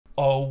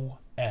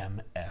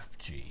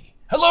OMFG.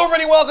 Hello,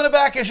 everybody. Welcome to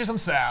Back Issues. I'm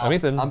Sal. I'm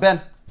Ethan. I'm Ben.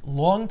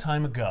 Long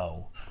time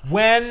ago,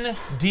 when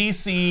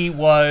DC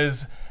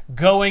was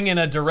going in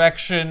a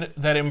direction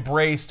that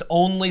embraced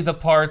only the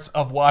parts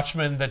of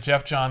Watchmen that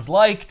Jeff Johns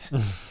liked,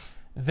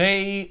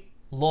 they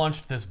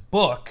launched this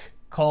book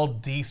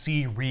called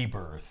DC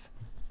Rebirth.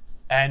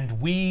 And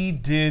we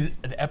did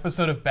an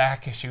episode of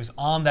Back Issues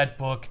on that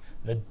book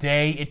the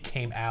day it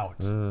came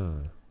out.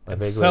 And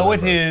so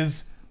it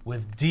is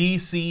with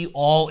DC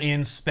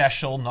All-In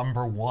Special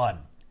 #1.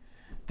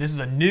 This is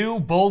a new,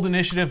 bold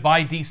initiative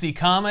by DC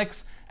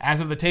Comics. As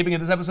of the taping of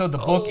this episode, the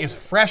book is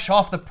fresh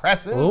off the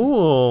presses.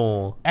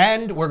 Ooh.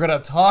 And we're going to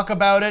talk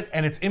about it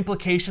and its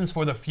implications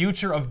for the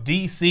future of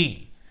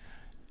DC.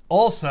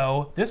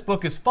 Also, this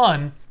book is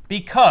fun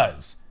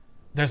because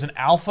there's an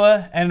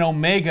alpha and an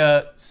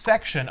omega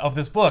section of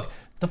this book.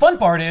 The fun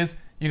part is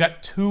you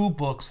got 2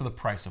 books for the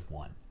price of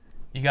 1.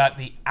 You got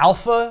the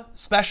alpha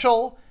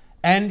special,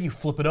 and you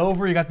flip it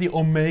over, you got the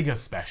omega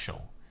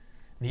special.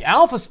 The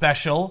alpha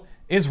special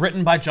is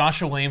written by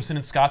Joshua Williamson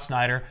and Scott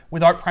Snyder,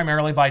 with art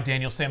primarily by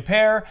Daniel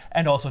Sampere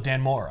and also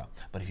Dan Mora.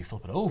 But if you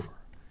flip it over,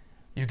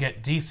 you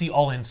get DC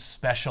All-In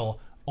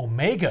Special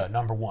Omega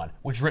 #1,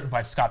 which is written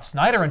by Scott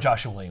Snyder and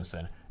Joshua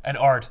Williamson, and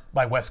art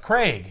by Wes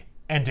Craig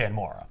and Dan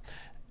Mora.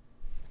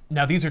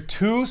 Now, these are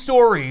 2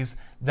 stories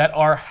that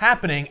are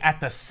happening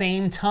at the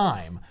same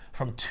time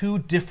from 2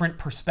 different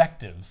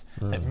perspectives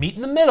that meet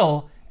in the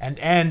middle and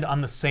end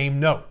on the same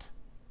note.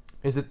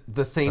 Is it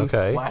the same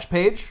splash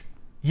page?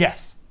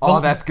 Yes. Oh,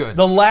 that's good.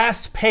 The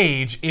last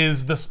page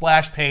is the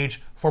splash page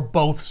for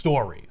both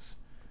stories.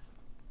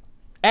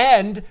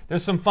 And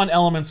there's some fun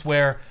elements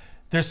where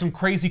there's some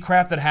crazy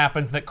crap that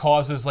happens that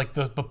causes like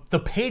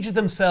the pages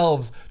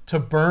themselves to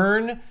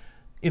burn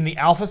in the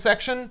alpha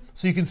section,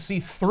 so you can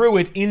see through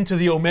it into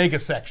the omega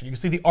section. You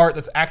can see the art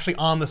that's actually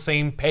on the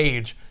same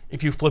page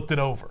if you flipped it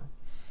over.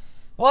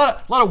 A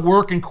lot of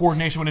work and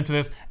coordination went into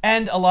this,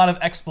 and a lot of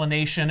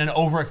explanation and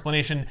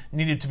over-explanation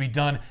needed to be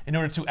done in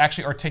order to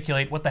actually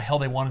articulate what the hell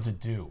they wanted to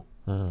do.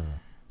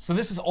 So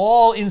this is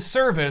all in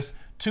service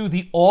to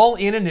the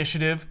All-In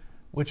initiative,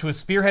 which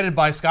was spearheaded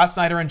by Scott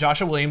Snyder and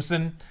Joshua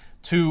Williamson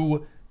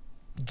to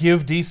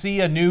give DC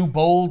a new,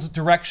 bold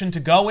direction to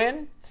go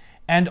in,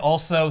 and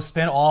also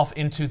spin off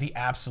into the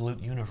Absolute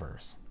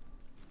Universe.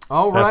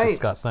 Oh, That's right. the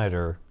Scott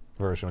Snyder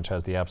version, which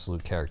has the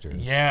Absolute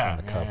characters on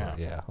the cover.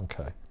 Yeah,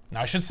 okay. Now,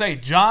 I should say,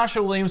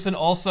 Joshua Williamson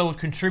also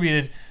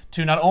contributed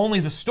to not only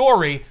the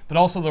story, but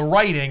also the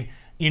writing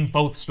in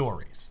both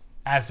stories,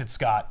 as did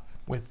Scott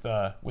with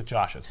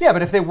Josh's. Yeah,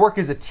 but if they work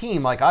as a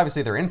team, like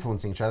obviously they're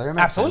influencing each other. It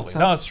makes Absolutely. sense.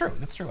 No, it's true.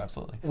 It's true,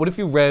 absolutely. What if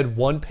you read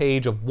one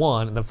page of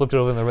one and then flipped it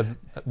over and then read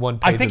one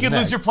page I think of you'd the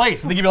lose next? your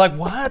place. I think you'd be like,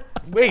 what?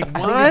 Wait,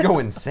 what? I think you'd go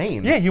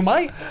insane. Yeah, you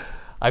might.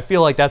 I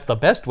feel like that's the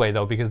best way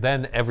though, because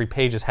then every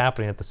page is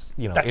happening at this,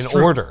 That's in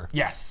true. order.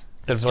 Yes.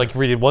 Instead of like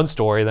reading one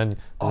story, then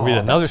read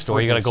another that's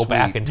story, you gotta go freaking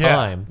back sweet. in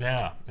time.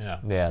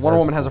 Yeah. Wonder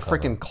Woman has a cool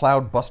cover. freaking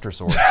cloud buster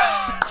sword.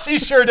 She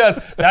sure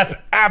does. That's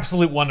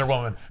Absolute Wonder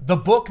Woman. The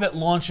book that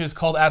launches,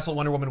 called Absolute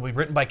Wonder Woman, will be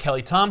written by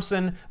Kelly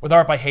Thompson, with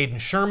art by Hayden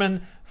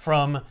Sherman,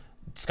 from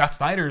Scott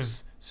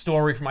Snyder's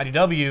story from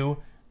IDW,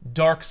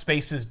 Dark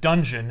Spaces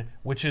Dungeon,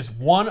 which is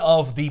one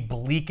of the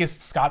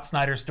bleakest Scott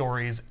Snyder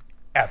stories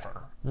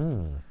ever.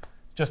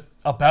 Just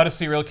about a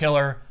serial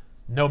killer,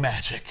 no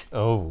magic.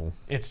 Oh.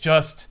 It's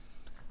just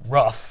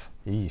rough.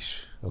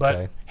 Yeesh. Okay.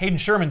 But Hayden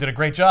Sherman did a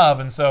great job,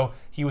 and so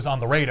he was on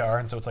the radar,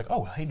 and so it's like,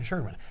 oh, Hayden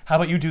Sherman, how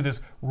about you do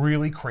this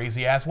really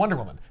crazy-ass Wonder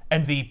Woman?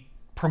 And the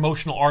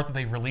promotional art that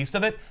they've released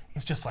of it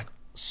is just, like,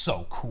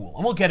 so cool.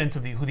 And we'll get into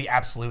who the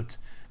absolute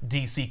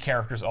DC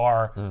characters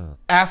are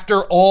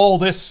after all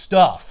this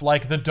stuff,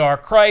 like the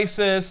Dark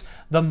Crisis,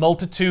 the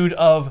multitude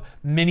of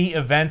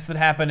mini-events that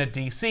happen at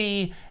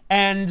DC,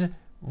 and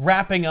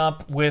wrapping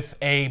up with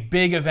a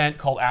big event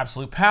called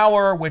Absolute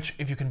Power, which,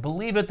 if you can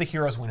believe it, the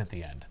heroes win at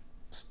the end.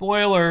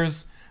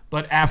 Spoilers,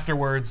 but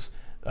afterwards,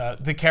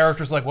 the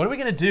characters are like, what are we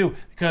going to do?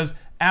 Because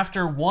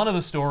after one of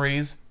the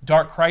stories,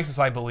 Dark Crisis,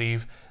 I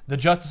believe, the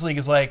Justice League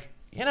is like,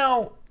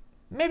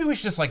 maybe we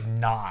should just, like,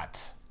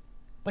 not.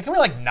 Like, can we,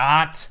 like,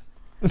 not?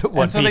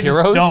 What, and so be they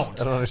heroes? just don't.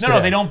 I don't understand. No,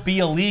 they don't be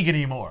a league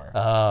anymore.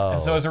 Oh.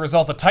 And so as a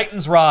result, the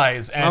Titans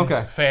rise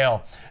and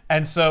fail.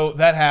 And so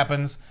that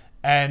happens.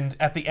 And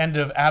at the end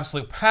of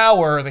Absolute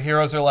Power, the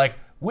heroes are like,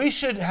 we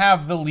should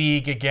have the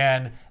league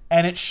again,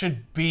 and it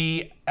should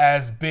be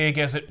as big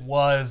as it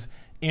was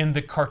in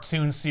the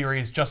cartoon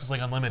series Justice League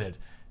Unlimited.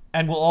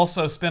 And we'll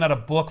also spin out a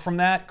book from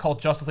that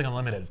called Justice League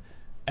Unlimited.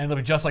 And it'll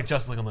be just like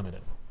Justice League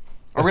Unlimited.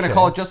 Are we going to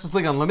call it Justice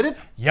League Unlimited?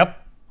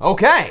 Yep.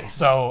 Okay.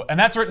 So, and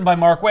that's written by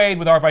Mark Waid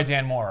with art by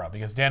Dan Mora,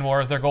 because Dan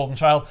Mora is their golden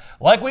child,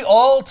 like we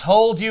all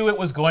told you it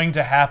was going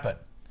to happen.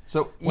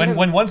 So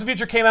When Once the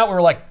Future came out, we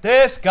were like,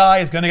 this guy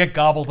is going to get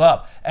gobbled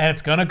up, and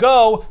it's going to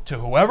go to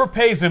whoever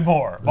pays him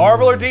more,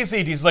 Marvel or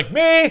DC. DC's like,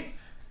 me!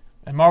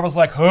 And Marvel's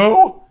like,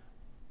 who?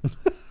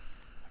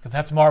 Because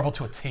that's Marvel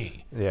to a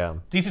T. Yeah.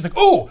 DC's like,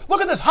 ooh, look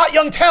at this hot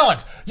young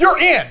talent, you're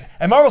in!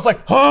 And Marvel's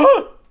like,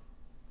 huh?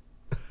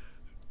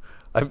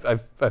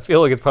 I feel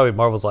like it's probably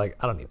Marvel's like,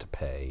 I don't need to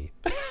pay.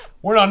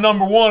 we're not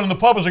 #1 in the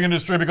publishing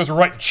industry because we're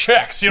writing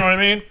checks, you know what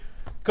I mean?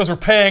 Because we're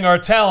paying our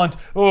talent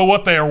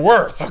what they are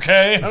worth,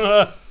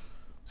 okay?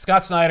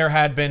 Scott Snyder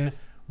had been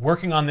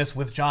working on this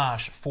with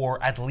Josh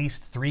for at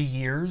least 3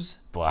 years.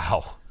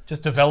 Wow.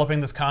 Just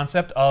developing this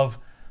concept of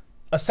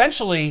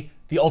essentially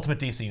the Ultimate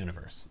DC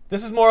Universe.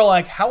 This is more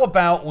like, how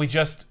about we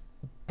just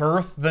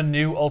birth the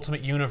new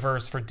Ultimate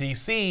Universe for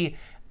DC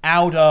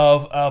out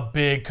of a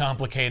big,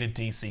 complicated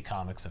DC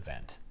Comics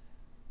event,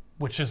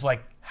 which is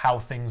like how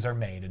things are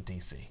made at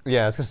DC.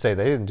 Yeah, I was gonna say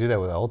they didn't do that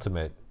with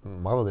Ultimate.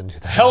 Marvel didn't do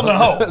that. Hell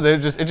no. It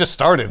just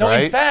started, no,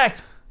 right? In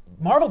fact,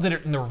 Marvel did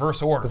it in the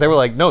reverse order. Because they were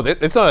like, no,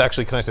 it's not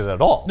actually connected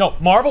at all. No,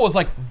 Marvel was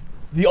like,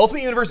 the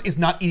Ultimate Universe is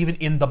not even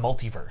in the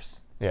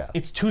multiverse. Yeah.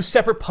 It's 2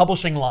 separate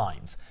publishing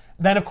lines.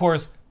 Then, of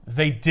course,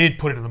 they did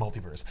put it in the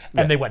multiverse,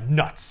 and they went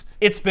nuts.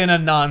 It's been a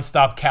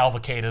non-stop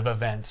cavalcade of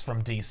events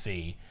from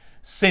DC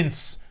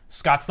since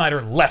Scott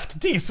Snyder left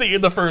DC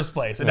in the first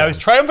place, and now he's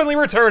triumphantly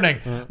returning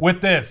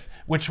with this,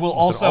 which will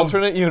also... An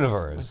alternate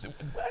universe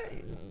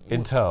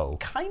in tow.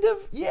 Kind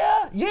of,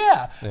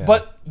 yeah.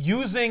 But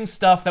using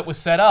stuff that was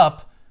set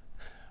up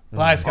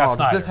by Scott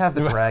Snyder. Does this have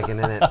the dragon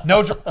in it?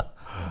 No.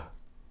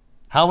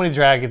 How many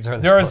dragons are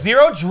in this There are book?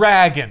 0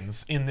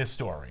 dragons in this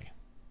story.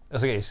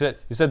 Okay, you said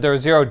there are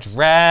 0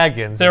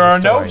 dragons. There are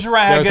no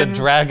dragons. There's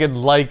a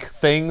dragon-like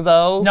thing,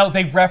 though. No,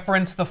 they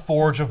reference the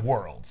Forge of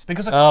Worlds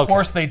because of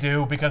course they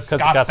do because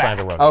Scott's back.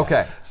 wrote it.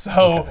 Okay.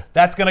 So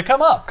that's gonna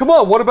come up. Come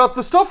on, what about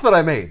the stuff that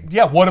I made?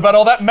 Yeah. What about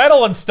all that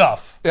metal and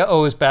stuff? Yeah,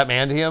 oh, is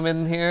Batmanium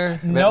in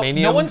here? No,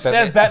 Batmanium? no one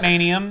says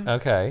Batmanium.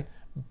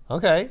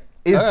 Okay.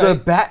 Is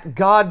the Bat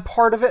God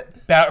part of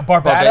it?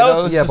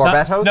 Barbados? Yeah,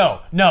 Barbados?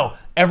 No.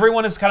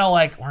 Everyone is kind of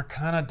like, we're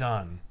kind of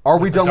done. Are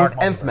we the done Dark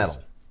with Nth Multiverse.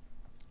 Metal?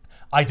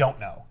 I don't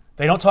know.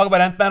 They don't talk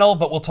about Nth Metal,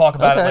 but we'll talk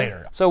about it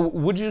later. So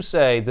would you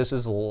say this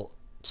is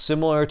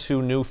similar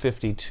to New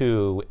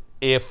 52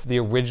 if the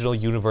original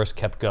universe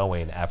kept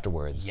going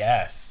afterwards?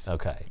 Yes.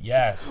 Okay.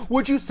 Yes.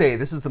 Would you say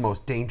this is the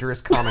most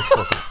dangerous comics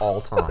book of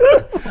all time?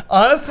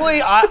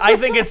 Honestly, I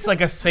think it's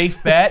like a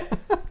safe bet.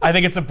 I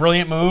think it's a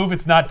brilliant move.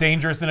 It's not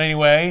dangerous in any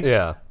way.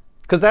 Yeah.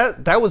 Because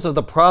that was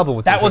the problem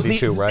with That New was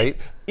 52, right?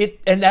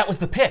 And that was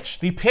the pitch.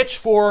 The pitch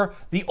for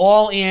the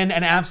all-in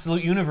and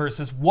absolute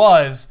universes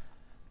was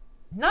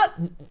not...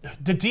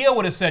 DiDio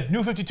would have said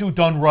New 52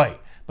 done right.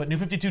 But New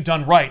 52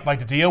 done right by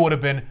DiDio would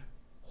have been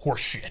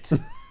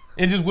horseshit.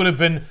 It just would have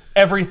been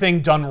everything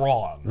done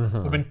wrong. It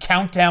would have been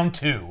Countdown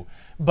 2.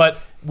 But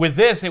with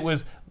this, it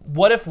was,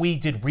 what if we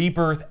did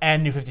Rebirth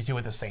and New 52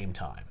 at the same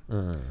time?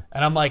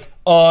 And I'm like,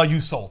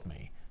 you sold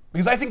me.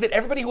 Because I think that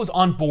everybody who was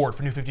on board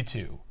for New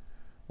 52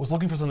 was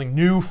looking for something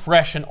new,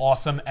 fresh, and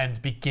awesome, and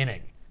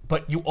beginning.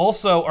 But you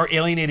also are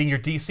alienating your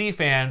DC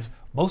fans,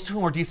 most of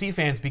whom are DC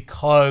fans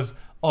because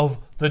of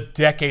the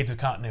decades of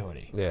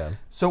continuity. Yeah.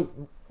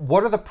 So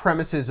what are the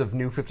premises of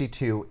New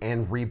 52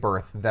 and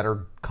Rebirth that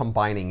are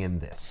combining in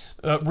this?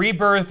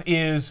 Rebirth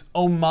is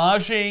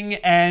homaging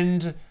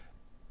and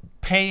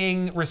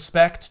paying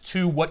respect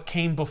to what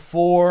came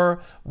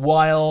before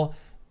while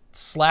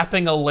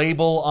slapping a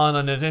label on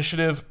an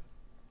initiative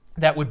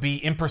that would be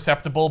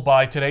imperceptible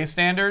by today's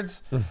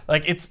standards.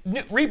 Like,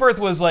 Rebirth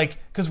was like,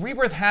 because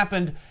Rebirth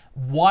happened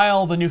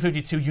while the New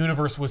 52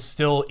 universe was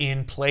still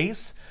in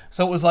place.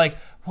 So it was like,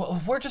 well,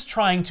 we're just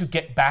trying to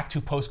get back to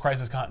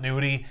post-crisis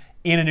continuity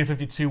in a New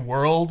 52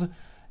 world.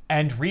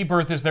 And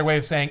Rebirth is their way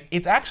of saying,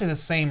 it's actually the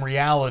same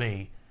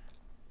reality.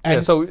 And yeah,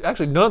 so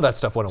actually none of that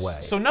stuff went away.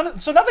 So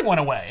nothing went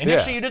away. And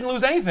actually you didn't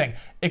lose anything.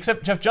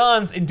 Except Jeff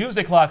Johns in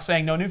Doomsday Clock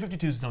saying, no, New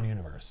 52 is its own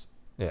universe.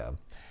 Yeah.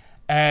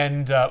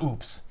 And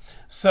oops.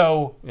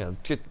 So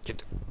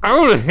get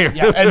out of here.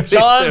 Yeah, and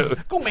Johns,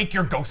 go make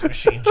your ghost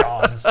machine,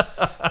 Johns.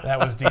 That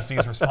was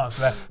DC's response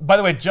to that. By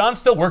the way, John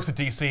still works at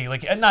DC,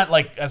 like, and not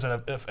like as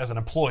an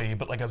employee,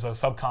 but like as a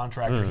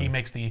subcontractor. He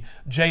makes the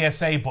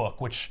JSA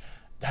book, which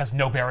has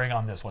no bearing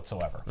on this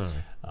whatsoever.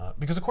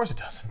 Because of course it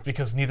doesn't.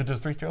 Because neither does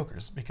Three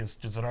Jokers. Because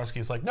Zdarsky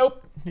is like,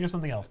 nope, here's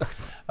something else.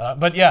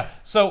 But yeah,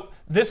 so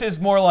this is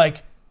more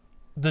like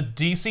the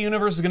DC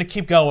universe is going to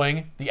keep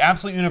going. The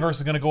Absolute universe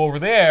is going to go over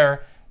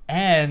there,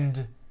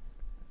 and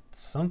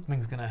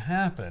something's gonna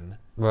happen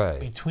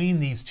between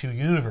these two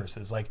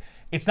universes. Like,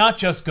 it's not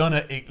just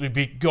gonna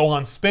go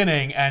on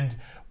spinning and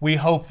we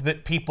hope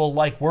that people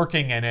like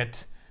working in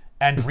it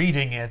and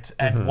reading it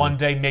and one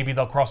day maybe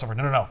they'll cross over.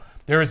 No.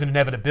 There is an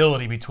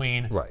inevitability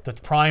between the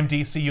prime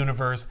DC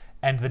universe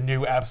and the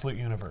new Absolute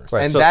universe.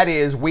 And that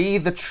is, we,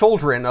 the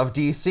children of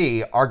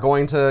DC, are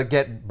going to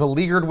get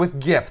beleaguered with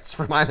gifts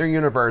from either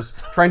universe,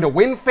 trying to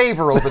win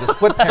favor over the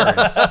split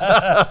parents.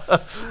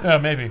 Yeah,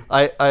 maybe.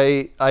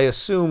 I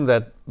assume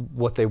that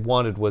what they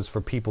wanted was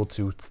for people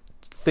to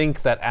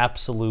think that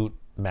Absolute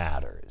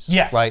matters.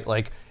 Yes. Right?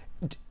 Like,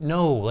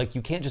 no, like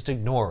you can't just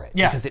ignore it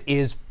because it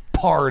is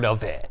part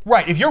of it.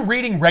 Right. If you're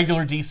reading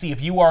regular DC,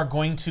 if you are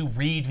going to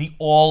read the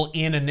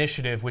All-In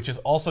Initiative, which is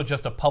also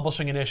just a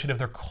publishing initiative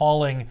they're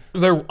calling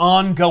their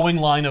ongoing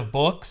line of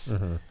books,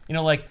 you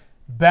know, like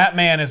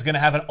Batman is going to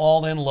have an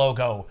All-In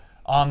logo.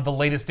 on the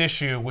latest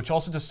issue, which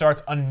also just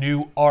starts a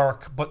new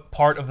arc, but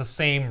part of the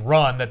same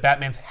run that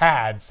Batman's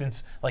had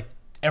since like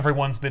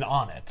everyone's been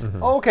on it.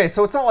 Okay,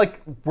 so it's not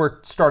like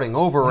we're starting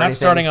over or Not anything.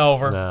 starting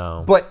over.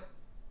 No. But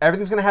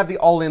everything's going to have the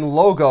All-In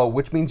logo,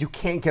 which means you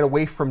can't get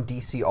away from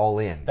DC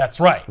All-In. That's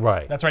right.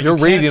 Right. That's right. You're You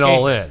can't reading escape.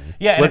 all in.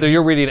 Yeah. and Whether if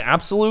you're reading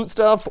absolute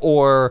stuff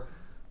or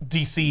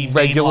DC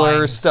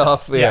regular mainline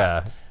stuff.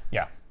 Yeah.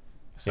 Yeah.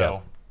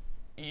 So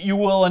you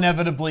will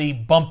inevitably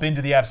bump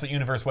into the Absolute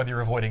Universe whether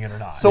you're avoiding it or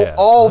not. So Yeah,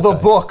 all the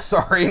books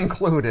are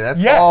included.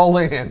 That's Yes.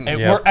 All-In.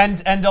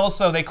 And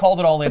also they called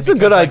it All In. It's a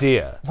good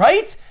idea.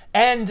 Right?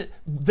 And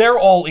they're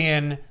all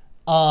in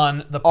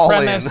on the All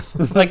premise.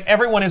 Like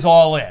everyone is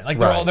all in. Like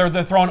Right.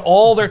 they're throwing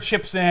all their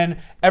chips in.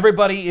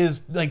 Everybody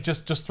is like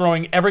just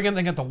throwing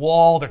everything at the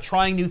wall. They're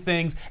trying new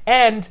things.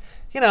 And,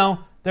 you know,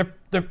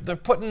 they're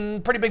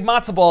putting pretty big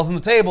matzo balls on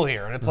the table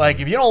here. And it's like,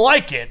 if you don't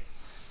like it,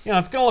 you know,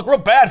 it's going to look real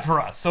bad for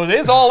us. So it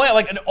is all in.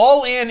 Like an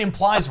all in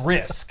implies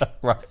risk.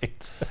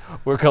 Right.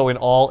 We're going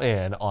all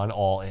in on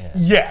all in.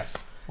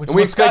 Yes. Which is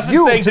we what Scott's expect been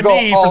you saying to to go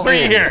me for all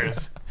 3 in.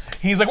 years.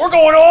 He's like, we're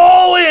going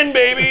all in,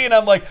 baby. And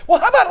I'm like, well,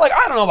 how about like,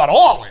 I don't know about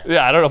all in.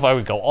 Yeah, I don't know if I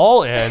would go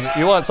all in.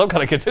 You want some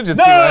kind of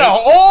contingency, No, right?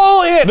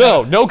 all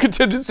in. No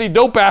contingency,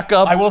 no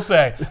backup. I will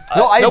say,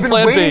 No, I've no been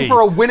plan waiting B.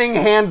 for a winning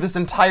hand this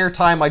entire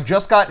time. I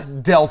just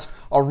got dealt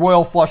a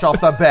royal flush off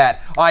the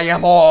bat. I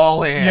am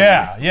all in.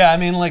 yeah. I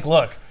mean, like,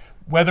 look,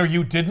 whether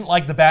you didn't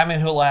like the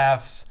Batman Who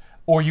Laughs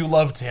or you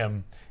loved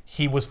him,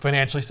 he was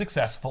financially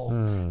successful.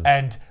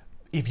 And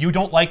if you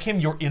don't like him,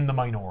 you're in the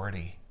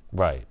minority.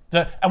 Right.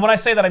 And when I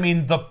say that, I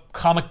mean the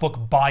comic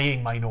book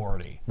buying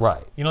minority.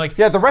 Right. You know, like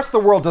Yeah, the rest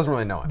of the world doesn't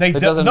really know him. they It do,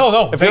 doesn't,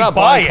 no, if they you're not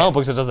buy buying it. comic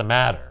books, it doesn't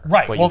matter.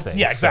 Right. What Well, you think,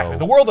 yeah, exactly. so-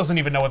 The world doesn't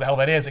even know what the hell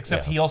that is,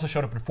 except Yeah. he also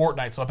showed up in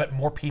Fortnite, so I bet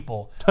more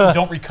people who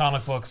don't read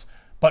comic books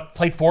but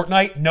played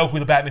Fortnite know who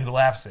the Batman Who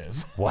Laughs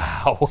is.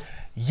 Wow.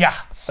 Yeah.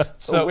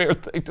 It's a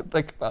weird thing to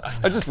think about.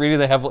 I'm just reading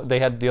they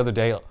had the other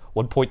day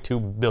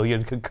 1.2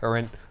 million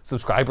concurrent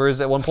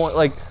subscribers at one point.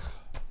 Like,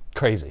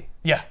 crazy.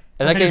 Yeah.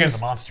 And that that game game's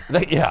is a monster.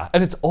 Yeah,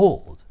 and it's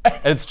old.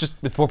 And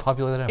it's more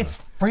popular than ever. It's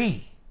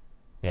free.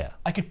 yeah.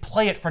 I could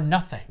play it for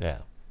nothing. Yeah.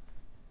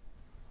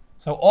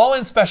 So All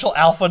In Special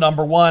Alpha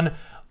 #1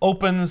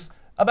 opens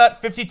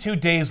about 52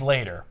 days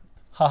later.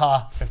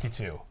 Haha,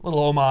 52. Little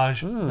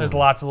homage. There's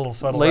lots of little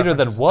subtle Later than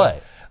references and what?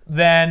 stuff.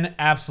 Than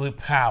Absolute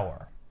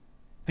Power.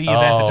 The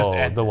event that just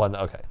ended. The one,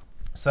 okay.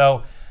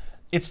 So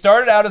it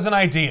started out as an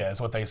idea, is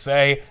what they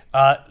say.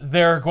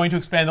 They're going to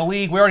expand the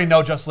league. We already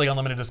know Justice League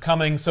Unlimited is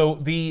coming. So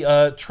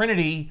the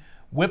Trinity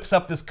whips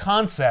up this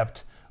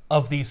concept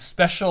of these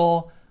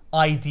special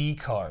ID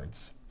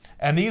cards.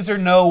 And these are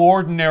no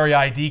ordinary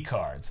ID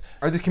cards.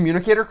 Are these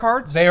communicator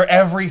cards? They are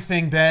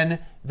everything, Ben.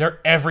 They're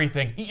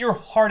everything. Eat your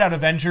heart out,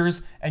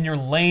 Avengers, and your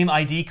lame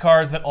ID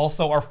cards that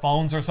also are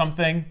phones or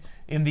something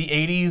in the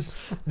 80s.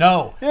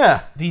 No.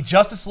 Yeah. The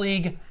Justice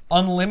League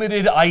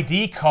Unlimited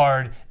ID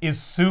card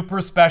is super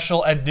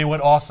special and new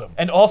and awesome.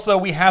 And also,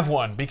 we have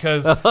one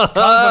because comic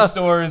book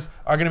stores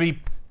are going to be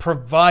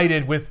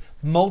provided with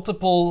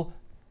multiple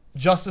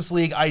Justice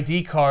League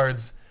ID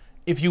cards.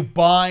 If you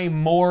buy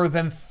more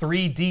than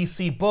 3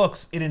 DC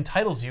books, it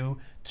entitles you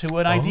to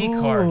an ID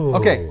card.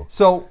 Okay,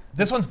 so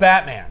This one's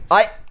Batman's.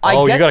 I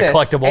Oh, you get gotta this,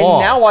 collect them and all.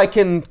 now I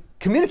can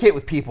communicate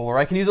with people, or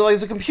I can use it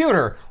as a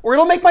computer, or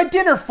it'll make my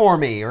dinner for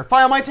me, or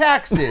file my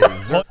taxes.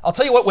 or- I'll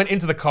tell you what went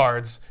into the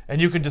cards, and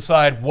you can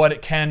decide what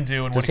it can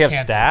do and Does what he it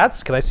have can't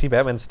stats? Can I see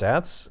Batman's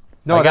stats?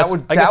 No, I that guess,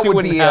 would I guess that you would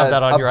wouldn't be have a,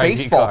 that on a your ID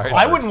baseball card. do.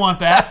 I wouldn't want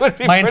that. would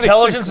be My pretty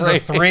intelligence is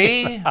a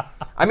great. 3.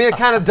 I mean, it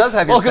kind of does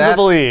have your Welcome to stats.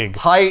 the league.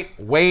 Height,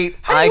 weight,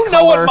 How do eye you know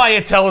color. what my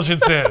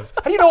intelligence is?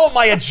 How do you know what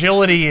my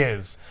agility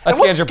is? I And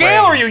what scanned your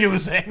scale brain. are you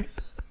using?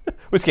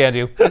 We scanned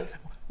you.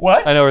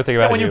 What? I know everything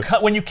about when you.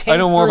 When you came I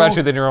know more through, about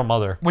you than your own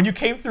mother. When you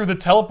came through the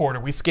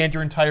teleporter, we scanned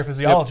your entire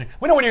physiology.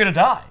 We know when you're gonna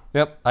die.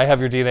 Yep, I have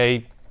your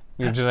DNA,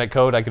 your genetic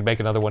code. I could make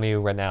another one of you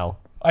right now.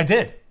 I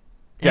did.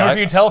 In order for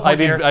you to teleport I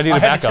need, here, I need I a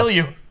had backups. to kill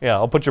you. Yeah,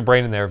 I'll put your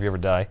brain in there if you ever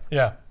die.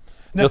 Yeah.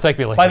 You'll thank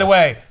me later. By the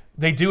way,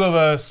 they do have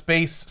a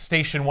space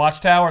station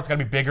watchtower. It's got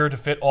to be bigger to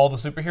fit all the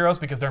superheroes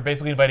because they're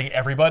basically inviting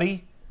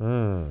everybody.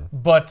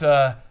 But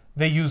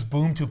they use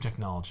boom tube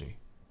technology.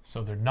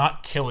 So they're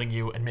not killing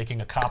you and making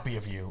a copy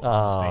of you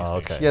on the space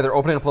station. okay. Yeah, they're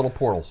opening up little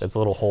portals. It's a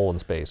little hole in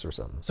space or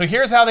something. So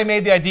here's how they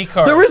made the ID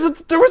card. There was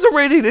a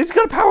rating. He's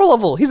got a power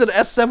level. He's an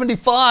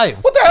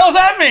S75. What the hell does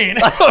that mean?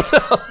 I don't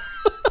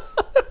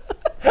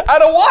know.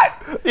 Out of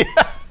what?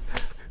 Yeah.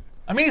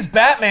 I mean, he's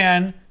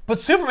Batman, but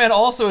Superman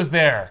also is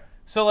there.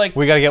 So like,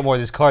 We got to get more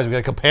of these cards. We got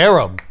to compare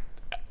them.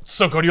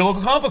 so go to your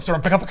local comic book store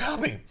and pick up a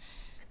copy.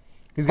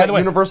 He's By got the way,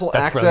 universal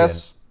that's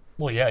access.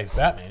 Well, yeah, he's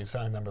Batman. He's a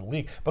founding member of the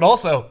league. But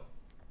also,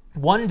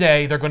 one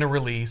day they're going to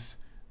release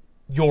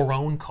your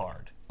own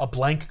card, a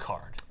blank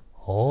card.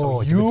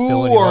 Oh, You can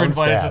fill in your are own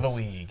invited to the stats.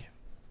 league.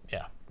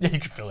 Yeah. Yeah, you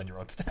can fill in your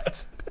own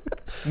stats.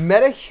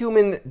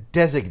 Metahuman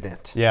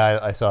designate. Yeah,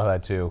 I saw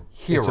that too.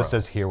 Hero. It just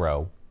says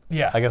hero.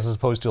 Yeah. I guess as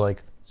opposed to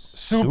like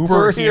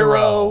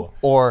Superhero.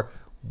 or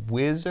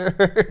wizard.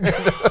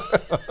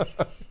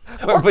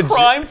 Or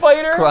crime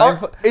fighter. Crime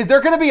fi- Is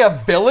there going to be a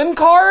villain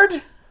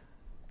card?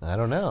 I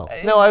don't know.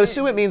 No, I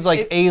assume it means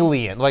like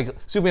alien. Like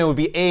Superman would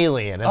be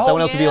alien, and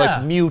someone else would be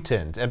like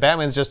mutant, and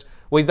Batman's just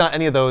he's not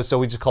any of those, so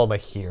we just call him a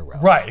hero.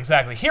 Right,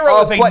 exactly. Hero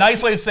is a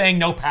nice way of saying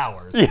no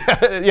powers.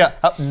 Yeah,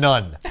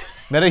 none.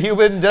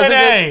 Metahuman doesn't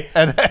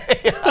An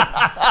get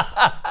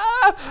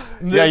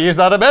yeah, he's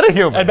not a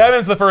metahuman. And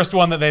Batman's the first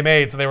one that they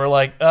made, so they were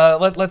like,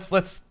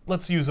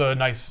 let's use a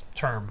nice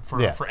term for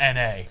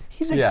NA.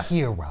 He's a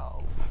hero.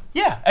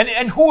 Yeah,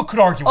 and who could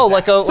argue with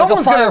like a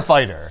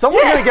firefighter.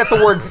 Someone's gonna get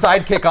the word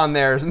sidekick on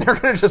theirs, and they're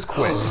gonna just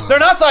quit. They're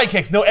not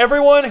sidekicks. No,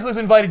 everyone who's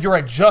invited, you're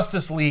a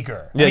Justice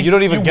Leaguer. Yeah, you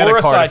don't even get a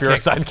card if you're a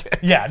sidekick.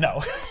 Yeah,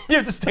 no. You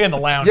have to stay in the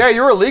lounge. Yeah,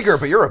 you're a leaguer,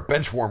 but you're a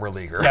bench warmer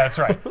leaguer. Yeah, that's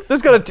right.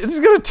 This got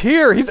a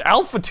tier. He's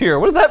alpha tier.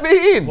 What does that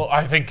mean? Well,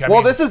 I think.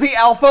 Well, this is the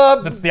alpha.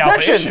 That's the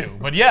alpha issue.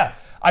 But yeah,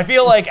 I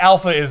feel like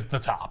alpha is the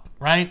top,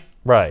 right?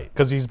 Right,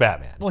 because he's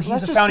Batman. Well,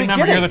 he's a founding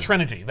member here of the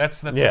Trinity.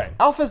 That's right.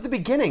 Alpha's the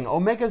beginning,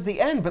 Omega's the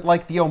end, but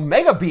like the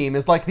Omega beam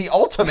is like the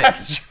ultimate.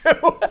 That's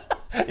true.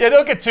 Yeah,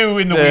 don't get too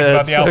in the weeds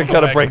about the alpha. It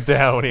kind of breaks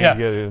down when you get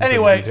into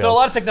Anyway, so a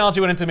lot of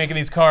technology went into making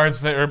these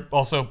cards that are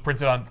also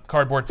printed on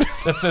cardboard.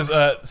 That says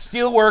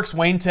Steelworks,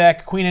 Wayne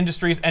Tech, Queen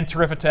Industries, and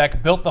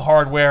Terrifitech built the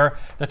hardware.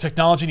 The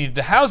technology needed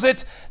to house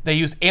it. They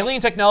used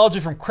alien technology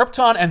from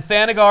Krypton and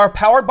Thanagar,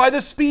 powered by the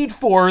Speed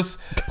Force,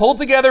 pulled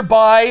together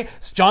by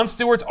John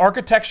Stewart's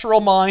architectural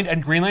mind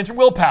and Green Lantern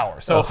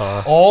willpower.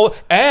 So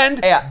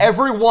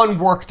everyone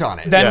worked on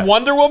it. Then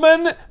Wonder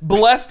Woman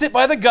blessed it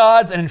by the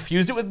gods and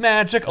infused it with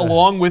magic,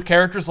 along with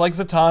characters like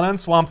Zatanna and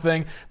Swamp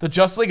Thing. The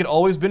Justice League had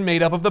always been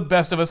made up of the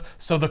best of us,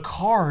 so the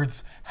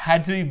cards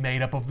had to be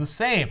made up of the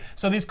same.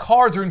 So these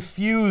cards are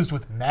infused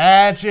with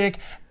magic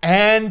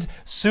and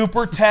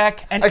super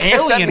tech and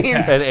alien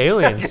tech. And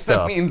alien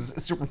stuff. That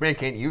means Superman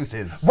can't use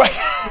his. Right.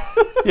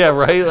 Yeah,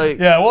 right? Like,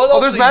 yeah, well,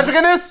 there's magic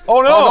in this?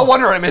 Oh, no. No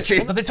wonder I'm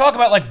itchy. But they talk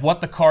about like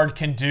what the card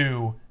can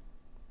do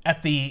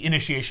at the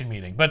initiation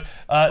meeting. But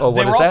they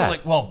were also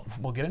like, well,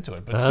 we'll get into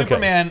it. But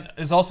Superman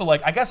is also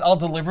like, I guess I'll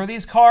deliver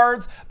these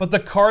cards, but the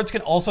cards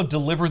can also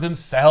deliver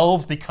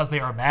themselves because they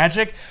are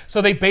magic.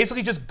 So they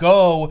basically just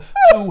go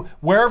to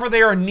wherever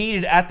they are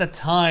needed at the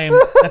time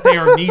that they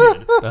are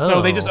needed.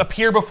 So they just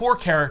appear before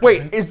characters.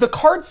 Wait, is the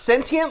card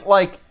sentient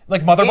like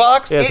Mother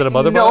Box? Yeah, is it a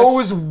Mother Box? It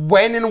Box? knows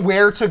when and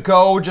where to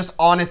go just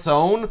on its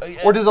own?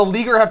 Or does a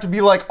leaguer have to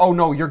be like, oh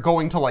no, you're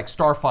going to like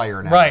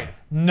Starfire now? Right.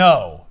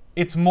 No.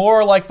 It's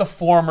more like the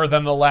former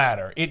than the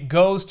latter. It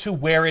goes to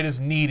where it is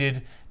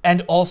needed,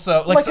 and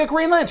also like a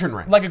Green Lantern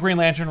ring. Like a Green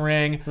Lantern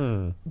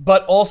ring,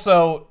 but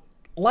also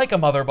like a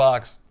Mother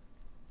Box.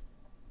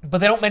 But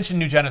they don't mention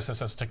New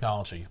Genesis as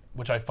technology,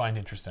 which I find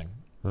interesting.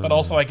 But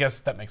also, I guess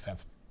that makes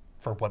sense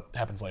for what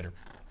happens later.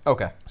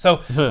 Okay.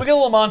 So we get a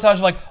little montage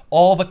of like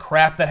all the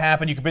crap that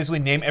happened. You can basically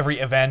name every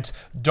event: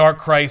 Dark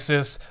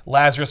Crisis,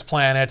 Lazarus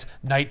Planet,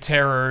 Night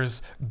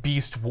Terrors,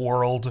 Beast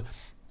World,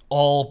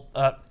 all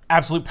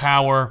Absolute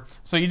Power.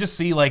 So you just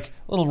see like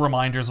little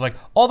reminders of like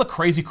all the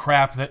crazy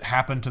crap that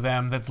happened to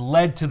them that's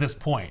led to this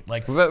point.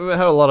 Like we've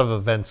had a lot of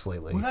events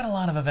lately. We've had a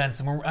lot of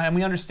events, and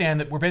we understand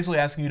that we're basically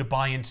asking you to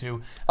buy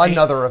into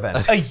another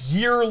event, a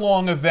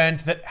year-long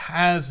event that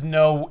has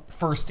no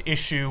first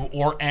issue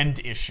or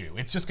end issue.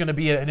 It's just going to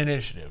be an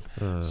initiative.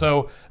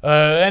 So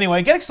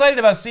anyway, get excited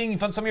about seeing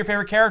some of your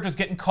favorite characters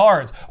getting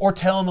cards, or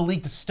telling the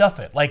League to stuff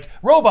it, like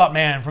Robot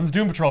Man from the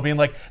Doom Patrol being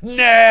like,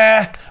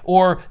 nah,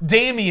 or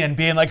Damian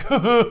being like,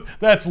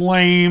 that's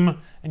lame,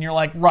 and you're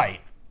like, right.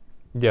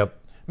 Yep.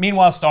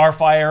 Meanwhile,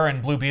 Starfire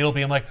and Blue Beetle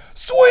being like,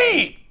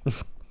 sweet,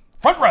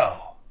 front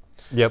row.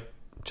 Yep,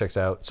 checks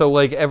out. So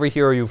like every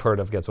hero you've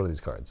heard of gets one of these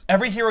cards.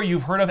 Every hero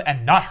you've heard of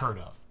and not heard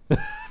of.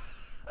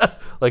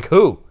 Like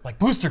who? Like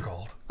Booster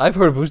Gold. I've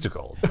heard of Booster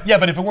Gold. Yeah,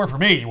 but if it weren't for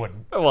me, you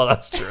wouldn't. Well,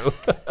 that's true.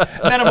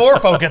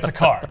 Metamorpho gets a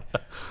card.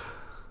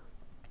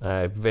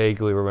 I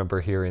vaguely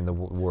remember hearing the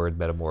word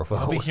Metamorpho.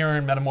 I'll be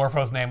hearing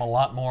Metamorpho's name a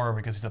lot more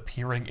because he's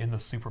appearing in the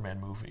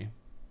Superman movie.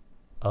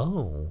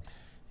 Oh.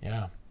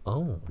 Yeah.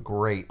 Oh.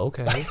 Great.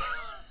 Okay.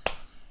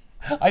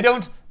 I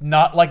don't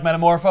not like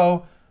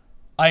Metamorpho.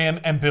 I am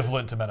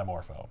ambivalent to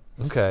Metamorpho.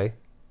 Okay.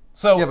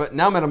 So yeah, but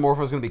now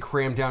Metamorpho is going to be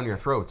crammed down your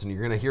throats, and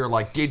you're going to hear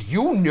like, "Did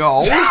you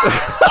know?"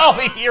 I'll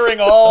be hearing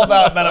all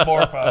about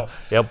Metamorpho.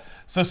 Yep.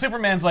 So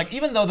Superman's like,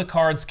 even though the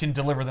cards can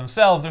deliver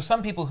themselves, there's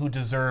some people who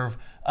deserve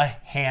a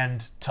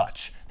hand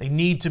touch. They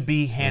need to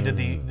be handed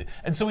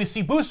and so we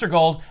see Booster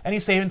Gold, and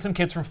he's saving some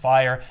kids from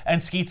fire,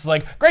 and Skeet's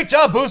like, great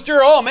job, Booster.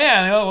 Oh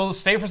man, we'll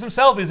stay for some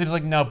selfies. He's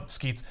like, no,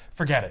 Skeets,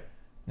 forget it.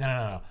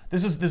 No.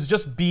 This is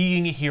just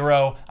being a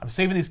hero. I'm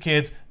saving these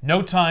kids.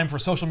 No time for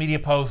social media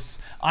posts.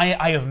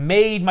 I have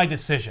made my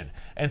decision.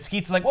 And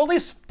Skeet's like, well, at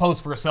least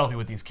pose for a selfie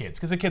with these kids,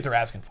 because the kids are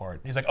asking for it.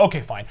 And he's like,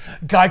 okay, fine.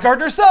 Guy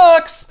Gardner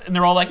sucks. And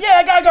they're all like,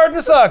 yeah, Guy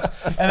Gardner sucks.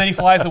 And then he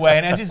flies away.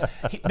 And as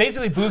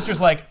basically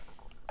Booster's like,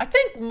 I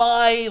think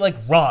my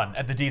run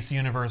at the DC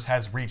universe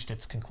has reached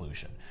its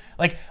conclusion.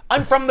 Like,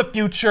 I'm from the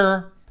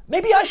future.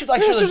 Maybe I should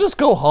just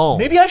go home.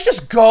 Maybe I should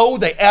just go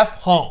the F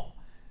home.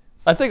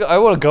 I think I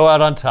want to go out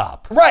on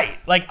top. Right.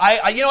 Like,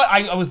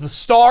 I was the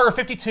star of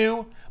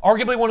 52,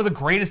 arguably one of the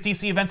greatest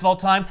DC events of all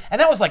time, and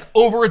that was like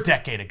over a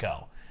decade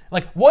ago.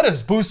 Like, what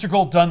has Booster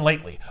Gold done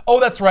lately? Oh,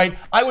 that's right.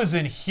 I was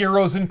in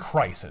Heroes in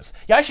Crisis.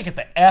 Yeah, I should get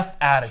the F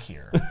out of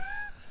here.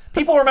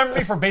 People remember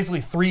me for basically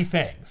 3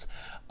 things.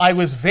 I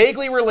was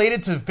vaguely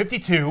related to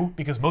 52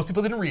 because most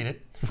people didn't read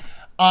it.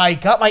 I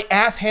got my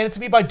ass handed to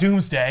me by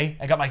Doomsday.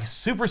 I got my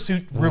super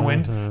suit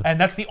ruined, and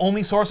that's the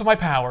only source of my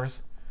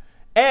powers.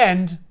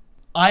 And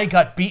I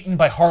got beaten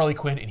by Harley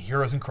Quinn in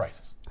Heroes in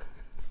Crisis.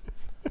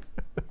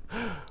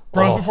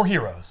 Bros before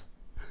heroes.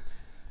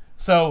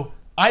 So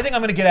I think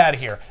I'm going to get out of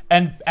here.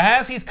 And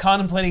as he's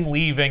contemplating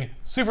leaving,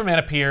 Superman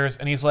appears,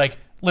 and he's like,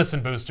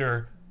 listen,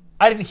 Booster,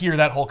 I didn't hear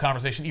that whole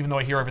conversation, even though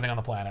I hear everything on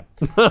the planet.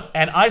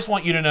 And I just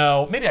want you to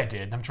know, maybe I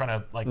did. I'm trying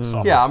to like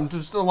soften. Yeah, I'm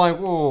just like,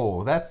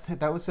 whoa,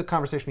 that was the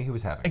conversation he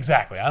was having.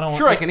 Exactly. I don't.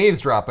 Sure, I can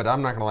eavesdrop, but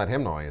I'm not going to let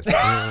him know I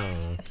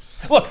eavesdrop.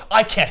 Look,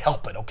 I can't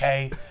help it.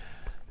 Okay.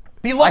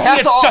 Be lucky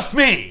it's just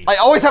me. I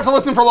always have to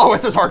listen for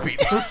Lois's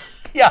heartbeat.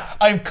 Yeah,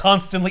 I'm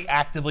constantly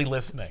actively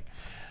listening.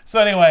 So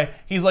anyway,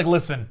 he's like,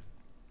 listen,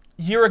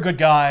 you're a good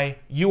guy.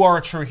 You are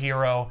a true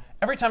hero.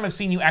 Every time I've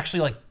seen you actually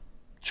like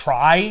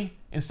try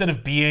instead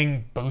of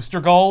being Booster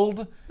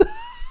Gold,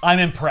 I'm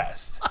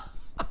impressed.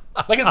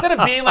 Like instead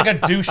of being like a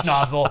douche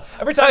nozzle,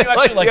 every time you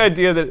actually like the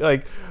idea that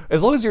like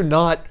as long as you're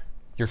not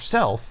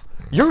yourself,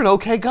 you're an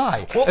okay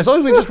guy. Well, as long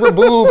as we just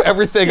remove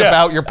everything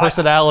about your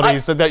personality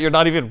so that you're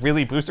not even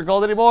really Booster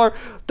Gold anymore,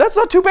 that's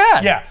not too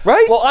bad. Yeah.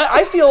 Right? Well,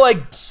 I feel like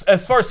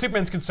as far as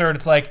Superman's concerned,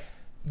 it's like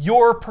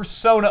your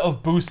persona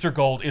of Booster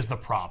Gold is the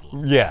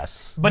problem.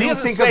 Yes. But he You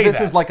doesn't think say of this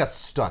that. as like a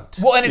stunt.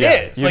 Well, and it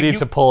is. You like, need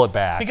to pull it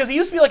back. Because he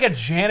used to be like a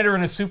janitor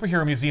in a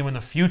superhero museum in the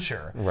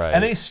future. Right.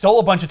 And then he stole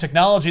a bunch of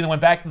technology and then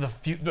went back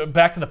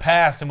to the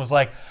past and was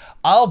like,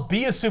 I'll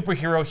be a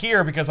superhero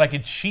here because I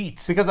could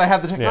cheat. Because I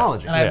have the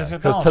technology. And I have the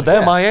Because technology. to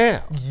them I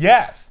am.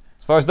 Yes.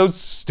 As far as those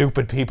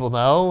stupid people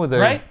know, with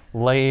their Right?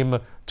 lame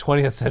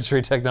 20th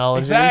century technology.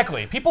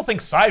 Exactly. People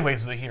think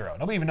Sideways is a hero.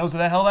 Nobody even knows who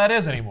the hell that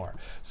is anymore.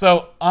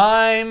 So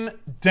I'm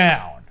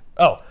down.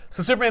 Oh,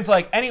 so Superman's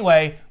like,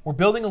 anyway, we're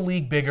building a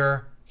league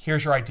bigger.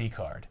 Here's your ID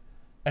card.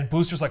 And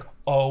Booster's like,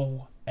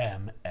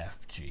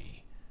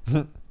 OMFG.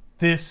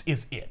 This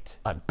is it.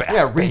 I'm back,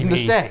 Yeah, reason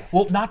baby. to stay.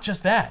 Well, not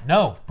just that.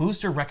 No,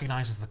 Booster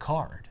recognizes the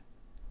card.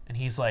 And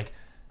he's like,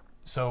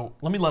 so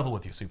let me level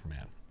with you,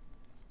 Superman.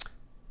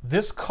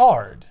 This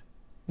card,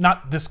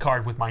 not this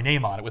card with my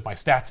name on it, with my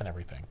stats and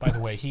everything. By the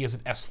way, he is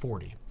an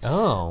S40.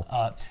 Oh.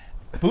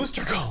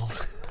 Booster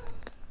Gold.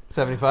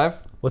 75?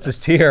 What's his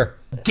tier?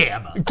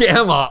 Gamma.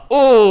 Gamma.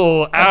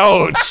 Ooh,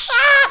 ouch.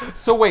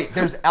 So wait,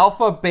 there's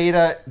alpha,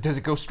 beta. Does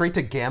it go straight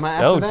to gamma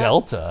after No, that?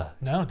 delta.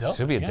 No, Delta.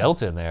 Should be a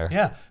delta in there.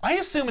 Yeah. I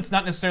assume it's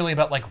not necessarily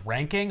about like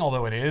ranking,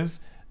 although it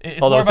is.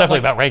 It's Although more it's definitely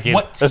like, about ranking.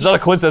 What It's not a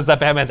coincidence that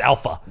Batman's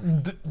alpha.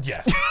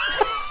 yes.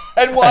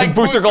 And why And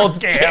Booster Gold's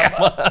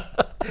Gamma.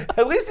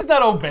 At least it's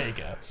not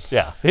Omega.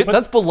 Yeah,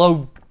 that's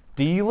below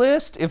D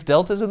list if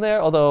Delta's in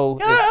there. Although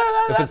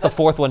if it's the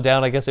 4th one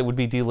down, I guess it would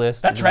be D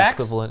list. That tracks.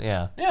 Equivalent,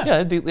 yeah.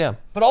 Yeah. Yeah.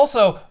 But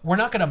also, we're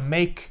not going to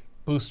make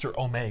Booster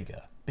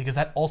Omega because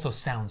that also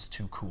sounds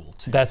too cool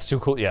too. That's too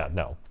cool. Yeah,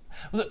 no.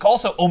 Look,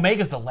 also,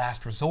 Omega's the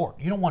last resort.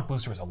 You don't want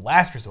Booster as a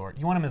last resort.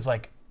 You want him as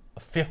like a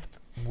 5th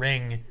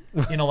ring.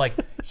 You know, like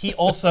he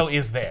also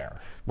is there.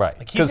 Right.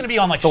 Like he's going to be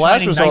on like the last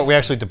Shining resort Knights we team.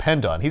 actually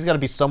depend on. He's got to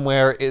be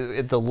somewhere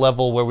at the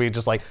level where we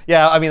just like,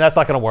 yeah, I mean that's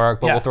not going to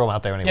work, but Yeah. we'll throw him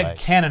out there anyway. Yeah,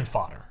 cannon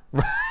fodder.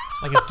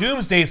 Like if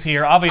Doomsday's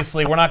here,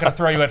 obviously we're not going to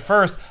throw you at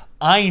first.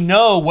 I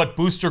know what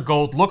Booster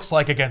Gold looks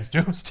like against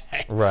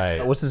Doomsday.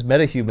 Right. What's his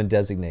metahuman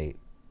designate?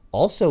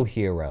 Also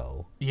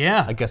hero.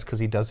 Yeah. I guess because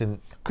he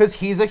doesn't. Because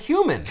he's a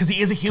human. Because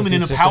he is a human in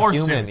he's a just a power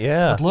human, suit.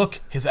 yeah. But look,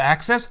 his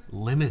access,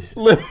 limited.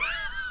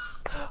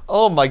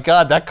 Oh my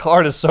God, that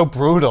card is so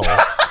brutal.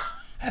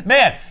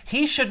 Man,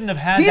 he shouldn't have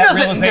had He that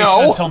doesn't realization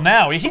know. until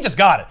now. He just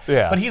got it.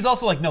 Yeah. But he's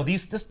also like, no,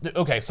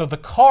 okay, so the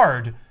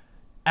card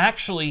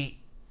actually,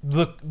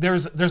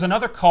 there's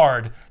another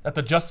card that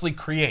the Justice League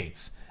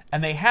creates,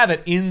 and they have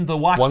it in the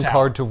Watchtower. One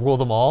card to rule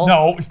them all.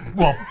 No,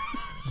 well,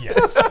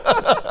 yes.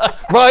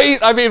 Right?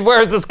 I mean,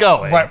 where is this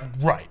going?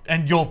 Right,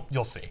 and you'll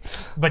see.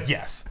 But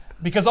yes,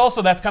 because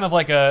also that's kind of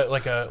like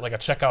a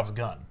Chekhov's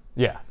gun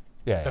Yeah.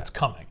 that's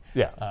coming.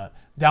 Yeah.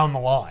 Down the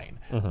line.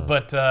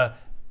 But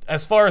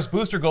as far as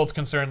Booster Gold's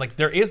concerned, like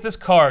there is this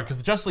card because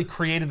the Justice League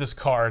created this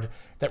card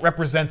that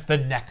represents the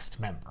next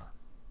member.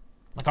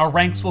 Like our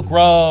ranks will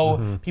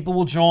grow, people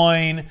will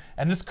join,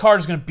 and this card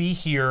is going to be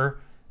here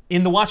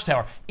in the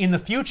Watchtower. In the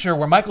future,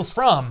 where Michael's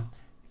from,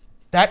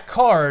 that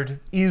card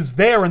is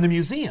there in the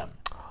museum.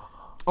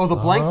 Oh, the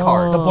blank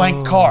card. The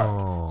blank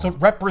card. So it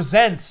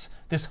represents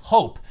this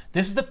hope.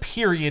 This is the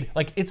period,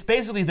 like it's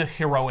basically the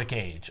heroic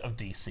age of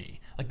DC.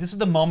 Like this is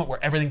the moment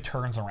where everything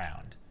turns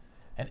around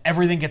and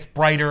everything gets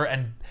brighter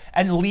and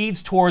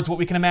leads towards what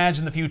we can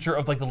imagine the future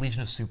of like the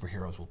Legion of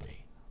Superheroes will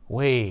be.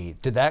 Wait,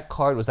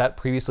 was that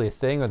previously a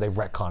thing or are they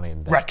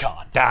retconning that?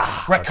 Retcon.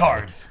 Okay.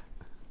 Retcard.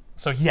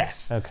 So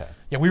yes. Okay.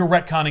 Yeah, we were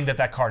retconning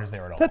that card is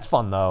there at all. That's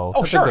fun though.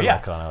 Oh, That's a sure, good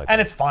yeah. retcon. I like And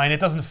that. it's fine. It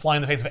doesn't fly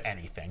in the face of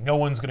anything. No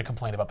one's going to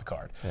complain about the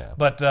card. Yeah.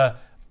 But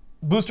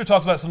Booster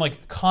talks about some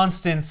like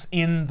constants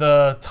in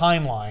the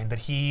timeline that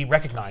he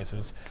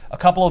recognizes. A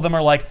couple of them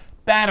are like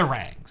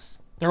Batarangs.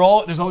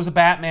 There's always a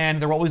Batman.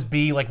 There will always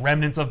be like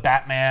remnants of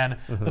Batman.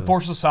 The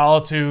Fortress of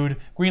Solitude,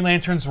 Green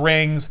Lantern's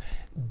rings,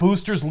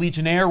 Booster's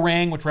Legionnaire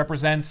ring, which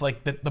represents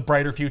like the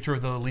brighter future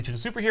of the Legion of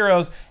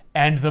Superheroes,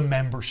 and the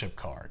membership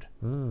card.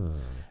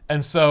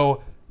 And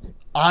so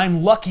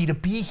I'm lucky to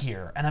be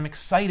here, and I'm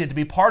excited to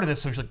be part of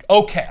this. So she's like,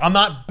 okay, I'm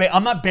not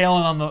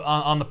bailing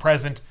on the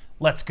present.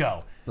 Let's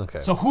go.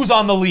 Okay. So who's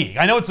on the league?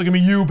 I know it's gonna be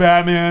you,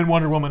 Batman,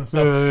 Wonder Woman, and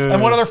stuff. And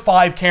what other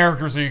 5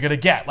 characters are you gonna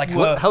get? Like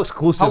How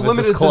exclusive how is limited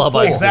this is this club?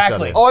 pool?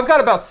 Exactly. Oh, I've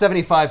got about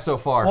 75 so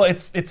far. Well,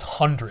 it's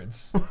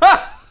hundreds.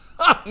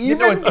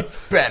 Even it's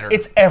better.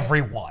 It's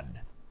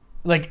everyone.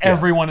 Like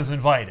everyone is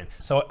invited.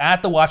 So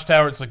at the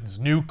Watchtower, it's like this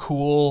new,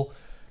 cool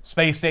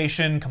space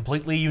station,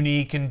 completely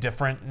unique and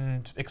different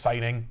and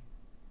exciting.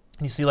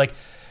 And you see like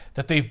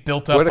that they've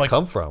built up. Where'd it like,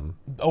 come from?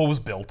 Oh, it was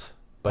built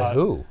By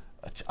who?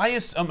 I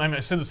assume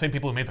the same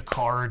people who made the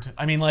card.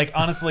 I mean, like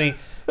honestly,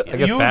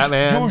 guess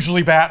Batman?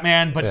 usually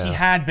Batman, but he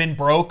had been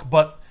broke.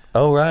 But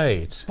Oh,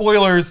 right.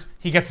 spoilers,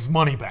 he gets his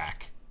money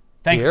back.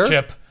 Thanks, Here?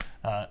 Chip.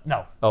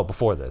 No. Oh,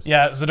 before this.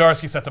 Yeah,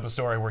 Zdarsky sets up a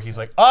story where he's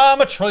like,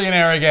 I'm a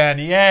trillionaire again,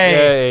 yay!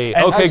 Yay.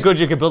 And Okay, good.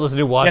 You can build us a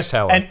new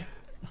watchtower. And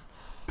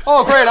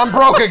oh, great! I'm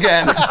broke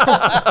again.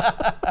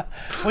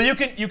 well,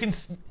 you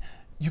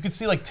can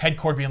see like Ted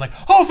Cord being like,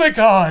 oh, thank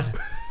God,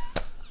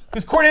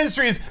 because Cord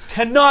Industries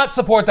cannot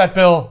support that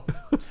bill.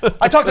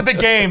 I talked a big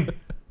game.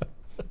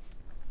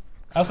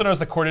 I also noticed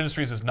that Cord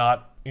Industries is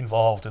not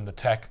involved in the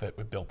tech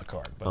that built the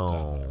card,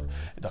 but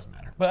it doesn't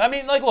matter. But I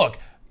mean, like, look,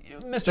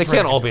 Mr. They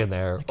can't all be in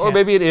there. Or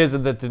maybe it is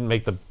and that didn't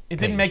make the It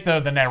didn't make the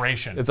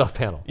narration. It's off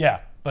panel. Yeah,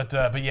 but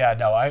yeah,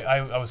 no,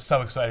 I was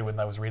so excited when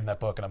I was reading that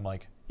book, and I'm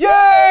like,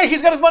 yay,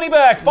 he's got his money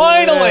back,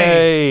 finally!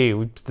 Hey,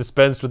 we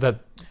dispensed with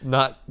that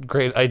not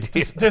great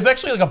idea. There's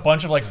actually like a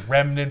bunch of like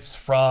remnants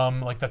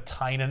from like the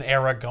Tynan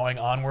era going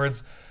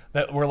onwards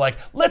that were like,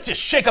 let's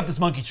just shake up this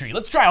monkey tree.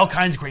 Let's try all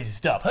kinds of crazy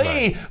stuff.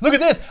 Hey, look at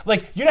this.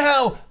 Like, you know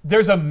how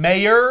there's a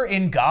mayor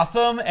in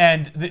Gotham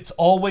and it's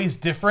always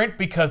different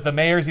because the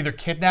mayor is either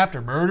kidnapped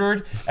or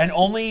murdered, and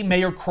only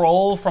Mayor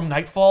Kroll from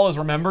Nightfall is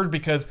remembered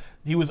because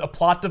he was a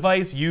plot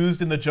device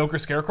used in the Joker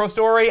Scarecrow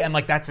story, and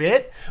like that's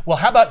it? Well,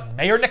 how about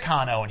Mayor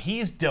Nakano? And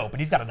he's dope,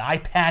 and he's got an eye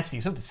patch, and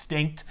he's so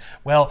distinct.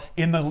 Well,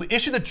 in the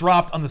issue that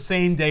dropped on the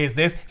same day as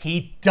this,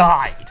 he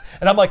died.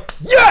 And I'm like,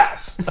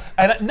 yes!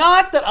 And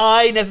not that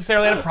I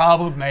necessarily had a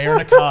problem with Mayor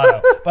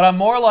Nakano, but I'm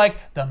more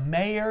like, the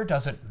mayor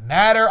doesn't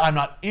matter. I'm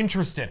not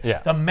interested.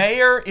 Yeah. The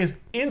mayor is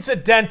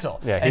incidental.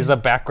 Yeah, he's a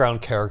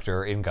background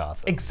character in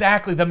Gotham.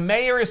 Exactly. The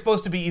mayor is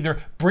supposed to be either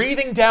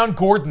breathing down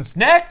Gordon's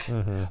neck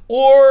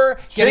or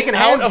getting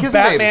out of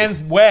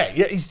Batman's way.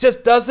 Yeah, he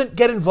just doesn't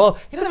get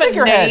involved. He doesn't have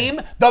a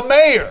name. The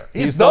mayor.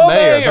 He's the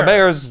mayor. The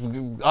mayor's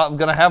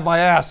gonna have my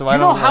ass if I Do you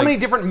don't know how many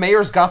different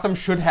mayors Gotham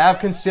should have,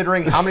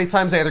 considering how many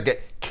times they either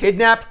get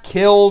kidnapped,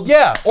 killed,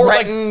 or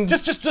threatened?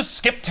 like just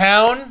skip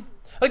town.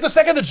 Like the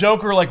second the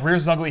Joker like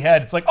rears his ugly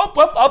head, it's like, oh,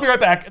 well, I'll be right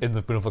back. In the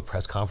middle of a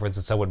press conference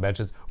and someone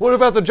mentions, what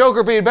about the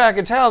Joker being back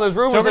in town? There's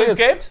rumors. Joker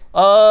escaped?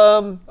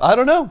 I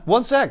don't know.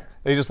 1 sec.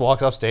 And he just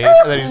walked off stage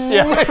and then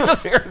he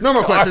just hears No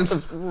more questions.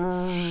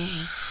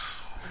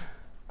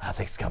 I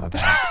think he's coming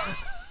back.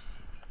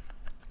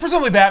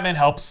 Presumably Batman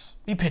helps.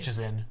 He pitches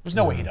in. There's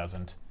no way he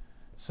doesn't.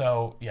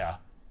 So, yeah.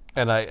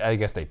 And I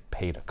guess they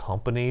paid a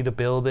company to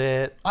build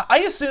it. I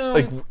assume...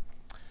 Like,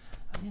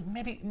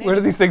 maybe where do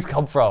these things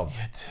come from?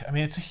 I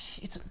mean, it's a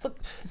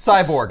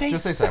Cyborg. Space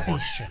Just say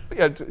cyborg. station.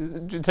 Yeah,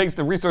 it takes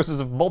the resources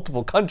of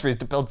multiple countries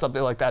to build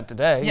something like that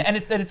today. Yeah, and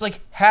it's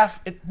like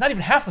not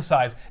even half the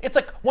size. It's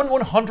like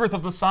 1/100th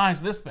of the size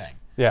of this thing.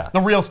 Yeah.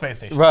 The real space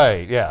station.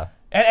 Right, yeah.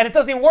 And it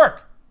doesn't even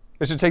work.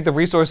 It should take the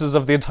resources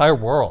of the entire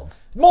world.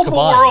 Multiple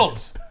combined.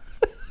 worlds.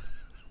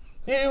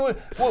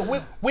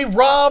 We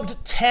robbed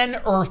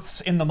 10 Earths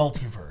in the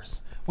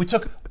multiverse. We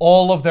took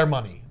all of their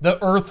money. The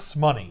Earth's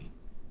money.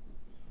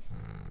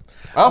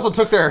 I also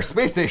took their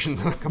space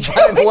stations and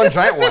combined into one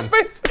giant one.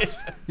 Space station.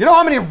 You know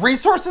how many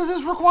resources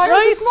is required?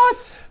 Right? It's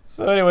nuts.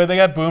 So anyway, they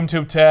got boom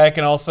tube tech,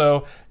 and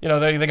also, you know,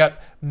 they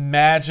got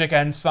magic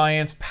and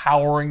science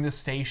powering the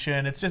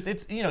station. It's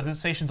you know, the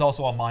station's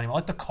also a monument,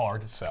 like the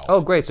card itself.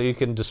 Oh, great. So you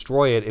can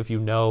destroy it if you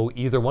know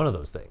either one of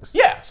those things.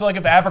 Yeah, so like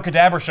if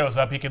Abracadabra shows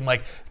up, he can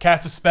like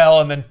cast a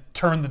spell and then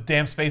turn the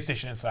damn space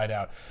station inside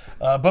out.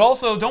 But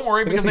also, don't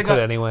worry, because they've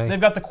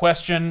got the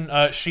Question.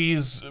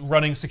 She's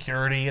running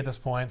security at this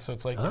point, so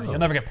it's like, you know, you'll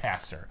never get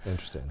past her.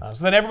 Interesting.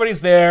 So then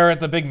everybody's there at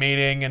the big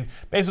meeting, and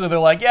basically they're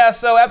like, yeah,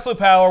 so Absolute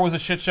Power was a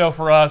shit show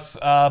for us,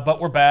 but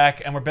we're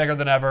back, and we're bigger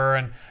than ever,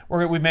 and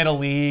we've made a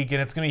league,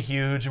 and it's going to be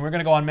huge, and we're going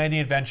to go on many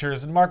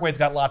adventures, and Mark Waid's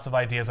got lots of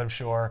ideas, I'm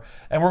sure,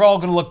 and we're all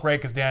going to look great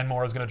because Dan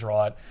Moore is going to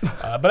draw it.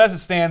 But as it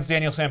stands,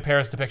 Daniel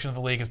Sampare's depiction of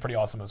the league is pretty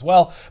awesome as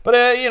well.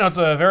 But, you know, it's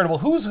a veritable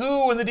who's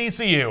who in the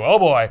DCU. Oh,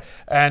 boy.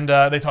 And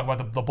they talk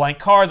about the blank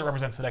card that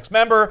represents the next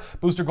member.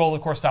 Booster Gold,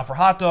 of course, stopped for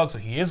hot dogs, so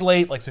he is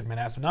late, like Superman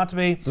asked him not to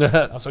be.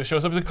 So he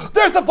shows up and he's like,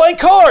 there's the blank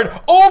card!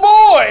 Oh,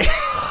 boy!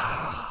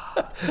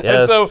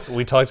 Yes, so,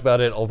 we talked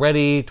about it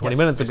already 20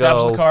 minutes ago.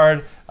 Established the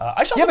card.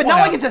 Yeah, but now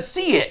I get to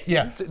see it.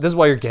 Yeah. This is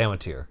why you're Gamma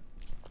tier.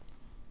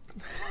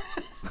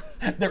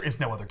 There is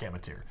no other Gamma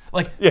tier.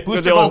 Like, Yeah,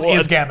 Booster there's only Gold one.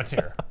 is Gamma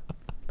tier.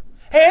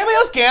 Hey, anybody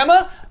else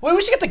Gamma? Wait,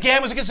 we should get the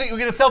Gammas. We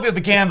get a selfie of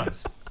the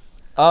Gammas.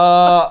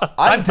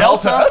 I'm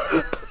Delta.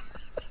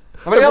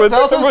 Everybody else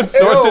tells Everyone us,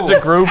 sorts ew. into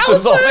groups.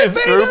 There's all these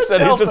Beta, groups,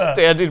 and he's just Delta.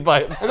 standing by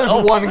And himself.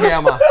 there's one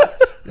Gamma.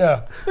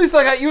 Yeah. At least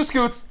I got you,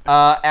 Scoots.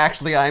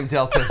 Actually, I'm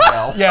Delta as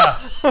well. Yeah.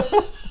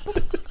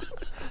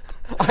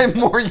 I'm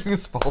more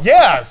useful.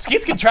 Yeah.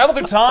 Skeets can travel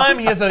through time.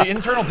 He has an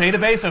internal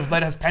database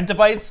that has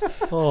petabytes.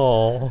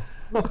 Oh.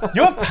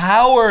 You have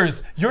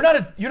powers. You're not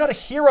a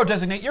hero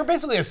designate. You're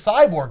basically a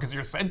cyborg because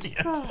you're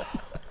sentient.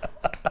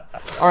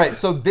 All right,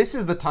 so this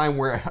is the time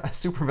where a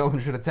supervillain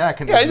should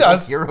attack, and Yeah, there's he no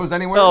does. heroes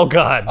anywhere. Oh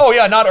God. Oh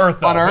yeah, not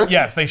Earth though. On Earth? But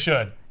yes, they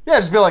should. Yeah,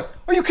 just be like,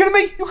 are you kidding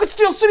me? You could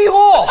steal City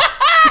Hall.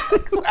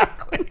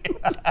 Exactly.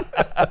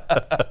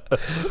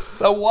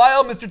 So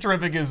while Mr.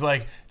 Terrific is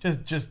like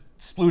just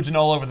splooging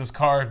all over this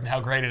card and how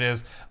great it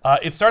is,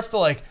 it starts to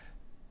like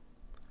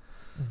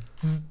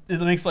it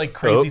makes like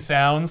crazy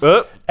sounds,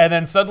 and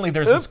then suddenly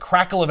there's this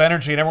crackle of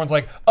energy, and everyone's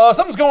like,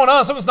 something's going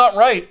on, something's not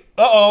right.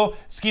 Uh-oh.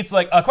 Skeet's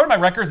like, according to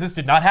my records, this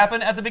did not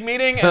happen at the big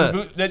meeting,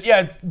 and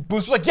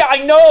Booster's like, yeah, I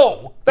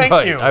know,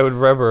 thank you. I would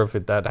remember if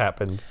that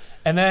happened.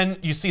 And then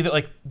you see that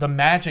like the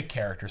magic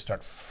characters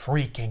start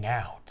freaking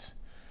out,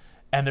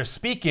 and they're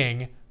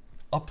speaking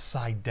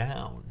upside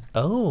down.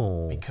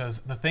 Oh.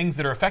 Because the things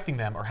that are affecting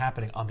them are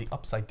happening on the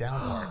upside down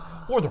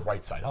part, or the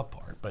right side up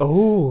part. But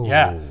Oh.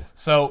 yeah.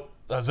 So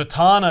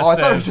Zatanna Oh, I says,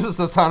 thought it was just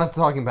Zatanna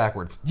talking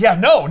backwards. yeah,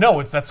 no,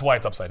 that's why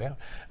it's upside down.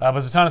 But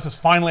Zatanna says,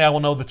 finally I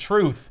will know the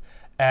truth.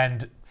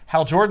 And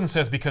Hal Jordan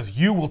says, because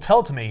you will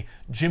tell to me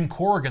Jim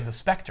Corrigan, the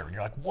Spectre. And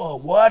you're like, whoa,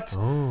 what?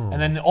 And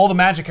then all the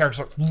magic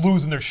characters are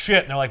losing their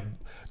shit. And they're like,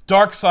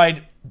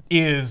 Darkseid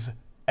is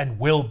and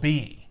will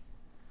be.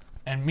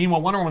 And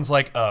meanwhile, Wonder Woman's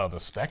like, the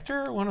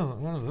Spectre? What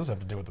does this have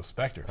to do with the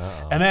Spectre?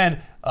 And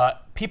then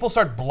people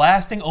start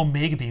blasting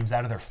Omega beams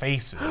out of their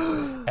faces.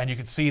 And you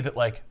can see that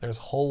like there's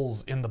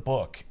holes in the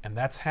book. And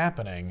that's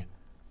happening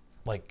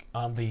like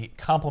on the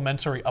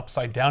complementary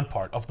upside down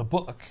part of the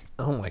book.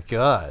 Oh my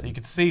God. So you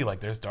can see like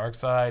there's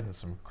Darkseid and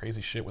some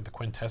crazy shit with the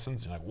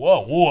quintessence. You're like, whoa,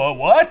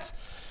 what?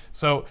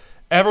 So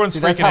everyone's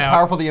That's freaking how out.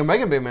 powerful the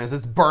Omega Beam is.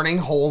 It's burning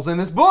holes in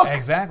this book.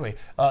 Exactly.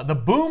 The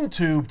boom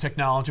tube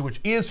technology, which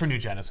is for New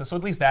Genesis, so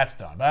at least that's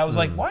done. But I was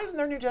like, why isn't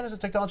there New Genesis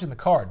technology in the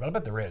card? But I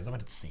bet there is. I bet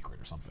it's secret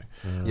or something.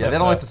 Yeah, But, they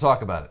don't like to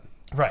talk about it.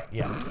 Right,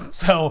 yeah.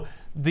 So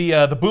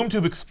the boom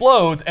tube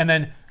explodes, and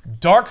then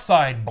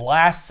Darkseid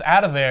blasts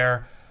out of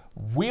there,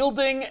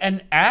 wielding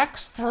an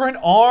axe for an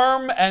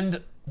arm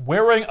and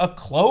wearing a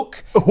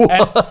cloak.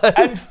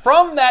 And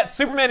from that,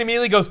 Superman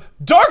immediately goes,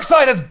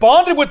 Darkseid has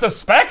bonded with the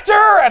Spectre?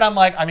 And I'm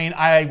like, I mean,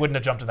 I wouldn't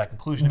have jumped to that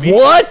conclusion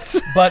immediately.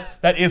 What? But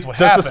that is what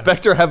Does happened. the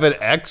Spectre have an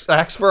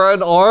axe for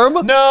an arm?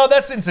 No,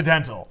 that's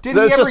incidental. Did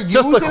That's he ever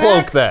just use the an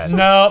cloak axe? then.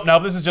 No,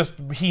 this is just,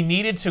 he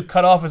needed to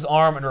cut off his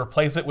arm and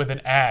replace it with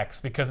an axe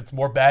because it's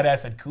more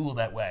badass and cool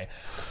that way.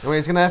 Well,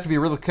 he's gonna have to be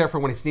really careful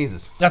when he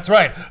sneezes. That's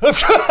right.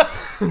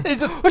 He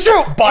just bisects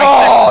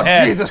Oh, his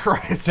head. Jesus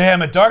Christ!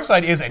 Damn it,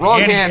 Darkseid is an Wrong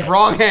idiot. hand,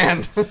 wrong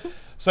hand.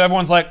 So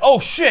everyone's like, oh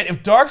shit,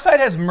 if Darkseid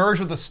has merged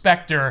with the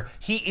Spectre,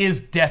 he is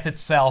death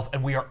itself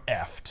and we are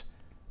effed.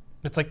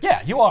 It's like,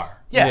 yeah, you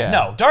are. Yeah.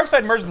 No,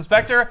 Darkseid merged with the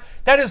Spectre,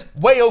 that is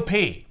way OP.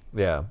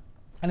 Yeah.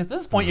 And at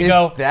this point you Is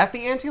go, that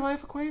the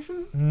anti-life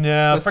equation?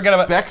 no, The forget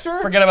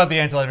about the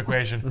anti-life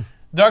equation.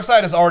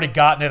 Darkseid has already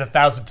gotten it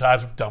 1,000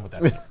 times. We're done with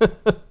that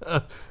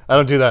stuff. I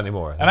don't do that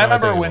anymore. And I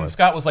remember when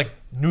Scott was like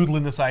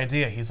noodling this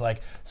idea, he's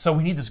like, so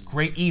we need this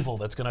great evil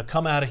that's gonna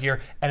come out of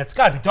here, and it's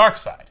gotta be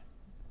Darkseid.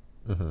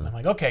 And I'm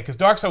like, okay, because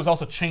Darkseid was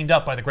also chained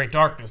up by the Great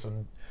Darkness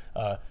and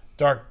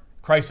Dark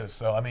Crisis.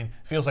 So, I mean,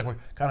 feels like we're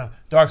kind of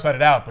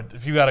Darkseided out, but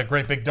if you got a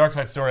great big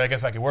Darkseid story, I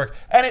guess that could work.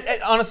 And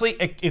honestly,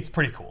 it's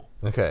pretty cool.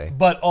 Okay.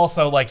 But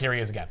also, like, here he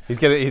is again.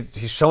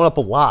 He's showing up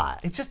a lot.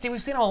 It's just, we've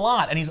seen him a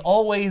lot, and he's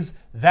always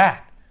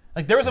that.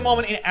 Like, there was a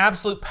moment in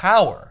Absolute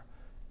Power,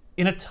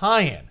 in a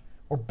tie-in,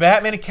 where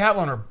Batman and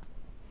Catwoman are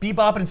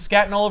bebopping and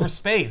scatting all over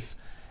space,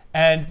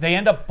 and they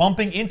end up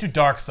bumping into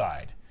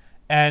Darkseid.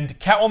 And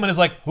Catwoman is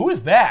like, who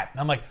is that?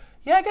 And I'm like,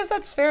 yeah, I guess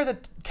that's fair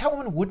that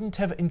Catwoman wouldn't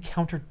have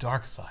encountered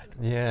Darkseid.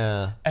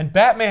 Yeah. And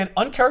Batman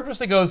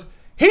uncharacteristically goes,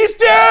 he's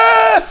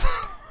death!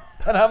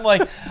 And I'm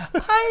like,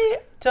 I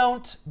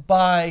don't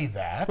buy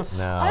that.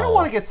 No. I don't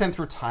want to get sent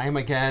through time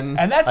again.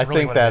 And that's I really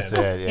think what that's it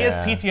is. it, He has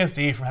yeah.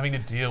 PTSD from having to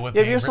deal with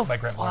Yeah, being you written also by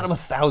Grant fought him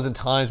Morrison. 1,000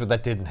 times, but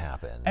that didn't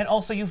happen. And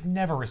also, you've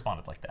never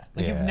responded like that.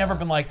 Like, you've Yeah. never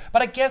been like,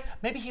 but I guess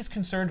maybe he's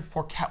concerned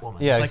for Catwoman.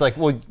 Yeah, it's like,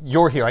 well,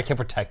 you're here. I can't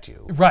protect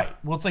you. right.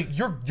 Well, it's like,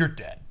 you're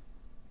dead.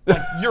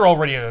 Like, you're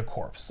already a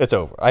corpse. It's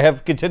over. I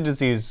have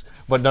contingencies,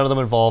 but none of them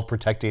involve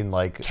protecting,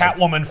 like...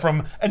 Catwoman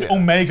from an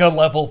Omega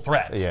level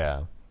threat.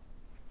 Yeah.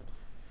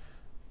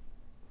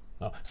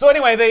 No. So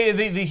anyway,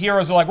 the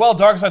heroes are like, well,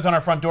 Darkseid's on our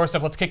front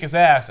doorstep, let's kick his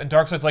ass. And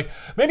Darkseid's like,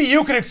 maybe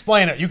you can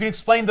explain it. You can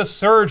explain the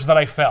surge that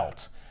I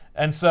felt.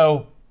 And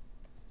so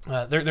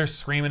they're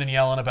screaming and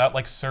yelling about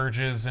like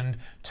surges and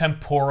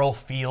temporal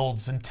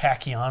fields and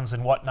tachyons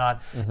and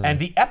whatnot. And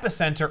the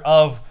epicenter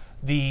of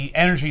the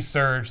energy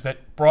surge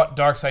that brought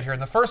Darkseid here in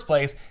the first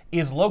place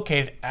is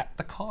located at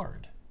the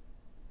card.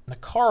 And the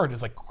card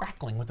is like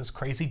crackling with this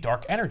crazy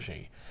dark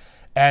energy.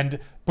 And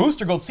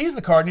Booster Gold sees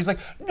the card and he's like,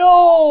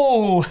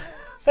 no!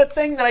 That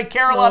thing that I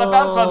care a lot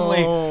about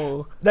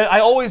suddenly, that I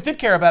always did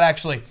care about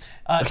actually,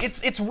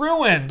 it's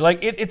ruined.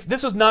 Like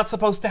this was not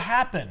supposed to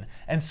happen.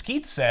 And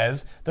Skeet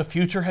says the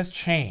future has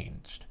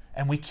changed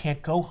and we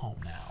can't go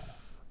home now.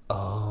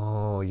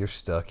 Oh, you're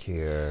stuck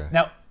here.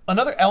 Now,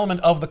 another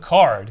element of the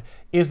card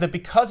is that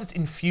because it's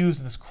infused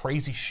with this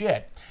crazy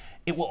shit,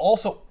 it will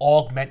also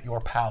augment your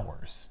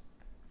powers.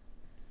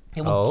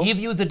 It will give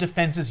you the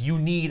defenses you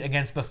need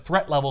against the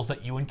threat levels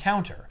that you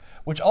encounter,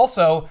 which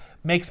also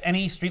makes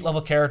any street level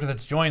character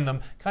that's joined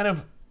them kind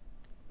of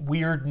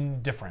weird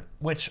and different,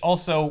 which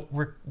also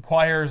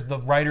requires the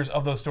writers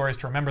of those stories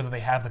to remember that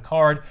they have the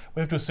card. We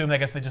have to assume that I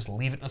guess they just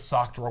leave it in a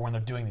sock drawer when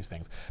they're doing these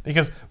things.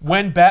 Because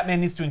when Batman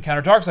needs to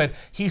encounter Darkseid,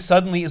 he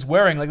suddenly is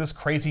wearing like this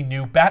crazy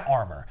new bat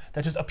armor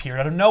that just appeared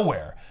out of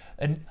nowhere.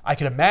 And I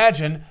can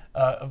imagine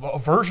a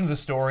version of the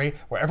story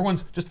where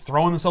everyone's just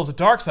throwing themselves at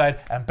Darkseid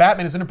and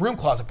Batman is in a broom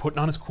closet putting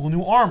on his cool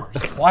new armor,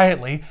 just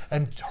quietly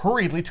and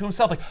hurriedly to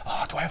himself, like,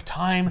 oh, do I have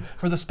time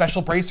for the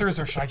special bracers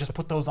or should I just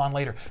put those on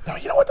later? No,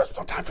 you know what, there's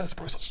no time for this,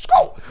 Bruce, let's just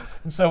go.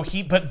 And so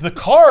but the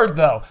card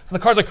though, so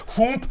the card's like,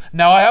 whoomp,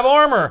 now I have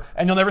armor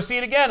and you'll never see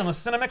it again unless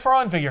it's in a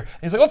McFarlane figure. And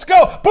he's like, let's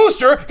go,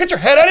 Booster, get your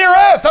head out of your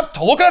ass, stop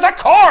looking at that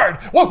card.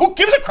 Well, who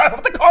gives a crap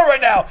about the card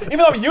right now? Even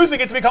though I'm using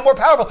it to become more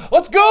powerful,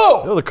 let's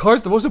go. No, the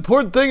card's the most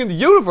important thing in the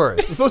universe.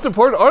 It's the most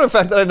important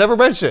artifact that I never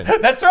mentioned.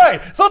 That's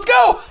right. So let's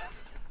go.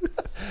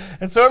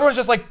 And so everyone's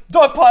just like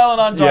dogpiling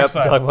on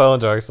Darkseid. Yep, dogpiling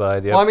on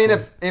Darkseid. Yep. Well, I mean,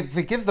 if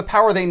it gives the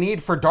power they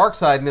need for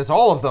Darkseid and there's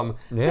all of them,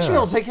 they should be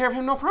able to take care of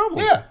him no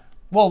problem. Yeah.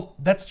 Well,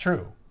 that's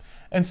true.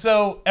 And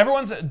so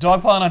everyone's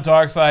dogpiling on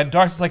Darkseid.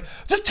 Darkseid's like,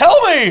 just tell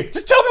me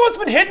what's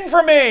been hidden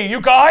from me, you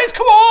guys,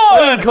 come on!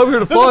 I didn't come here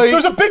to fight.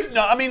 There's a big,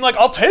 no, I mean, like,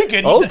 I'll take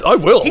it. I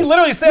will. He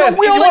literally says,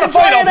 if you want to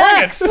fight, I'll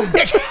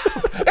bring it.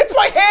 It's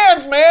my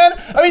hand, man.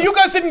 I mean, you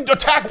guys didn't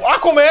attack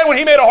Aquaman when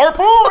he made a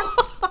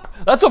harpoon.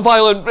 That's a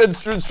violent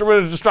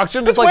instrument of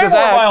destruction, just It's like way this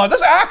more axe. violent.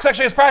 This axe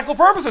actually has practical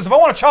purposes. If I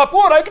want to chop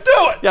wood, I can do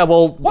it. Yeah,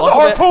 well, what's a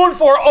harpoon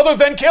for other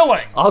than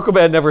killing?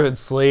 Aquaman never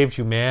enslaved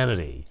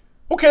humanity.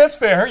 Okay, that's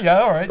fair. Yeah,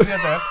 all right, you get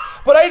that.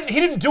 But he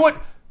didn't do it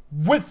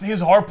with his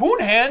harpoon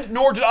hand,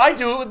 nor did I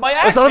do it with my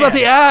axe. It's not about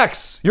the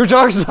axe. You're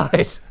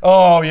Darkseid.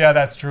 Oh, yeah,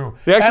 that's true.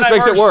 The axe just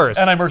makes it worse.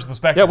 And I merged the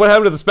Spectre. Yeah, what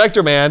happened to the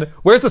Spectre, man?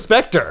 Where's the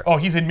Spectre? Oh,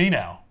 he's in me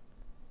now.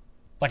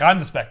 Like, I'm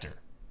the Spectre.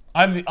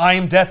 I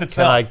am death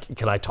itself.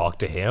 Can I talk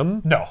to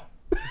him? No.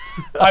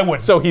 I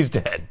wouldn't. So he's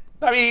dead.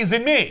 I mean, he's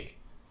in me.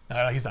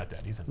 No, he's not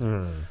dead. He's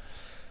in me.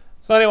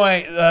 So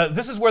anyway,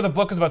 this is where the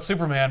book is about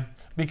Superman.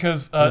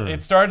 Because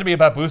it started to be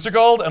about Booster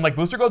Gold, and like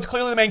Booster Gold's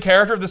clearly the main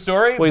character of the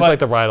story. Well, he's like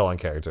the ride-along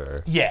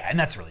character. Yeah, and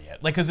that's really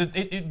it. Like, because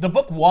the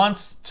book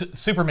wants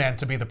Superman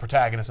to be the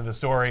protagonist of the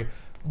story,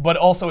 but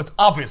also it's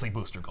obviously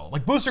Booster Gold.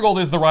 Like, Booster Gold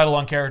is the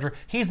ride-along character.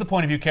 He's the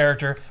point of view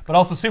character, but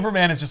also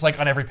Superman is just like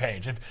on every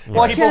page.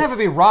 Well, I can't have it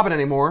be Robin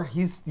anymore.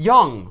 He's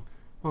young.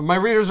 Well, my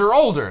readers are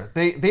older.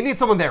 They need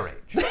someone their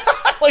age.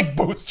 Like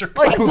Booster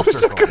Gold. Like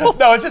Booster Gold.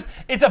 No,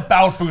 it's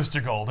about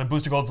Booster Gold, and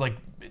Booster Gold's like,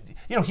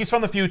 you know, he's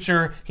from the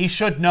future. He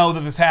should know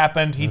that this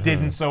happened. He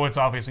didn't, so it's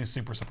obviously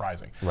super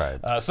surprising. Right.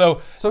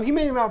 So he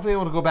may not be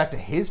able to go back to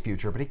his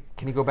future, but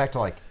can he go back to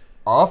like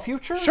a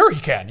future? Sure,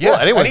 he can. Yeah, well,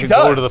 anyone can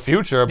go to the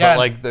future, but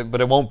yeah,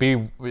 but it won't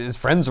be. His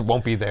friends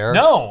won't be there.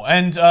 No,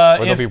 and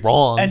or they'll be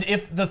wrong. And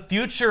if the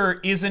future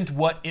isn't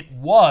what it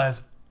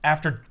was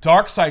after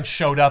Darkseid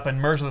showed up and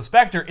merged with the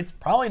Spectre, it's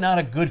probably not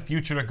a good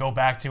future to go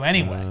back to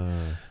anyway.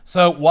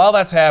 So while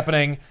that's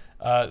happening,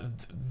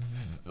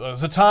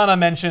 Zatanna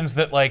mentions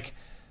that like,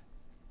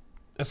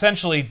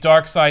 essentially,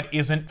 Darkseid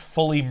isn't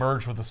fully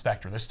merged with the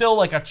Spectre. There's still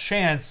like a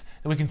chance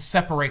that we can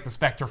separate the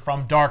Spectre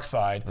from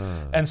Darkseid.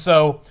 And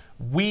so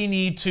we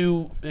need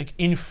to like,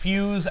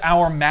 infuse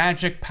our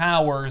magic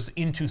powers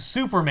into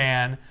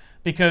Superman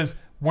because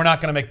we're not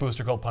going to make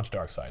Booster Gold punch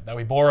Darkseid. That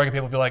would be boring and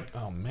people would be like,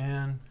 oh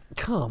man.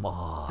 Come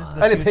on.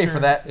 I didn't pay for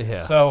that. Yeah.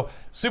 So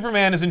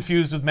Superman is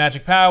infused with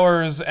magic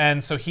powers,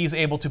 and so he's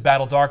able to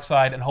battle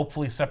Darkseid and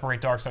hopefully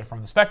separate Darkseid from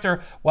the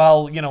Spectre,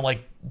 while, you know,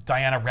 like,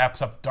 Diana wraps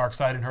up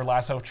Darkseid in her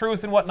lasso of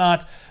truth and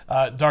whatnot.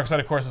 Darkseid,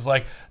 of course, is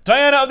like,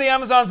 Diana of the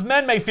Amazon's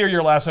men may fear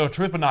your lasso of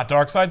truth, but not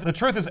Darkseid. The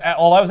truth is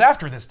all I was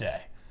after this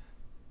day.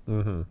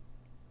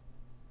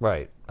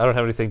 Right. I don't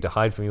have anything to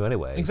hide from you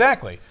anyway.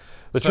 Exactly.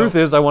 The truth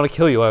is, I want to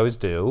kill you. I always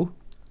do.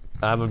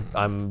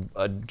 I'm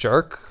a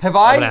jerk. Have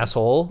I I'm an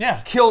asshole?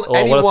 Yeah. Killed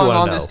Well, what else do anyone you wanna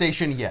on know? this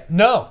station yet?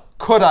 No.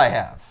 Could I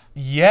have?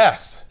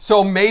 Yes.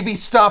 So maybe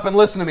stop and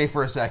listen to me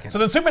for a second. So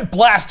then Superman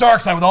blasts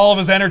Darkseid with all of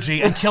his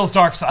energy and kills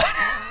Darkseid.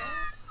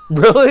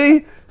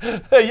 Really?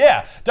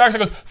 Yeah. Darkseid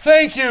goes,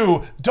 thank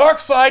you.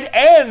 Darkseid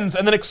ends,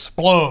 and then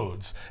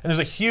explodes. And there's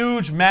a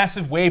huge,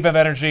 massive wave of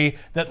energy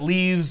that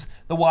leaves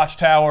the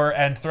Watchtower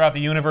and throughout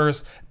the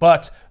universe.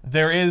 But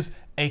there is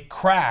a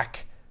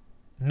crack,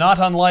 not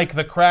unlike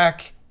the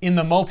crack in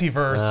the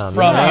multiverse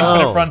from the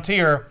Infinite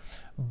Frontier.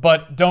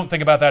 But don't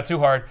think about that too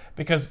hard,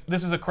 because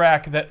this is a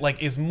crack that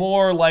like is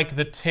more like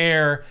the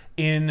tear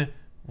in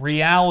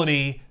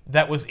reality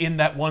that was in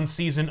that one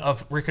season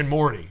of Rick and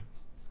Morty.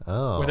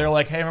 Oh. Where they're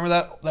like, hey,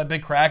 remember that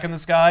big crack in the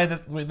sky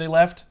that they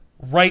left?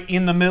 Right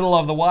in the middle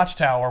of the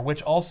watchtower,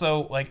 which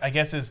also, like, I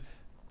guess is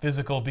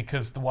physical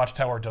because the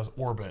watchtower does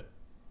orbit.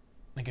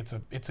 Like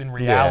it's in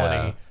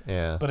reality,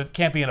 yeah. But it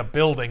can't be in a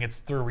building. It's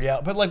through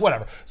reality. But like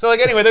whatever. So like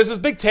anyway, there's this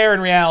big tear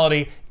in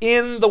reality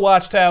in the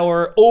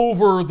watchtower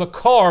over the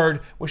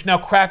card, which now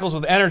crackles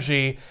with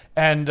energy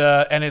and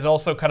is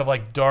also kind of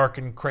like dark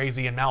and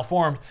crazy and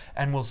malformed.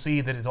 And we'll see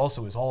that it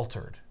also is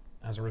altered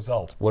as a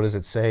result. What does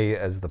it say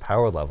as the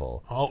power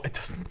level? Oh, it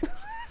doesn't.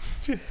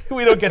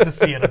 We don't get to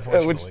see it,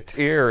 unfortunately. Which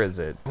tier is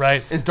it?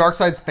 Right. Is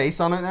Darkseid's face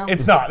on it now?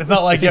 It's not. It's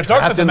not like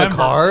Trapped in the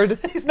card?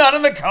 He's not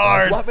in the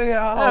card. Let me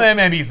out.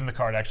 Maybe he's in the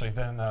card actually.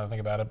 Then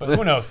think about it, but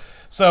who knows?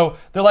 So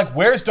they're like,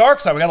 "Where's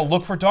Darkseid? We got to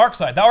look for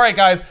Darkseid." All right,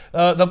 guys.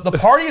 The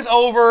party is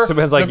over.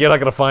 Superman's like, "You're not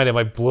gonna find him.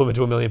 I blew him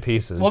into a million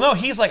pieces." Well, no,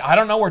 he's like, "I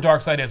don't know where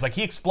Darkseid is. Like,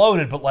 he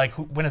exploded, but like,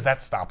 when has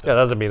that stopped him?" Yeah,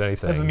 that doesn't mean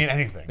anything. That doesn't mean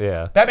anything.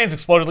 Yeah. Batman's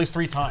exploded at least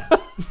 3 times.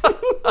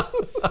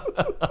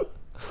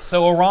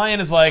 So Orion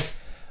is like,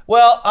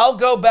 well, I'll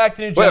go back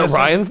to New Genesis.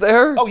 Wait, Orion's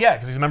there? Oh yeah,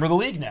 because he's a member of the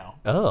League now.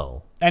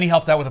 Oh. And he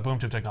helped out with the boom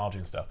tube technology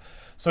and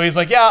stuff. So he's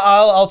like, yeah,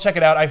 I'll check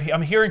it out.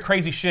 I'm hearing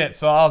crazy shit,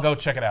 so I'll go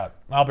check it out.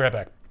 I'll be right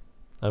back.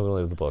 I'm gonna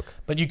leave the book.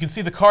 But you can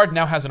see the card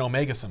now has an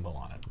Omega symbol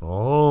on it.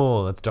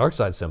 Oh, that's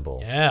Darkseid symbol.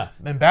 Yeah.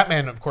 Then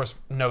Batman, of course,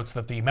 notes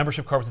that the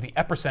membership card was the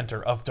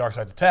epicenter of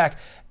Darkseid's attack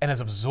and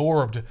has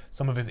absorbed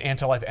some of his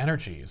anti-life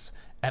energies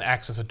and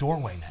acts as a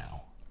doorway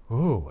now.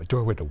 Ooh, a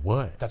doorway to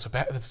what? That's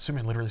what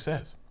Superman literally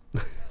says.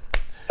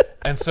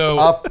 And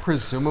so,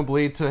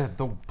 presumably to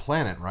the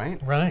planet, right?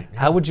 right? Yeah.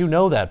 How would you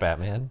know that,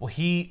 Batman?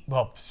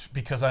 Well,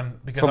 because I'm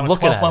a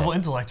looking at 12th level it.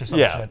 intellect or some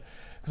Yeah. shit.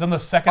 Because I'm the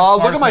second Oh,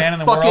 look smartest at man in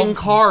my the fucking world.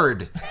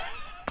 card.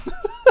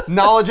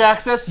 Knowledge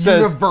access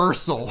Says-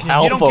 universal. You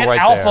don't Alpha get right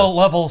alpha there.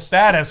 level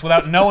status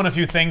without knowing a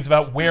few things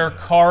about where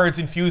cards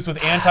infused with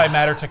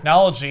antimatter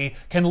technology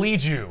can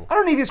lead you. I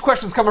don't need these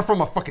questions coming from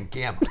a fucking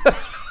gamma.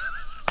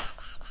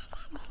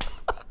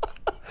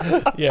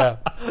 Yeah.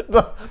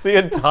 The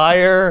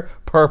entire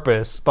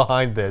purpose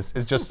behind this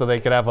is just so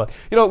they can have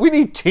we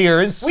need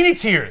tiers. We need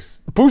tiers.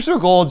 Booster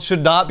Gold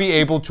should not be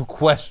able to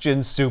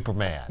question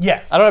Superman.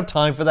 Yes. I don't have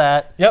time for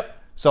that. Yep.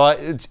 So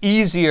it's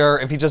easier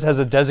if he just has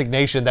a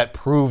designation that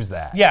proves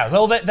that. Yeah,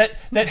 though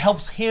that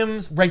helps him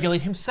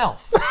regulate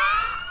himself.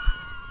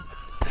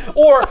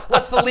 Or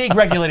lets the League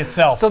regulate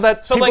itself. So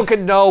that people like,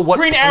 can know what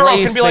Green Arrow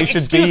place can be like, they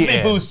should excuse be me,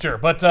 in." Booster,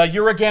 but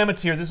you're a Gamma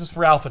tier. This is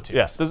for Alpha tiers.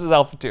 Yes, this is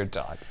Alpha tier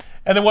talk.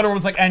 And then Wonder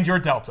Woman's like, and you're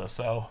Delta,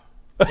 so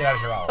get out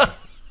of here,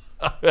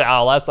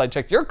 Ollie. Last I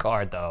checked your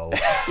card, though.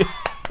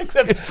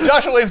 Except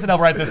Joshua Williamson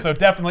helped write this, so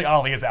definitely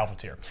Ollie is Alpha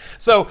tier.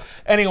 So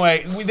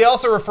anyway, they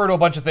also refer to a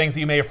bunch of things that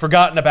you may have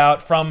forgotten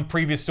about from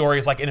previous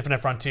stories like Infinite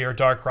Frontier,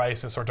 Dark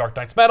Crisis, or Dark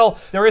Knight's Metal.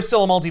 There is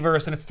still a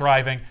multiverse and it's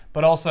thriving,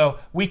 but also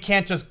we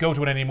can't just go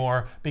to it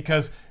anymore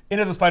because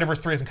Into the Spider-Verse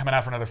 3 isn't coming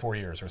out for another 4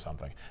 years or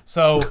something.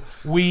 So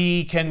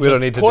we can We just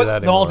don't need to put do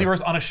that the anymore.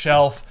 multiverse on a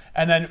shelf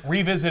and then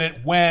revisit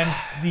it when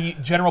the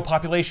general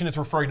population is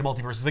referring to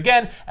multiverses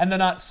again, and they're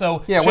not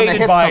so Yeah, when the jaded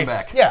hits by come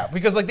back. yeah,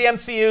 because like the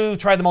MCU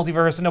tried the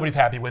multiverse and nobody's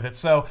happy with it.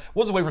 So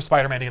we'll just wait for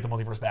Spider-Man to get the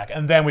multiverse back,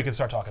 and then we can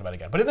start talking about it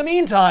again. But in the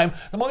meantime,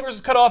 the multiverse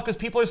is cut off because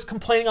people are just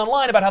complaining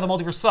online about how the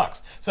multiverse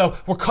sucks. So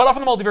we're cut off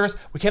from the multiverse.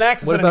 We can't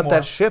access What it about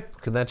anymore. that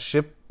ship? Can that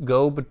ship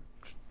go? But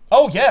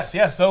Oh yes.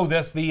 So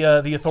that's the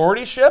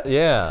Authority ship.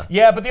 yeah.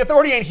 Yeah, but the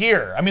Authority ain't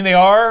here. I mean, they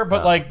are,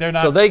 but like they're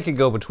not. So they can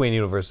go between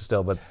universes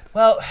still, but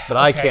Well,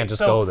 I okay, can't just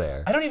so go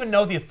there. I don't even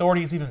know the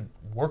Authority is even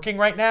working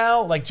right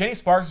now. Like Jenny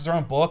Sparks has her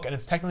own book, and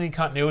it's technically in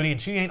continuity, and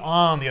she ain't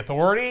on the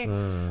Authority.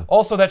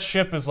 Also, that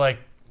ship is like,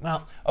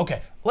 well,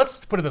 okay. Let's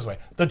put it this way: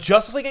 the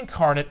Justice League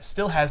Incarnate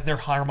still has their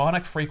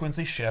harmonic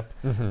frequency ship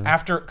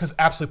because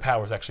Absolute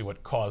Power is actually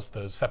what caused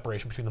the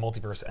separation between the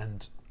multiverse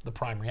and the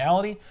Prime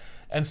Reality,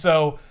 and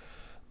so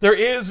there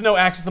is no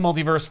access to the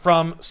multiverse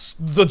from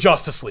the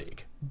Justice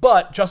League.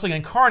 But Justice League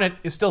Incarnate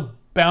is still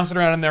bouncing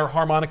around in their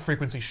harmonic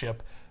frequency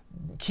ship,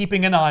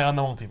 keeping an eye on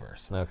the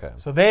multiverse. Okay.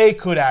 So they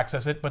could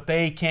access it, but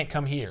they can't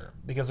come here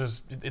because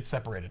it's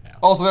separated now.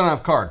 Also, they don't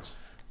have cards.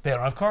 They don't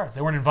have cards.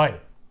 They weren't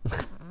invited.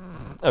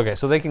 okay,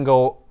 so they can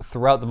go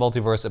throughout the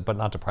multiverse, but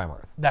not to Prime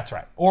Earth. That's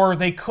right. Or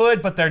they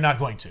could, but they're not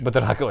going to. But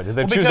they're not going to.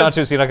 They choose because- not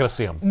to, so you're not going to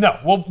see them. No,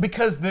 well,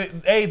 because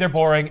A, they're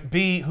boring.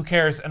 B, who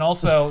cares? And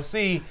also,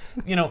 C,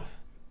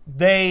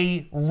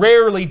 they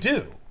rarely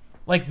do.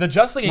 Like the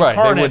Justice League Right,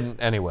 Incarnate. they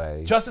wouldn't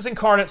anyway. Justice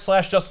Incarnate /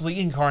 Justice League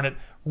Incarnate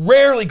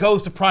rarely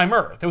goes to Prime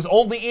Earth. It was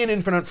only in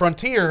Infinite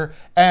Frontier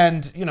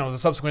and the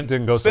subsequent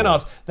Didn't go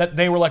spin-offs that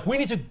they were like, we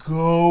need to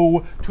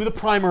go to the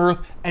Prime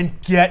Earth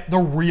and get the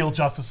real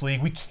Justice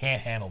League. We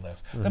can't handle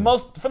this. For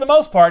the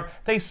most part,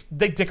 they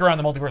dick around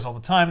the multiverse all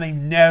the time. And they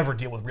never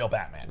deal with real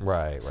Batman.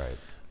 Right.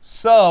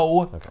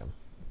 So Okay.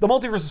 the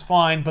multiverse is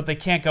fine, but they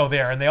can't go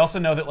there. And they also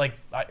know that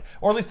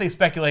or at least they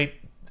speculate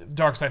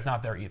Darkseid's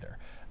not there either.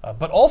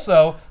 But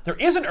also, there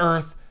is an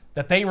Earth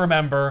that they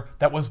remember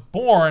that was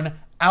born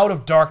out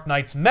of Dark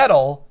Knight's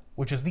metal,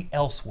 which is the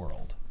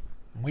Elseworld.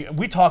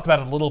 We talked about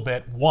it a little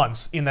bit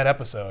once in that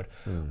episode,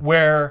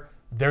 where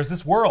there's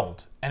this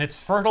world, and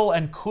it's fertile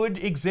and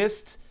could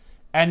exist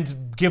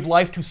and give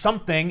life to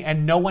something,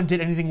 and no one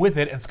did anything with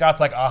it, and Scott's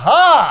like,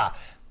 aha!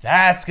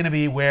 That's going to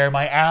be where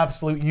my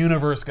absolute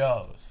universe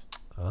goes.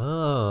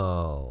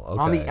 Oh,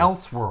 okay. On the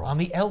Elseworld. On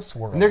the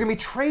Elseworld. And they're going to be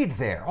trade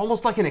there,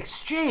 almost like an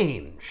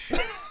exchange.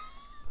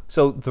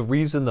 So the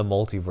reason the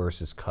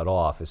multiverse is cut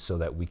off is so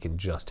that we can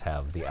just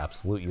have the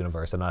absolute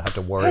universe and not have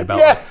to worry about.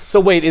 Yes! So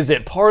wait, is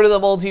it part of the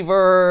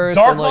multiverse?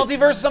 Dark and, like,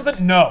 multiverse or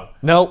something? No.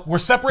 No. We're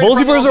separated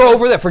from Multiverse the are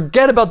over there.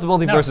 Forget about the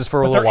multiverses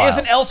for a little But there while. is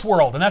an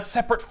Elseworld, and that's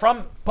separate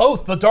from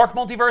both the Dark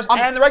multiverse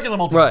and the regular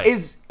multiverse. Right.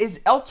 Is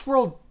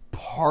Elseworld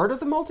part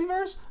of the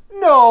multiverse?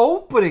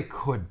 No, but it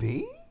could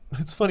be.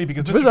 It's funny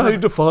because Depends on how you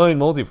define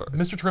multiverse.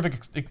 Mr. Terrific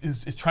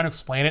is trying to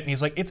explain it, and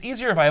he's like, it's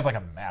easier if I have like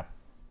a map.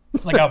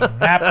 Like a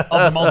map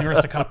of the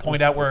multiverse to kind of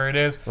point out where it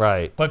is.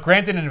 Right. But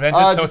Grant didn't invent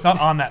it, so it's not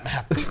on that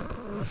map.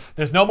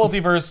 There's no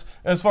multiverse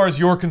as far as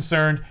you're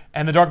concerned,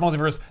 and the Dark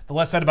multiverse, the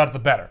less said about it, the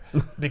better.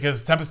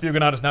 Because Tempest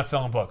Fugonaut is not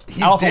selling books.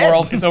 Alpha dead.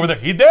 World, it's over there.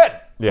 He's dead.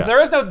 Yeah. There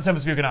is no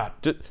Tempest Fugonaut.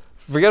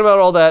 Forget about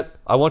all that.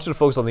 I want you to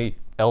focus on the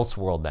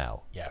Elseworld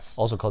now. Yes.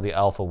 Also called the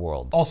Alpha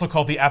World. Also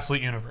called the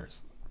Absolute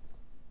Universe.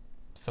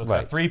 So it's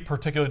Right. got 3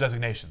 particular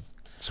designations.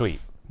 Sweet.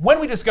 When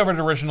we discovered it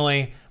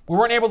originally, we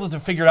weren't able to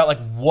figure out like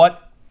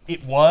what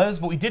it was,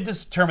 but we did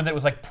determine that it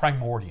was like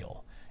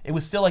primordial. It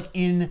was still like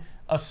in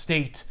a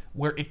state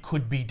where it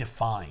could be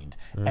defined.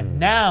 And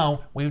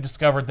now we've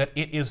discovered that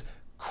it is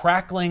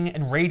crackling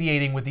and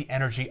radiating with the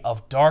energy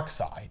of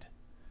Darkseid.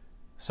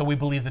 So we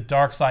believe that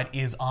Darkseid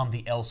is on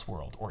the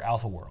Elseworld or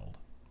Alpha World.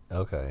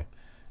 Okay.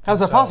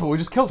 How's that possible? We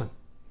just killed him.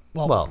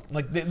 Well,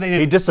 like they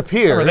he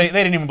disappeared. Or they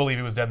didn't even believe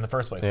he was dead in the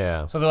first place.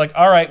 Yeah. So they're like,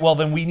 all right, well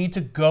then we need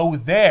to go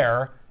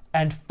there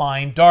and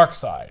find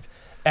Darkseid.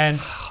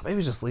 And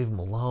Maybe just leave him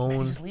alone.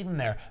 maybe just leave him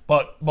there.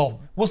 But, well,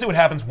 we'll see what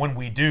happens when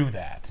we do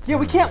that. Yeah,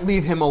 we can't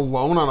leave him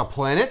alone on a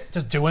planet.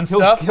 Just doing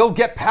stuff. He'll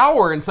get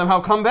power and somehow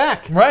come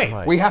back.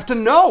 Right. We have to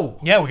know.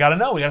 Yeah, we gotta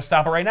know. We gotta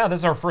stop it right now. This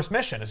is our first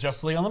mission. It's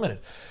Justice League Unlimited.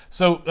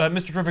 So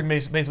Mr. Terrific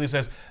basically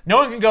says, no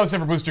one can go except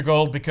for Booster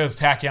Gold because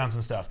tachyons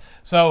and stuff.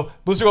 So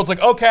Booster Gold's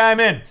like, okay, I'm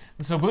in.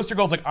 And so Booster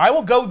Gold's like, I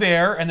will go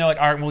there. And they're like,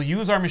 all right, we'll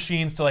use our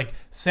machines to like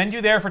send you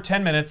there for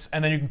 10 minutes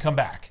and then you can come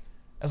back.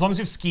 As long as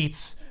you have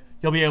skeets,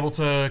 you'll be able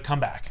to come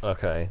back.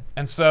 Okay.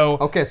 And so...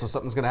 Okay, so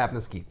something's going to happen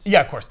to Skeets.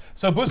 Yeah, of course.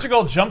 So Booster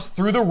Gold jumps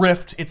through the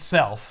rift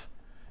itself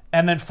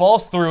and then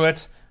falls through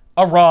it,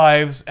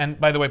 arrives, and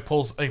by the way,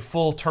 pulls a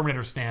full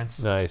Terminator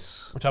stance.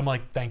 Nice. Which I'm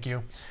like, thank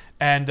you.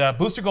 And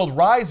Booster Gold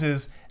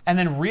rises and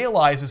then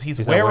realizes he's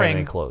Not wearing...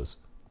 any clothes.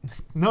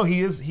 No,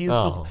 he is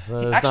still...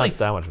 there's actually, not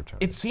that much return.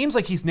 it seems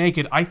like he's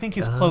naked. I think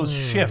his clothes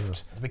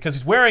shift because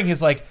he's wearing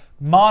his like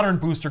modern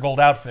Booster Gold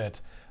outfit.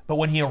 But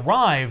when he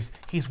arrives,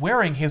 he's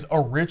wearing his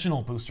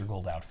original Booster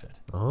Gold outfit.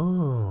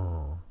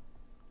 Oh.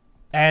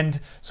 And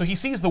so he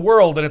sees the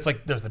world, and it's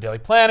like there's the Daily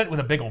Planet with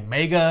a big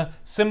Omega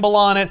symbol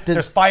on it.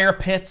 There's fire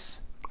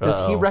pits.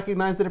 Does he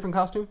recognize the different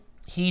costume?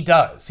 He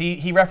does.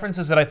 He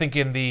references it, I think,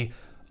 in the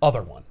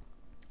other one.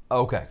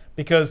 Okay.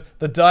 Because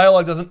the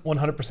dialogue doesn't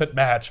 100%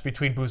 match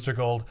between Booster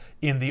Gold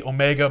in the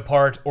Omega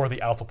part or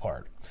the Alpha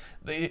part.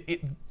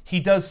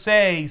 He does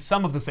say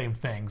some of the same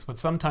things, but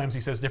sometimes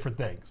he says different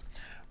things.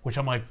 Which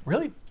I'm like,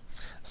 really?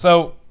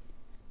 So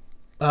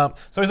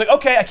he's like,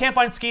 okay, I can't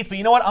find Skeets, but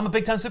you know what? I'm a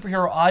big-time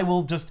superhero. I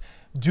will just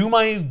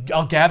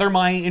I'll gather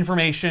my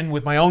information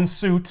with my own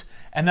suit,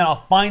 and then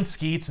I'll find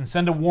Skeets and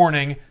send a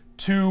warning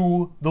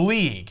to the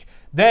League.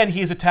 Then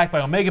he is attacked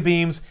by Omega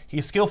Beams. He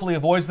skillfully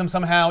avoids them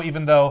somehow,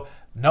 even though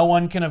no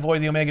one can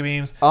avoid the Omega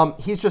Beams.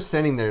 He's just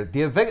standing there.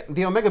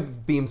 The Omega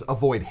Beams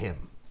avoid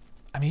him.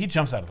 I mean, he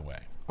jumps out of the way.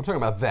 I'm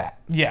talking about that.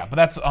 Yeah, but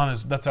that's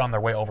on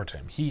their way over to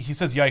him. He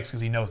says yikes because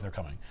he knows they're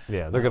coming.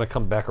 Yeah, they're gonna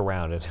come back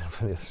around it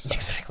from the other side.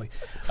 Exactly.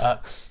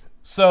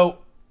 So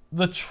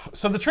the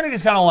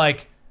Trinity's kind of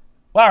like,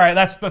 well, all right,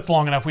 that's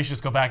long enough. We should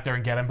just go back there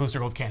and get him. Booster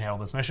Gold can't handle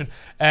this mission.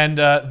 And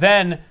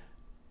then,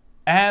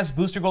 as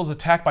Booster Gold is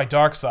attacked by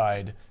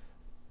Darkseid,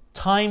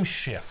 time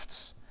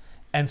shifts,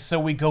 and so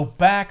we go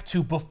back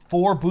to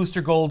before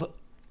Booster Gold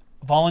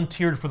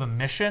volunteered for the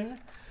mission.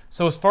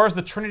 So as far as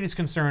the Trinity is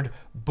concerned,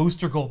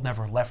 Booster Gold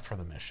never left for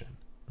the mission.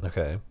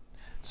 Okay.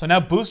 So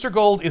now Booster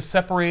Gold is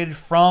separated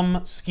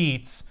from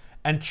Skeets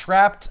and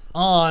trapped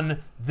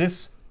on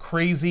this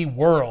crazy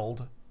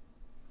world.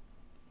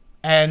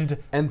 And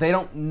they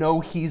don't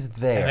know he's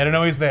there. And they don't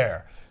know he's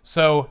there.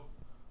 So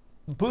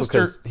Booster...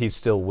 Because he's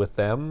still with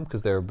them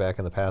because they were back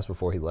in the past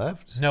before he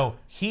left? No,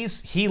 he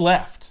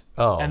left.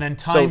 Oh. And then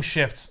time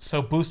shifts.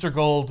 So Booster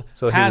Gold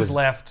he has was-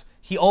 left.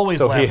 He always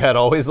So left. he had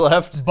always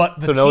left? But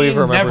the so nobody team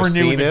remembers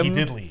never knew seeing that he him?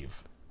 did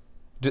leave.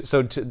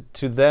 So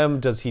to them,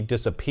 does he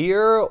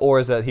disappear, or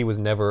is that he was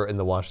never in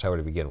the Watchtower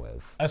to begin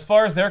with? As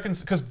far as they're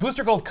concerned, because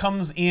Booster Gold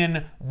comes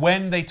in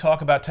when they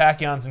talk about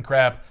tachyons and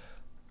crap,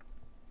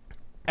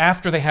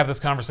 after they have this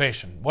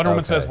conversation. Wonder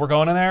Woman says, we're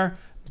going in there.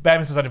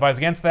 Batman says, I advise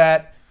against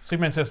that.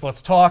 Superman says,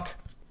 let's talk.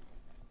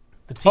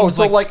 The team was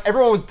so like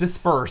everyone was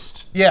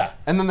dispersed. yeah.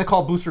 And then they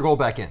called Booster Gold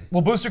back in.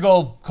 Well, Booster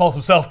Gold calls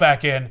himself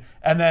back in,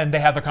 and then they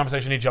have their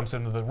conversation. He jumps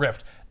into the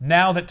rift.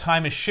 Now that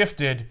time is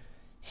shifted,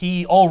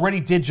 he already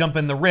did jump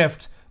in the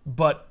rift,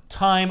 but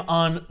time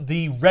on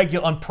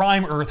on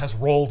Prime Earth has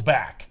rolled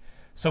back.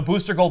 So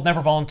Booster Gold never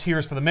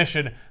volunteers for the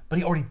mission, but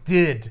he already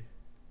did,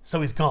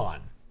 so he's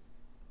gone.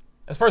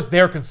 As far as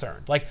they're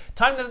concerned, like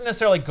time doesn't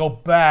necessarily go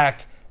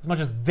back as much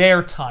as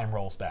their time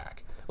rolls back.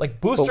 Like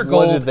Booster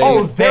Gold isn't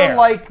they're there.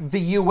 like the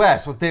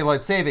U.S. with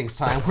daylight savings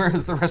time,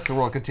 whereas the rest of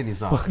the world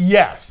continues on.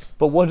 Yes.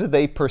 But what do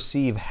they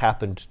perceive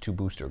happened to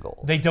Booster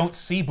Gold? They don't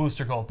see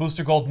Booster Gold.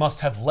 Booster Gold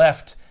must have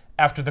left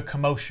after the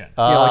commotion.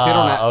 Yeah, like they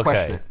don't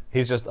question it.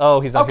 He's just,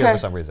 he's not here Okay. for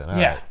some reason. All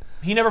Yeah. right.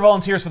 He never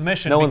volunteers for the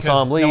mission. No one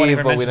saw him because no one leave,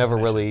 ever but we mentions never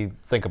the mission. really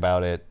think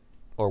about it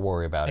or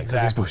worry about it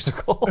because Exactly. he's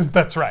Booster Gold.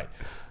 That's right.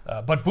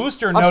 But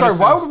Booster I'm notices...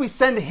 sorry, why would we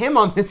send him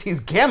on this? He's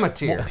Gamma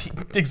tier.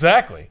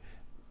 Exactly.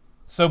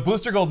 So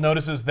Booster Gold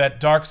notices that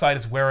Darkseid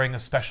is wearing a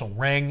special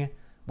ring,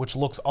 which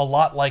looks a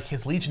lot like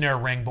his Legionnaire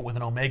ring, but with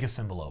an Omega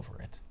symbol over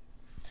it.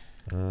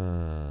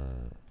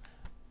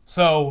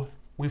 So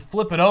we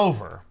flip it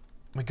over.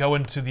 We go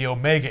into the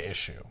Omega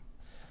issue.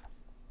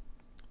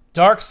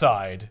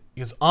 Darkseid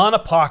is on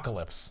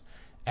Apocalypse,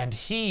 and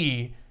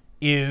he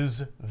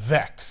is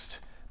vexed.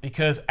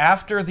 Because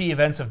after the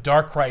events of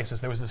Dark Crisis,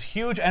 there was this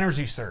huge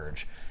energy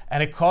surge,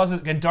 and it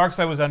causes... And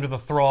Darkseid was under the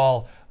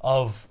thrall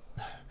of...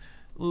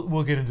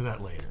 We'll get into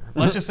that later.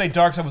 Let's just say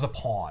Darkseid was a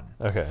pawn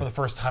for the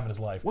first time in his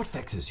life. What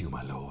vexes you,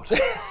 my lord?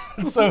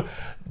 So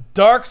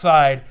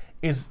Darkseid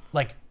is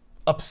like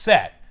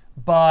upset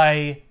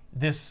by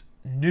this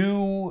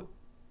new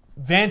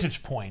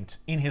vantage point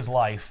in his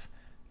life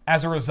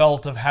as a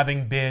result of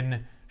having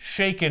been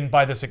shaken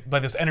by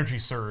this energy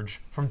surge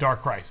from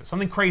Dark Crisis.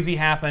 Something crazy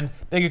happened,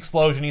 big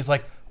explosion. He's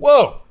like,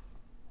 whoa,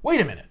 wait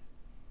a minute.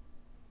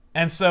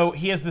 And so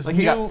he has this Like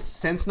new... he got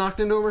sense knocked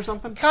into him or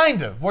something?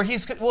 Kind of, where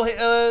he's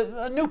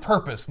a new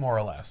purpose, more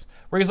or less,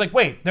 where he's like,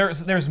 wait,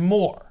 there's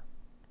more.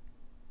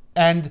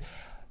 And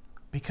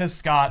because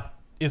Scott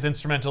is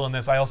instrumental in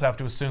this, I also have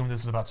to assume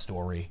this is about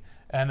story,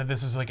 and that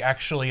this is like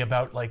actually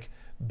about like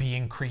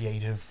being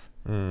creative,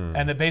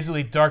 and that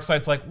basically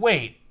Darkseid's like,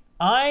 wait,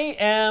 I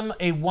am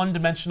a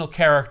one-dimensional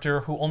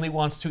character who only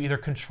wants to either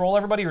control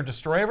everybody or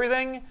destroy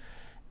everything.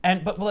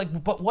 But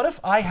what if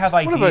I have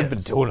ideas? What have I been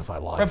doing with my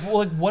life? Right, but,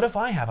 like, what if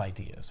I have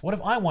ideas? What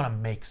if I want to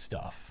make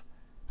stuff?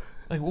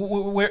 Like,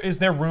 where is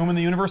there room in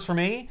the universe for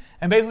me?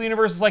 And basically, the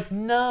universe is like,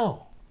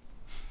 no.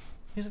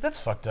 He's like, that's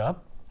fucked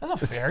up. That's not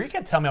fair. You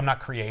can't tell me I'm not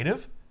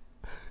creative.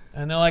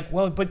 And they're like,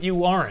 well, but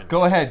you aren't.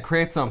 Go ahead,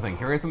 create something.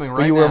 Create something right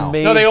But you were now.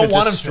 made No, they don't to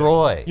want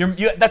destroy. him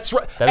to. That's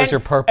right. That is your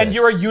purpose. And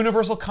you're a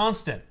universal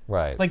constant.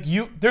 Right. Like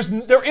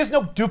there is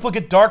no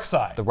duplicate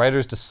Darkseid. The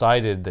writers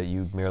decided that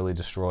you merely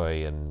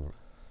destroy and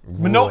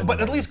But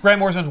at least Grant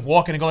Morrison would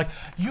walk in and go like,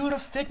 "You're a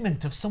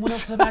figment of someone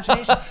else's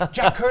imagination.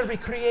 Jack Kirby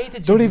created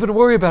you." Don't even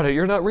worry about it.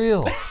 You're not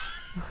real.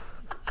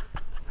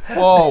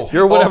 Whoa.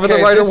 You're whatever the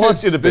writer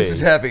wants you to be. This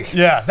is heavy.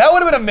 Yeah, that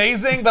would have been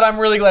amazing, but I'm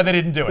really glad they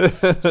didn't do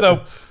it.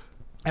 So,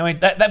 anyway,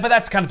 but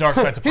that's kind of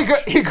Darkseid's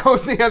approach. He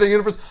goes to the other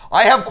universe.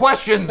 I have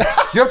questions.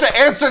 You have to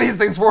answer these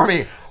things for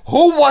me.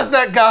 Who was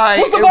that guy?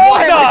 Who's the and bald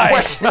why am I guy?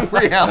 questioning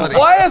reality?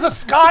 Why is a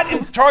Scott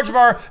in charge of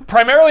our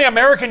primarily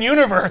American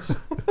universe?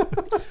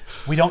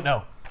 We don't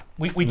know.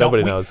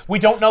 Nobody knows. We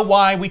don't know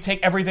why we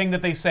take everything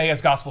that they say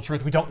as gospel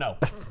truth. We don't know.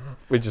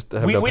 We just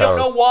have We no don't power.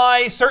 know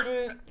why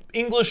certain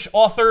English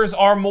authors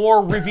are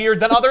more revered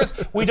than others.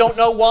 We don't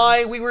know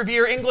why we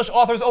revere English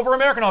authors over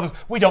American authors.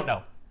 We don't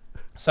know.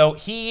 So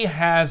he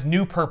has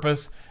new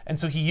purpose, and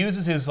so he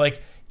uses his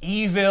like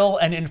evil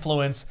and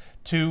influence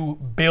to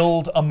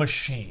build a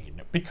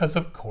machine. Because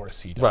of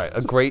course he does. Right,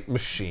 a great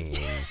machine.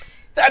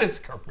 That is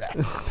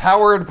correct.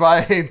 Powered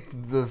by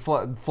the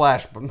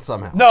Flash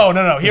somehow.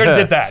 No. He already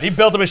did that. He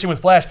built a machine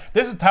with Flash.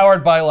 This is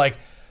powered by like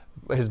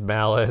His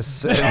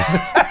malice and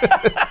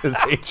his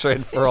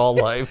hatred for all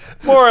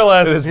life. more or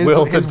less. His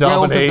will to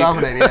dominate.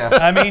 Yeah.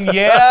 I mean,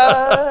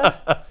 yeah.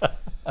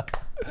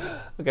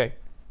 Okay.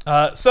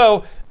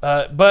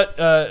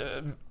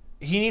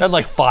 He needs And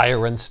like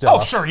fire and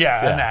stuff. Oh, sure,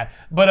 yeah, and that.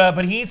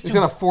 But he needs He's to.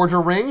 gonna forge a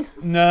ring.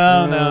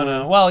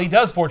 No. Well, he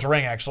does forge a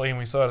ring actually, and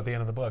we saw it at the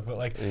end of the book. But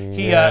like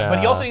but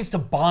he also needs to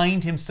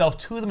bind himself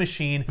to the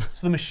machine,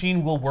 so the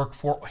machine will work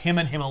for him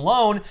and him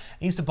alone.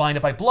 He needs to bind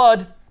it by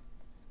blood.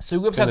 So he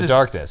whips out In the this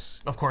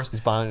darkness. Of course. He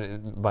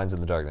binds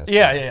in the darkness.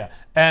 Yeah.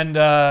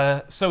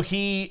 And so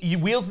he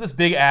wields this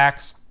big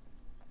axe,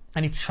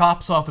 and he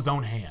chops off his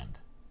own hand.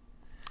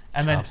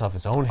 And Chops off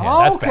his own hand.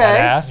 Oh, That's okay.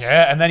 badass.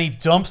 Yeah, and then he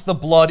dumps the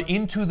blood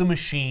into the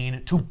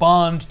machine to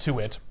bond to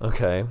it.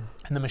 Okay.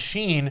 And the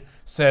machine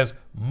says,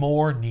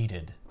 more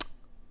needed.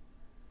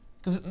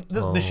 Because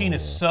this machine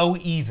is so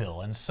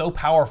evil and so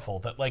powerful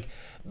that, like,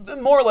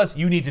 more or less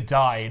you need to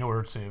die in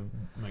order to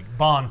like,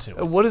 bond to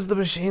it. What is the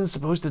machine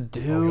supposed to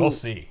do? You'll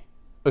see.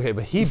 Okay,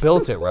 but he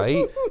built it,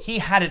 right? He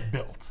had it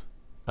built.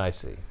 I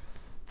see.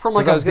 From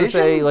like I was a gonna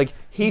say, vision? like,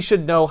 he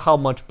should know how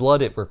much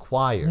blood it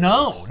requires.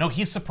 No,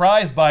 he's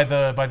surprised by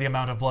the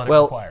amount of blood it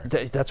Well,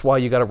 requires. that's why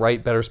you got to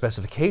write better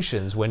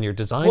specifications when you're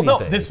designing Well, no,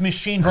 things. this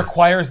machine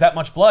requires that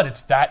much blood.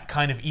 It's that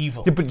kind of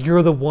evil. Yeah, but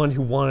you're the one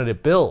who wanted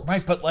it built.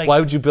 Right, but, like- why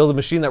would you build a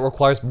machine that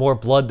requires more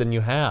blood than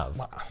you have?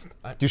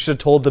 You should have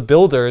told the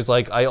builders,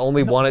 like, I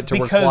only want it to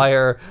because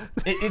require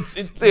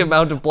the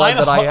amount of blood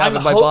that I have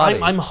in my body.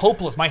 I'm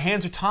hopeless. My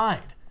hands are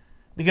tied.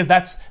 Because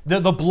that's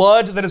the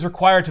blood that is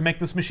required to make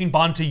this machine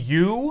bond to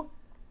you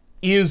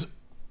is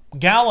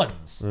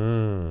gallons.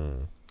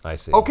 I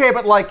see. Okay,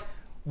 but like,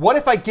 what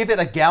if I give it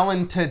a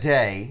gallon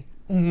today?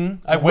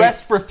 I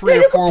Rest for 3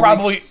 or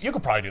 4 weeks. You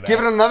could probably do that. Give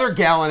it another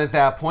gallon at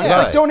that point. Yeah.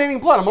 It's like donating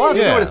blood. I'm allowed to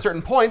do Yeah. it at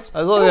certain points.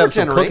 As long as you have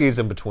some Regenerate. cookies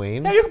in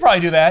between. Yeah, you could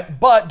probably do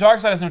that, but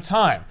Darkseid has no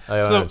time.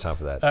 I don't have time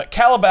for that.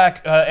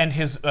 Calabac and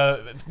his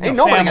Ain't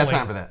nobody got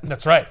time for that.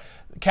 That's right.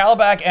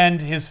 Calabac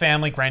and his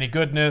family, Granny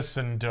Goodness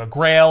and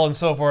Grail and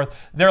so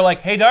forth, they're like,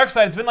 hey,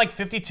 Darkseid, it's been like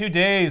 52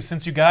 days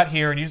since you got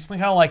here, and you've just been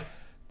kind of like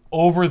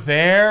over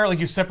there, like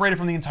you're separated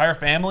from the entire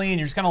family, and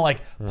you're just kind of like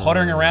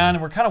puttering around,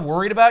 and we're kind of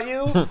worried about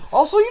you.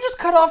 Also, you just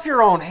cut off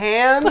your own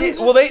hand.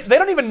 Well, they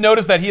don't even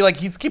notice that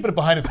he's keeping it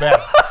behind his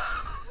back.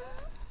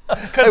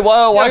 Hey, why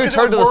are you 'cause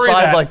turned to they're the worried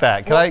side that- like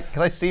that?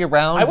 Can I see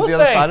around I to will the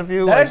say other side of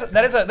you?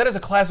 that is a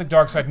classic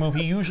Darkseid move.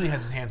 He usually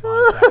has his hands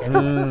behind his back.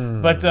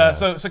 Anyway. But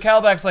so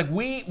Calabac's like,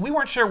 we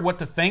weren't sure what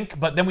to think,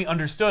 but then we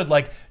understood,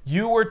 like,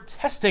 you were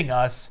testing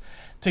us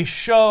to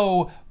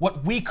show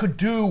what we could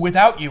do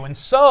without you, and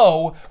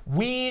so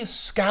we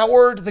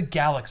scoured the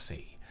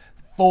galaxy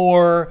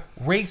for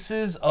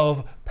races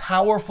of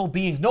powerful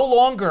beings. No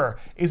longer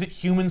is it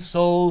human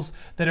souls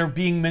that are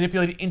being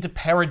manipulated into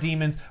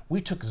parademons.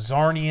 We took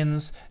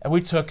Zarnians, and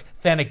we took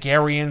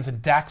Thanagarians,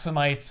 and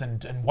Daxamites,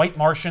 and White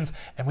Martians,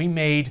 and we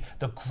made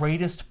the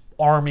greatest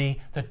army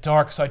that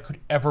Darkseid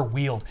could ever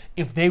wield.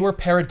 If they were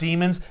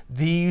parademons,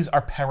 these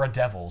are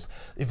paradevils.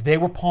 If they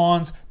were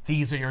pawns,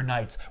 these are your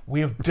knights.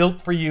 We have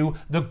built for you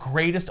the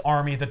greatest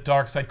army that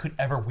Darkseid could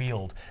ever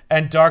wield.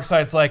 And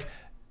Darkseid's like,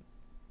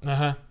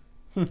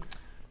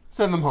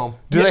 Send them home.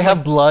 Do they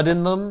have blood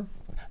in them?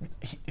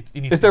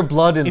 Is there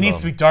blood in them? It needs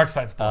to be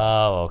Darkseid's blood.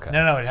 Oh, okay.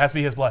 No, it has to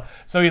be his blood.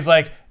 So he's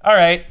like, all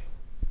right.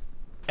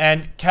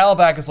 And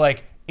Calabac is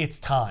like, it's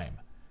time.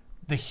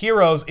 The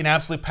heroes in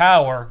absolute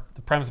power,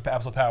 the premise of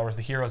absolute power is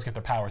the heroes get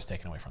their powers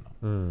taken away from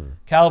them.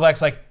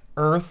 Calabac's like,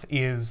 Earth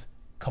is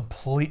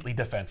completely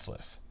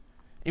defenseless.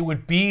 It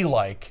would be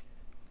like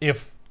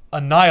if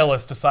a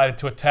nihilist decided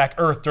to attack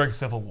Earth during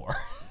Civil War.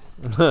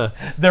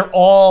 They're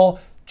all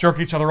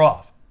jerking each other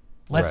off.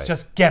 Let's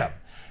just get them.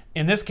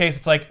 In this case,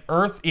 it's like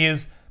Earth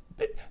is...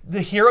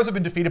 The heroes have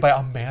been defeated by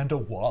Amanda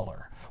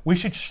Waller. We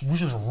should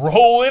just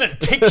roll in and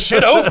take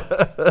shit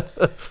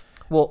over.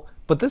 Well,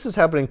 but this is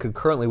happening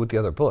concurrently with the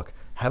other book.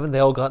 Haven't they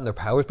all gotten their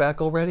powers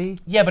back already?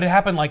 Yeah, but it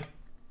happened like...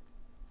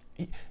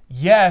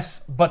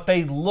 Yes, but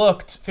they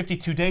looked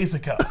 52 days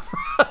ago.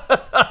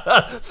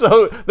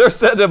 So they're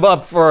setting him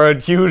up for a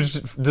huge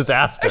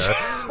disaster.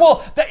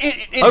 Well,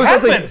 it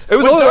happens. It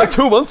was only like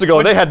 2 months ago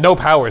and they had no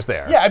powers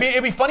there. Yeah, I mean,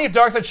 it'd be funny if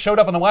Darkseid showed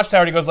up on the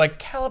Watchtower and he goes like,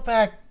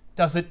 Calabac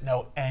doesn't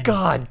know anything.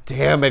 God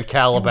damn it,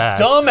 Calabac.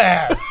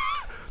 Dumbass.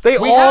 They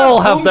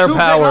all have their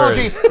powers.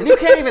 And you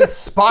can't even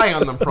spy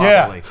on them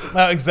properly.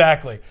 Yeah,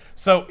 exactly.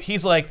 So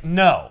he's like,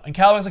 no. And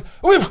Calabac's like,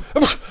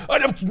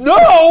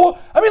 no!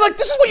 I mean, like,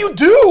 this is what you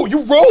do.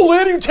 You roll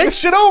in and you take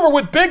shit over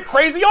with big,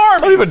 crazy armies. I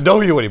don't even know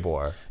you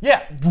anymore.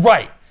 Yeah,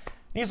 right. And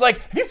he's like,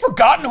 have you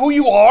forgotten who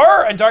you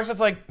are? And Darkseid's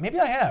like,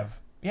 maybe I have.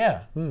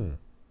 Yeah. You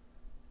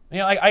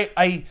know,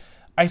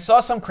 I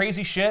saw some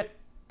crazy shit.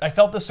 I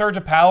felt the surge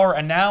of power,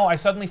 and now I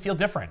suddenly feel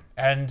different.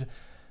 And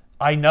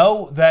I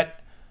know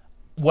that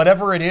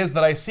whatever it is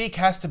that I seek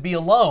has to be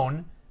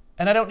alone,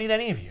 and I don't need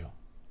any of you.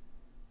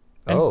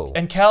 And,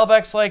 and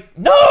Calabac's like,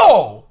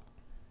 no!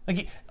 Like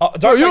you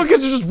don't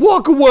get to just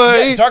walk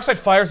away. Yeah, Darkseid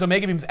fires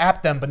Omega Beams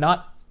at them, but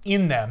not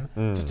in them,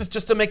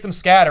 just to make them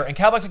scatter. And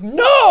Calabac's like,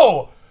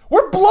 no!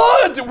 We're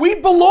blood! We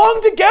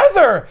belong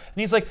together! And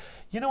he's like,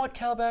 you know what,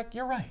 Calabac?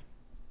 You're right.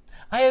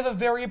 I have a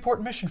very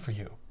important mission for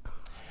you.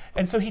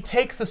 And so he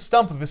takes the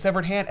stump of his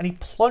severed hand and he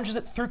plunges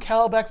it through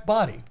Calabac's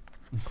body.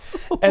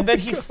 And then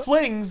he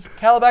flings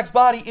Calabac's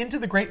body into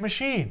the Great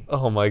Machine.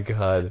 Oh my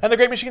god. And the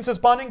Great Machine says,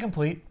 bonding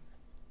complete.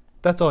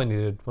 That's all I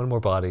needed. One more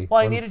body.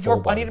 Well, I needed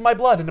my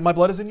blood, and my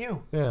blood is in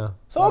you. Yeah.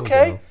 So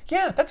okay,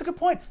 yeah, that's a good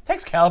point.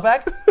 Thanks,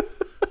 Calabac.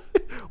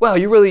 Wow,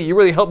 you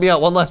really helped me out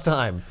one last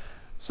time.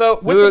 So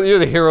you're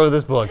the hero of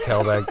this book,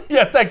 Calabac.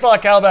 Yeah, thanks a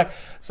lot, Calabac.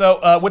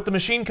 So with the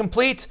machine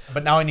complete,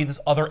 but now I need this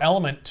other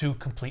element to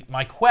complete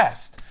my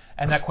quest.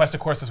 And that quest, of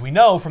course, as we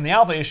know from the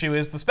Alpha issue,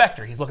 is the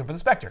Spectre. He's looking for the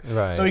Spectre.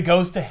 Right. So he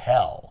goes to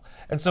Hell.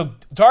 And so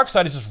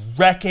Darkseid is just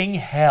wrecking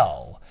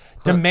Hell,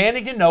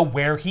 demanding to know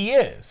where he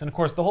is. And of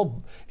course,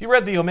 if you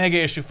read the Omega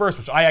issue first,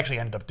 which I actually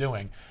ended up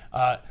doing,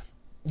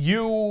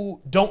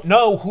 you don't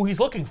know who he's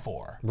looking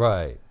for.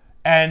 Right.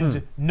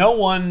 And no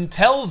one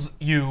tells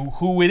you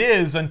who it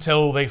is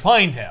until they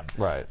find him.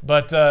 Right.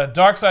 But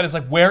Darkseid is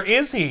like, where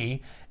is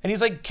he? And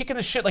he's like kicking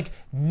the shit. Like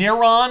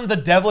Neron, the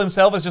devil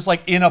himself, is just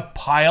like in a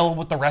pile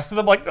with the rest of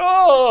them. Like,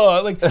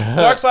 oh, like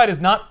Darkseid is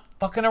not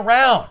fucking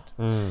around.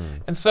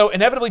 And so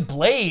inevitably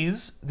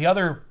Blaze, the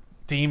other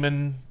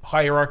demon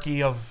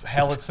hierarchy of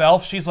hell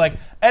itself, she's like,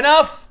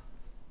 enough.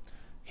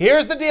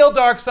 Here's the deal,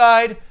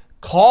 Darkseid.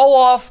 Call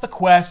off the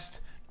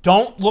quest.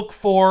 Don't look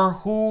for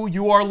who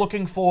you are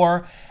looking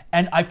for.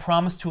 And I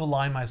promise to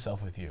align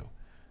myself with you.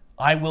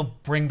 I will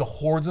bring the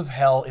hordes of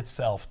hell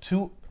itself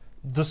to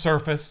the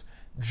surface,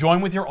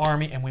 join with your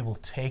army, and we will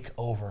take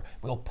over.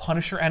 We'll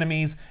punish your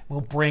enemies.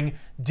 We'll bring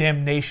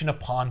damnation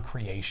upon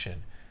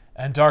creation.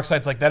 And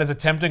Darkseid's like, that is a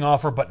tempting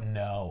offer, but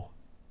no.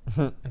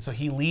 And so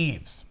he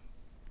leaves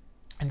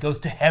and goes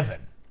to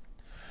heaven,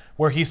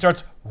 where he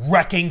starts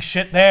wrecking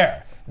shit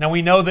there. Now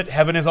we know that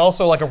heaven is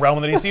also like a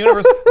realm in the DC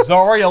universe.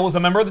 Zariel was a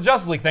member of the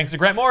Justice League, thanks to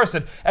Grant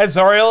Morrison. And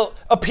Zariel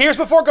appears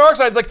before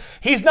Darkseid. It's like,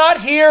 he's not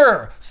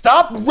here.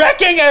 Stop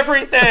wrecking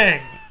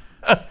everything.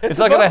 It's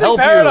not going to help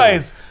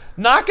paradise.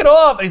 Knock it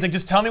off. And he's like,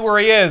 just tell me where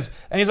he is.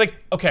 And he's like,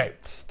 okay.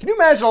 Can you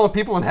imagine all the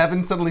people in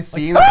heaven suddenly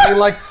seeing that being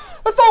like,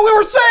 I thought we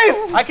were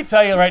safe. I can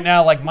tell you right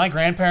now, like my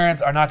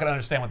grandparents are not going to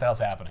understand what the hell's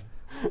happening.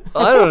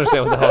 I don't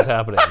understand what the hell's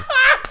happening.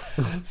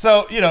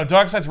 So, you know,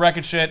 Darkseid's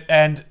wrecking shit,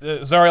 and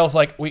Zariel's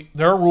like,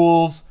 there are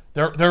rules.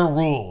 There are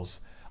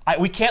rules.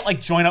 We can't, like,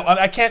 join up.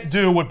 I can't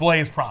do what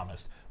Blaze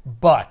promised,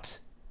 but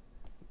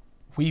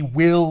we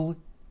will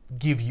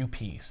give you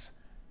peace.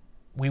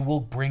 We will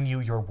bring you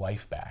your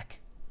wife back.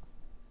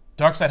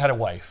 Darkseid had a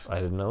wife. I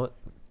didn't know it.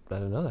 I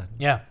didn't know that.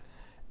 Yeah.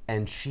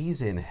 And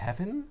she's in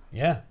heaven?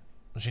 Yeah.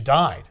 She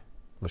died.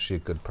 Was she a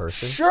good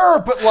person? Sure,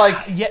 but like...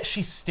 Yeah,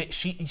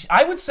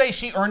 I would say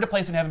she earned a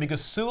place in heaven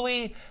because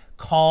Suli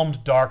calmed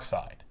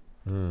Darkseid.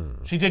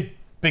 She did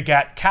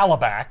begat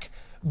Calabac,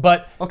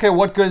 but... Okay,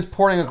 what good is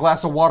pouring a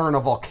glass of water in a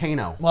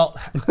volcano? Well,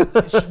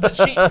 but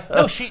she...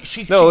 No,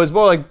 she... No, it was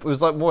more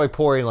like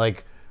pouring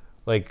like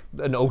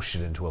an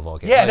ocean into a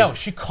volcano. Yeah, like, no,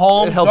 she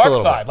calmed helped a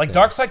little Darkseid. bit, Like,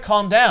 yeah. Darkseid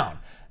calmed down.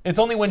 It's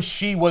only when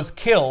she was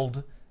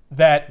killed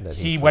that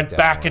he went freaked out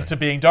back more. into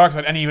being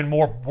Darkseid, and even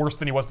worse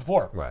than he was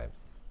before. Right.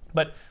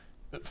 But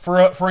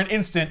for an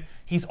instant,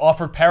 he's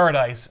offered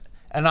paradise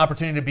and an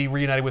opportunity to be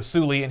reunited with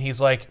Suli, and he's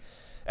like...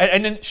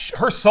 And then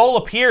her soul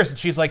appears, and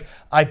she's like,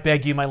 I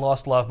beg you, my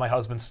lost love, my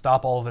husband,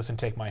 stop all of this and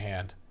take my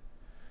hand.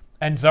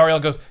 And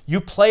Zariel goes, you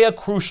play a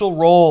crucial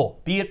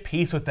role. Be at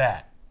peace with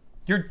that.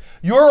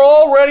 You're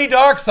already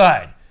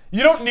Darkseid.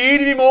 You don't need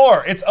any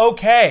more. It's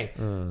okay.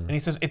 And he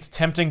says, it's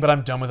tempting, but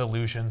I'm done with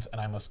illusions, and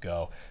I must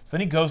go. So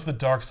then he goes to the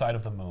dark side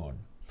of the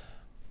moon.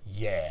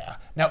 Yeah.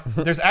 Now,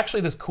 there's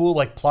actually this cool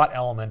like plot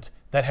element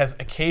that has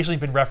occasionally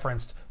been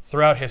referenced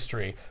throughout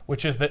history,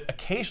 which is that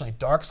occasionally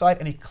Darkseid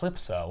and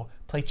Eclipso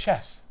play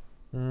chess.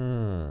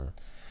 And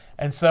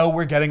so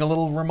we're getting a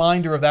little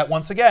reminder of that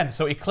once again.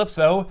 So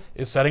Eclipso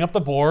is setting up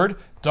the board,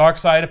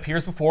 Darkseid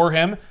appears before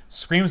him,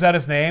 screams out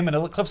his name, and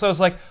Eclipso is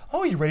like,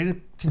 oh, you ready to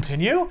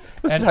continue?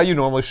 This is how you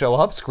normally show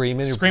up,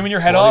 screaming your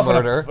head off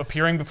and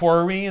appearing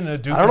before me in a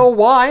Duke. I don't know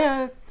why.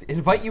 I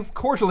invite you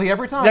cordially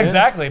every time. Yeah,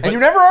 exactly. And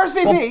you're never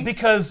RSVP. Well,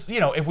 because, you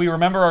know, if we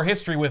remember our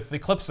history with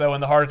Eclipso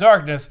and the Heart of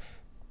Darkness,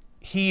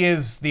 he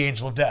is the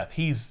Angel of Death.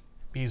 He's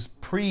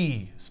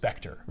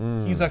pre-Spectre.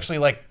 He's actually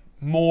like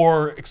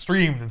more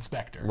extreme than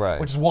Spectre, right.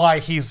 Which is why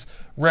he's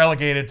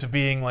relegated to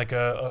being like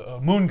a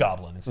moon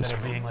goblin instead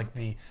of being like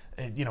the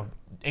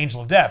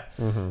Angel of Death.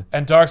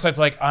 And Darkseid's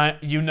like,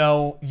 you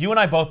and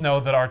I both know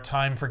that our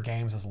time for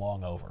games is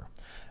long over.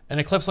 And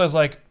Eclipso's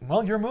like,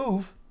 well, your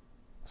move.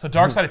 So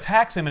Darkseid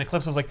attacks him, and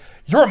Eclipso's like,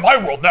 you're in my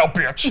world now,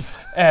 bitch.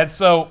 And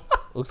so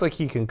looks like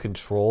he can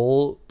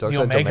control Darkseid's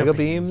Omega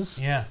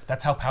beams. Yeah,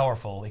 that's how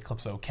powerful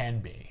Eclipso can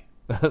be.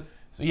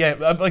 So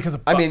yeah, because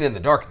I mean, in the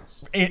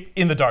darkness.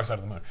 In the dark side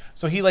of the moon.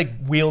 So he like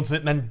wields it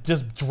and then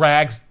just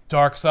drags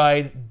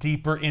Darkseid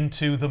deeper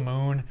into the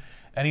moon.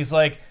 And he's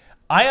like,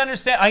 I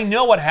understand, I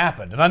know what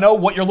happened, and I know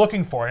what you're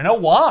looking for, and I know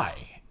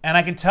why. And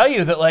I can tell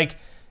you that like,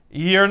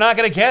 you're not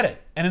gonna get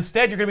it. And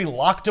instead you're gonna be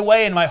locked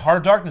away in my Heart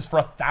of Darkness for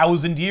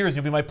 1,000 years, and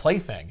you'll be my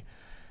plaything.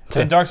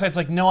 And Darkseid's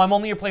like, no, I'm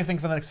only your plaything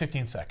for the next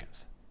 15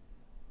 seconds.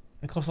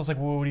 And Eclipso's like,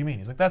 well, what do you mean?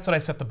 He's like, that's what I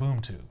set the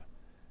boom tube.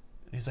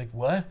 And he's like,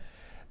 what?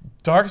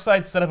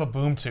 Darkseid set up a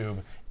boom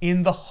tube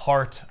in the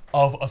heart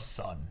of a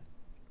sun.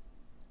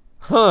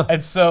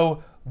 And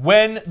so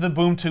when the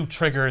boom tube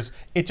triggers,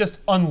 it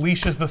just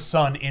unleashes the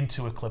sun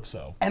into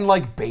Eclipso. And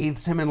like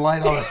bathes him in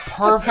light. Oh, it's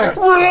perfect.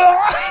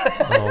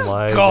 Oh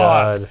my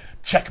god.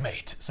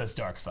 Checkmate, says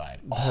Darkseid.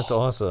 That's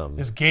awesome.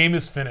 His game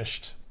is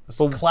finished. This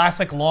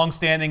classic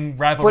long-standing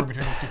rivalry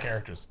between these two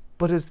characters.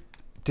 But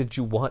did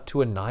you want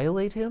to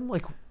annihilate him?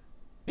 Like,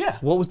 yeah.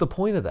 What was the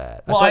point of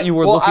that? Well, I thought you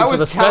were looking for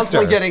the Spectre. I was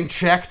constantly getting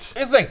checked.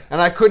 Here's the thing.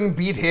 And I couldn't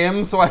beat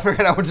him, so I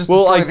figured I would just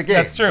destroy the game.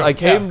 That's true. I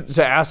came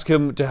to ask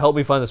him to help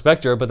me find the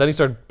Spectre, but then he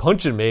started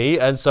punching me,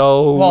 and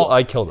so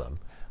I killed him.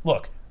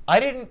 Look, I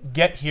didn't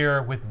get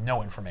here with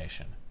no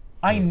information.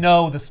 I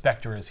know the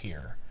Spectre is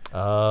here.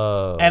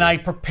 Oh. And I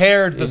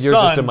prepared the You're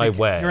sun. just in my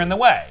way. You're in the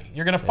way.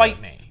 You're going to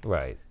fight me.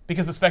 Right.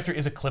 Because the Spectre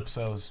is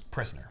Eclipso's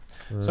prisoner.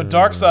 So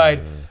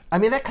Darkseid... I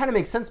mean, that kind of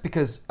makes sense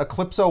because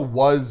Eclipso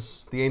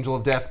was the Angel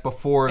of Death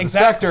before the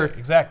Exactly, Spectre.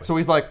 exactly. So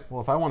he's like,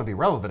 well, if I want to be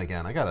relevant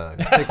again, I gotta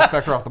take the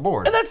Spectre off the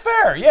board. And that's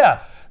fair,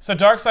 yeah. So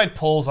Darkseid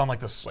pulls on like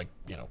this, like,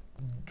 you know,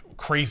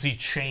 crazy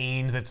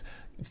chain that's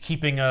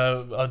keeping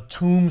a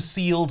tomb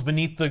sealed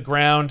beneath the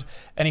ground,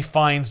 and he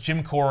finds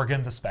Jim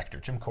Corrigan, the Spectre.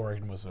 Jim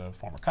Corrigan was a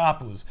former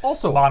cop who was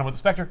Also bonded with the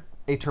Spectre.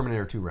 A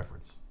Terminator 2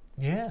 reference.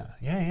 Yeah,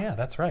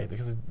 that's right.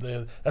 Because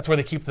that's where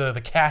they keep the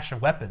cache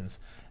of weapons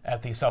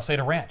at the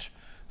Salcedo Ranch.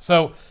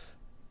 So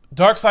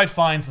Darkseid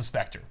finds the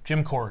Spectre,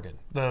 Jim Corrigan,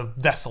 the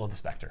vessel of the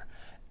Spectre,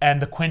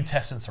 and the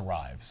Quintessence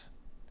arrives.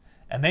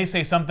 And they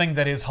say something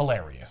that is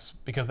hilarious,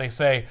 because they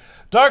say,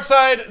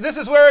 Darkseid, this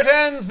is where it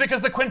ends,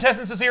 because the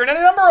Quintessence is here, and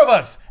any number of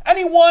us,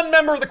 any one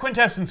member of the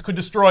Quintessence could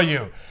destroy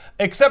you.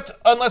 Except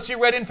unless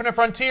you read Infinite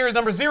Frontiers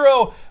number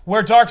 0,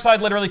 where Darkseid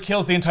literally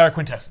kills the entire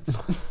Quintessence.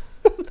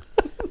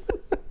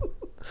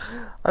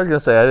 I was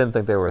gonna say I didn't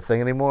think they were a thing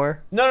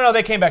anymore. No,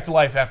 they came back to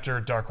life after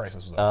Dark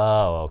Crisis was over.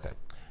 Oh, okay.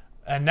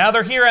 And now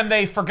they're here, and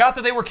they forgot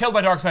that they were killed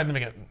by Darkseid in the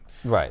beginning.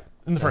 Right.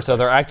 In the first so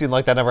place. they're acting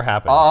like that never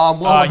happened.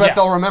 Well, I bet yeah.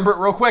 they'll remember it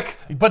real quick.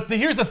 But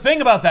here's the thing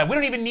about that. We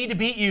don't even need to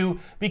beat you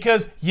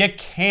because you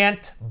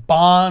can't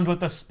bond with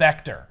the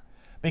Spectre.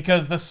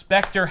 Because the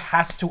Spectre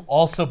has to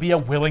also be a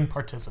willing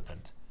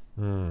participant.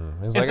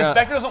 If the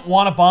Spectre doesn't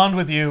want to bond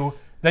with you,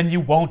 then you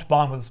won't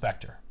bond with the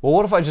Spectre. Well,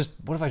 what if I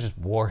just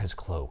wore his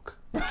cloak?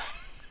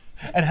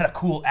 And had a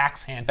cool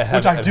axe hand, And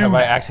which I do.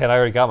 My now. axe hand. I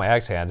already got my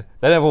axe hand.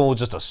 Then everyone will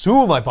just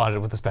assume I bonded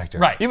with the Spectre.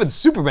 Right. Even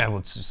Superman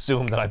would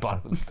assume that I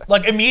bonded with the Spectre.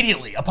 Like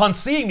immediately upon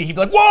seeing me, he'd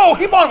be like, "Whoa,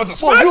 he bonded with the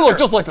Spectre." Well, you look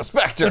just like the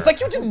Spectre. It's like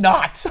you do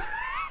not.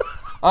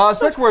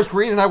 Spectre wears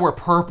green and I wear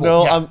purple.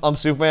 No, Yeah. I'm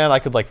Superman. I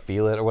could like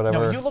feel it or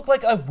whatever. No, you look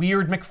like a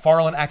weird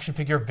McFarlane action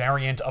figure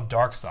variant of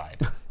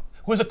Darkseid,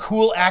 who has a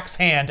cool axe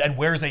hand and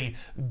wears a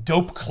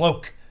dope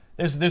cloak.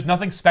 There's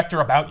nothing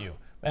Spectre about you.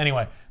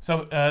 Anyway,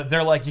 so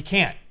they're like, you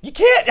can't.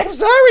 I'm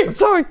sorry. I'm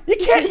sorry. You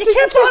can't bond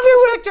with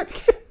the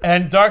Spectre.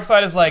 And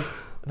Darkseid is like,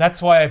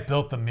 that's why I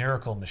built the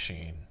Miracle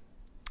Machine.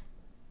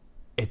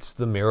 It's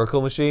the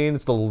Miracle Machine.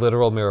 It's the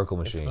literal Miracle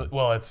Machine.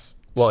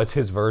 It's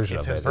his version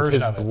of it. his version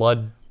it's of his it.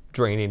 blood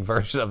draining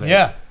version of it.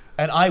 Yeah.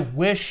 And I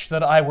wish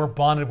that I were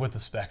bonded with the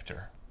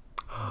Spectre.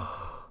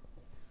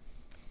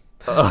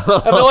 And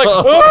they're like,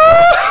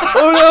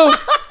 oh no!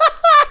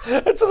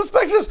 And so the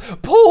Spectre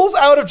just pulls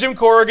out of Jim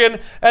Corrigan,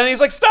 and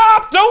he's like,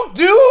 stop! Don't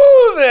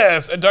do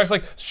this! And Dark's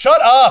like, shut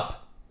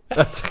up!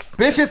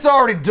 Bitch, it's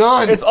already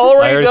done. It's I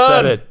already already done.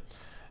 said it.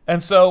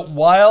 And so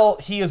while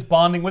he is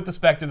bonding with the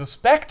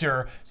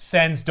Spectre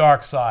sends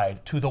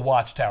Darkseid to the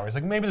Watchtower. He's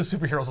like, maybe the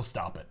superheroes will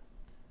stop it.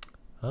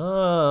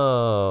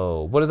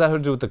 Oh, what does that have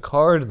to do with the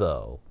card,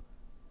 though?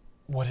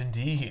 What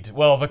indeed?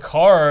 Well, the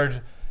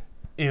card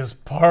is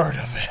part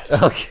of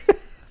it. Okay.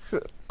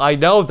 I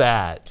know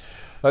that.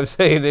 I'm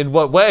saying, in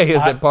what way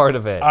is it part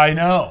of it? I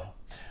know.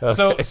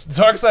 So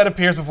Darkseid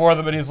appears before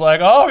them, and he's like,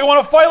 "Oh, you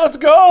want to fight? Let's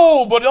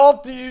go! But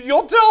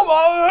you'll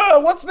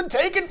tell what's been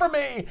taken from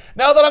me.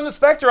 Now that I'm the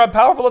Spectre, I'm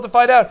powerful enough to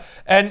find out."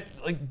 And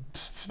like,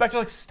 Spectre's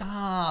like,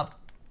 "Stop."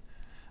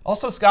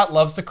 Also, Scott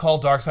loves to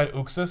call Darkseid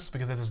Uxus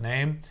because that's his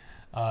name.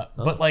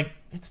 But like,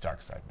 it's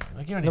Darkseid, man.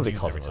 Like, you don't need Nobody to use it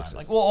calls every him time. Uxus.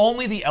 Like, well,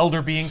 only the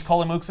elder beings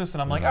call him Uxus,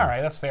 and I'm like, all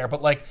right, that's fair.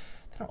 But like,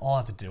 they don't all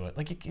have to do it.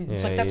 Like, it's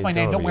Yeah, like, that's you my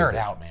name. don't Don't wear abuse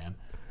it it. out, man.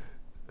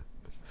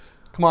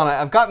 Come on,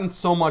 I've gotten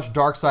so much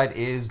Darkseid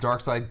is,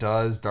 Darkseid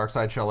does,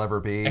 Darkseid shall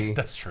ever be.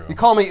 That's true. You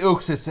call me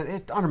Uxus,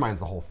 it undermines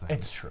the whole thing.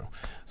 It's true.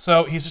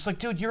 So he's just like,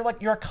 dude, you're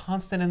a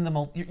constant in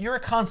the you're a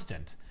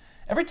constant.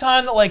 Every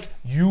time that like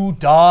you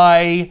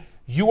die,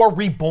 you are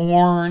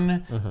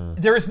reborn.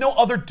 There is no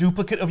other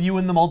duplicate of you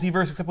in the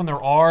multiverse except when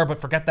there are, but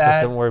forget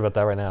that. Don't worry about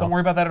that right now. Don't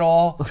worry about that at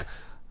all.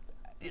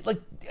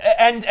 Like,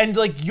 and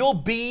like you'll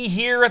be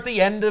here at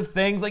the end of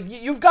things. Like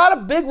you've got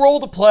a big role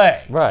to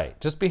play. Right.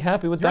 Just be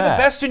happy with You're that.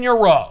 the best in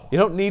your row. You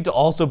don't need to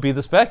also be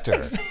the Spectre.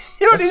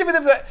 You don't need to be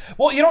the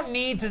well. You don't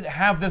need to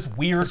have this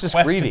weird just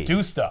quest greedy. to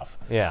do stuff.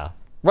 Yeah.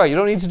 Right. You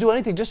don't need to do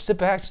anything. Just sit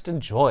back. Just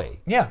enjoy.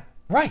 Yeah.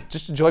 Right.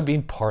 Just enjoy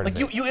being part of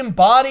it. Like you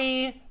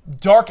embody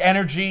dark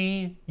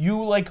energy.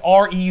 You like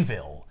are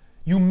evil.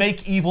 You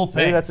make evil things.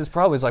 Maybe that's his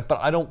problem. He's like, but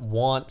I don't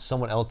want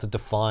someone else to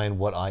define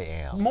what I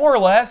am. More or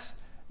less.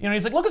 You know,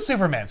 he's like, look at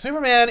Superman.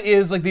 Superman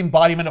is like the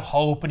embodiment of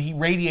hope, and he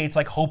radiates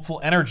like hopeful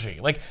energy.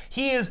 Like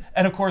he is,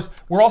 and of course,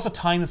 we're also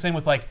tying this in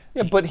with like.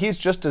 Yeah, but he's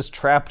just as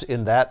trapped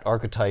in that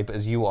archetype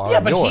as you are. Yeah,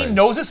 in but yours. he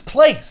knows his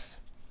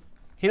place.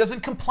 He doesn't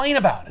complain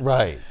about it.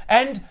 Right.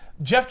 And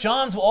Jeff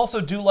Johns will also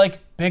do like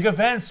big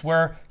events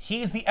where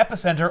he's the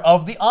epicenter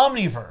of the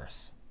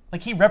Omniverse.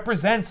 Like he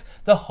represents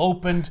the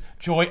hope and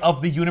joy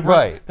of the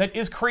universe that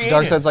is created.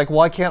 Darkseid's like,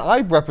 why can't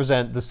I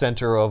represent the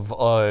center of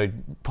a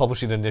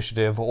publishing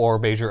initiative or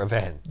major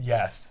event?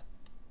 Yes.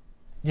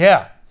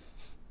 Yeah.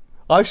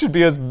 I should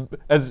be as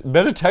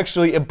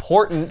metatextually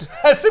important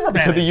As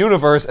Superman to the is.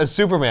 universe as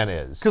Superman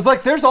is. Because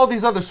like there's all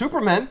these other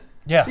Supermen.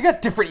 Yeah. You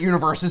got different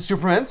universes,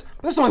 Supermans.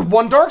 But there's only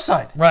one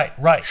Darkseid. Right,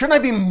 right. Shouldn't I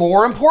be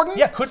more important?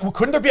 Yeah,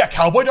 couldn't there be a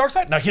cowboy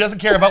Darkseid? No, he doesn't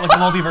care about like the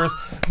multiverse,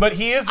 but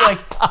he is like.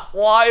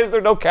 Why is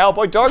there no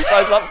cowboy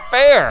Darkseid? It's not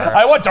fair.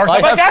 I want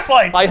Darkseid by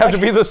Gaslight. I have to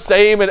be the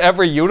same in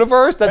every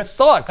universe? That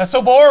sucks. That's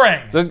so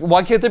boring.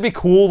 Why can't there be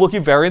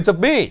cool-looking variants of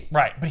me?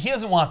 Right, but he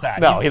doesn't want that.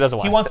 No, he doesn't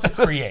want He wants to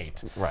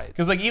create. Right.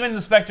 Because like even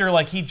the Spectre,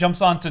 like he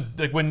jumps onto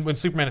like when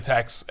Superman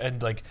attacks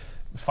and like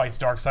fights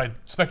Darkseid,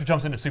 Spectre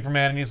jumps into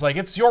Superman and he's like,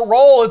 "It's your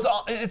role.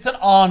 It's an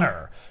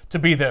honor to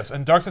be this."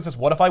 And Darkseid says,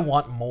 "What if I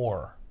want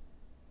more?"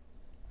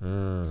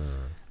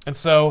 And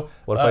so,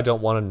 What if I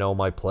don't want to know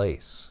my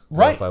place?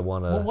 right? What if I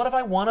want to? Well, what if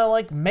I want to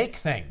like make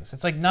things?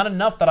 It's like not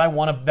enough that I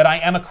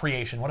am a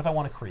creation. What if I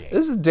want to create?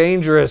 This is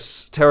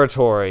dangerous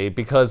territory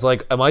because,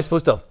 like, am I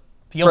supposed to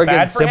Feel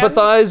bad for him?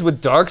 sympathize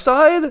with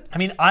Darkseid? I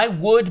mean, I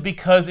would,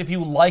 because if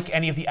you like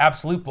any of the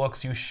Absolute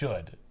books, you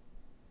should,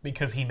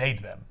 because he made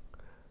them.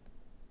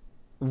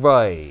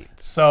 Right.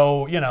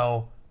 So, you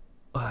know,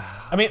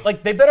 I mean,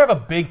 like, they better have a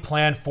big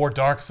plan for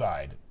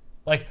Darkseid.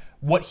 Like,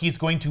 what he's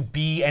going to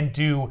be and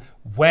do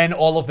when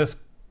all of this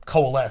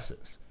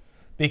coalesces.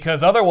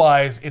 Because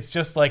otherwise, it's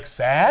just, like,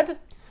 sad.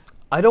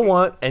 I don't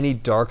want any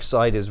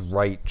Darkseid is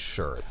right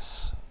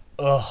shirts.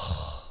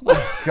 Ugh.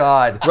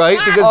 God. Right?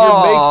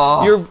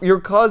 Because you're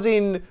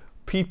causing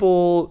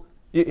people...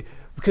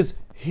 Because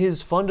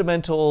his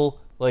fundamental,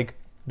 like,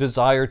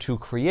 desire to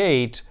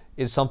create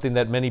is something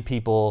that many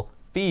people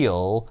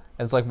feel,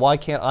 and it's like, why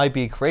can't I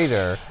be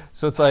creator?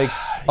 So it's like,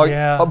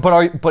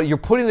 but you're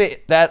putting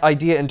that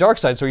idea in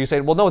Darkseid, so you're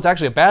saying, well, no, it's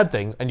actually a bad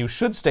thing, and you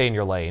should stay in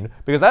your lane,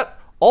 because that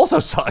also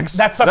sucks.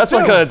 That sucks that's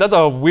too. Like that's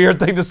a weird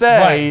thing to say.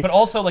 Right, but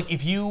also, like,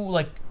 if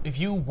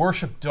you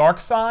worship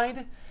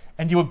Darkseid,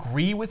 and you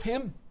agree with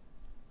him,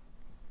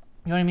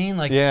 you know what I mean?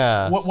 Like,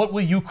 yeah. What will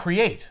you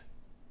create?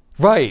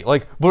 Right,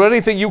 like, but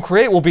anything you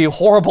create will be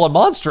horrible and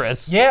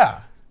monstrous.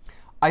 Yeah.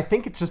 I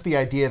think it's just the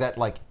idea that,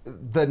 like,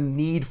 the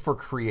need for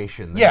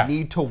creation, the Yeah.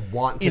 need to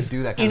want to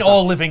do that kind in of stuff.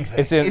 all living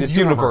things. It's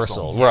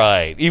universal. Yes.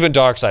 Right. Even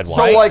Darkseid wants.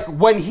 So, like,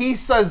 when he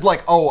says,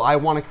 like, oh, I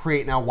want to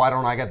create now, why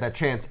don't I get that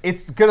chance?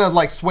 It's gonna,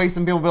 like, sway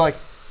some people and be like,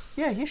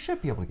 yeah, you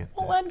should be able to get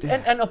that. Well,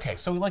 and okay,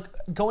 so, like,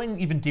 going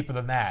even deeper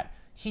than that,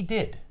 he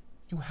did.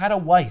 You had a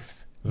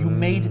wife. You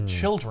made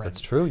children. That's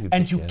true.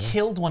 And you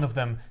killed one of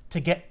them to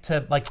get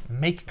to, like,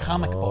 make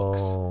comic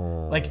books.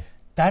 Like,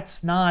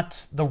 that's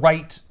not the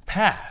right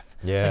path.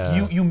 Yeah.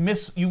 Like you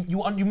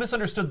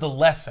misunderstood the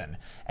lesson,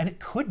 and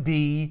it could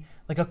be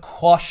like a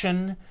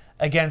caution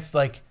against,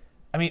 like,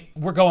 I mean,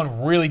 we're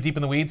going really deep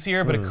in the weeds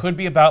here, but it could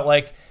be about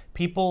like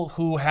people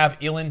who have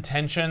ill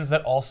intentions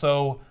that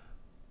also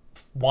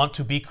want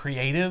to be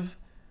creative,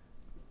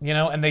 you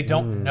know, and they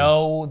don't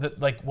know that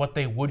like what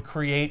they would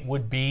create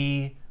would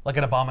be like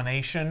an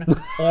abomination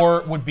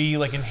or would be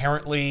like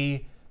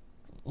inherently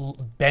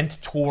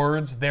bent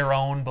towards their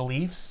own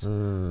beliefs. You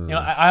know,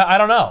 I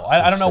don't know.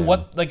 I don't know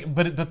what, like,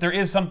 but there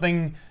is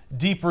something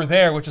deeper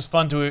there, which is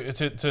fun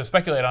to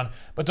speculate on.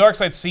 But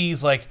Darkseid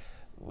sees like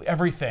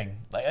everything,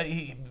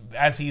 like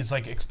as he's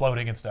like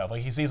exploding and stuff.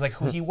 Like he sees like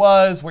who he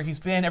was, where he's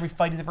been, every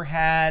fight he's ever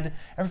had,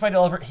 every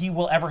fight he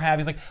will ever have.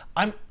 He's like,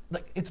 I'm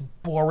like, it's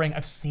boring.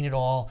 I've seen it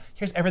all.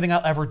 Here's everything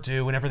I'll ever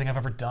do and everything I've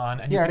ever done.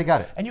 And you already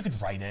got it. And you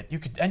could write it. You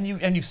could, and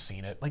you've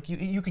seen it. Like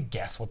you could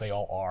guess what they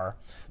all are.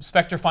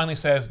 Spectre finally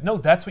says, "No,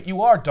 that's what you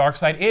are.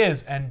 Darkseid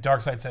is." And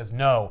Darkseid says,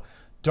 "No,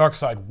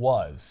 Darkseid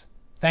was.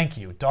 Thank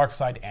you.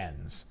 Darkseid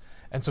ends."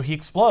 And so he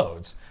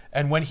explodes.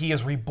 And when he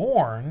is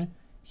reborn,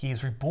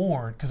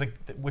 because like,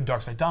 when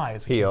Darkseid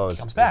dies, he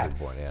comes back.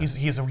 Reborn, yeah.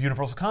 He's a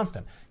universal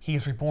constant. He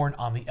is reborn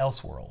on the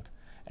Elseworld.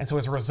 And so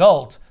as a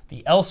result,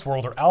 the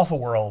Elseworld or Alpha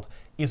World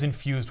is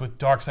infused with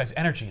Darkseid's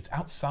energy. It's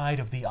outside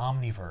of the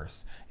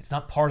Omniverse. It's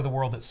not part of the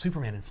world that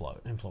Superman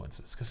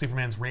influences, because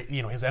Superman's,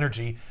 his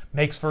energy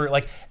makes for,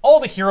 like, all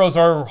the heroes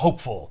are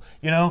hopeful,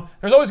 you know?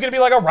 There's always going to be,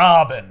 like, a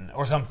Robin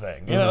or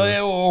something, you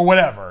know, or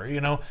whatever,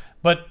 you know?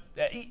 But,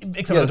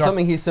 except for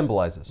something he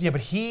symbolizes. Yeah,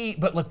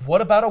 but like,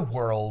 what about a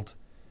world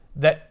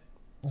that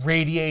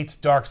radiates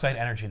Darkseid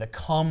energy, that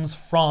comes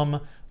from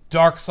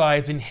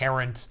Darkseid's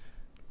inherent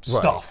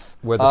stuff?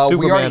 Where the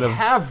Superman we already of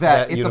have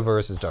that. It's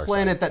universe a is Darkseid.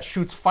 planet that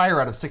shoots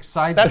fire out of 6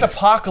 sides. That's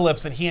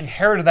Apocalypse, and he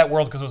inherited that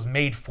world because it was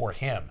made for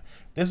him.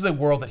 This is a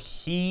world that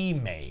he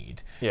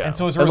made. Yeah. And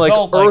so as a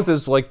result, Earth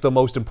is like the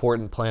most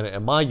important planet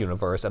in my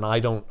universe, and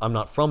I'm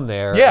not from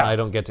there, and I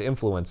don't get to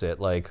influence it.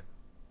 Like,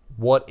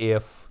 what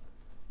if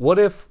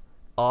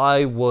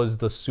I was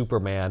the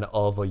Superman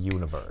of a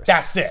universe?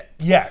 That's it.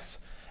 Yes.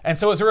 And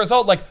so as a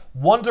result, like,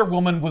 Wonder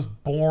Woman was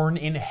born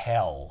in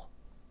hell.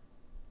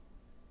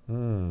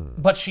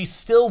 But she's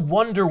still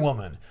Wonder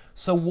Woman.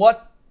 So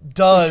what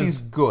does... So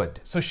she's good.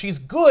 So she's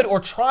good, or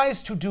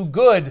tries to do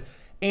good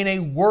in a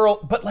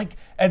world... But, like...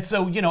 And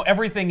so,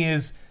 everything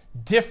is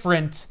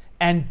different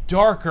and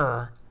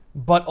darker,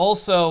 but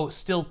also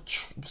still...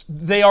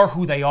 they are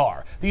who they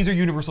are. These are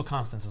universal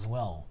constants as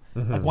well.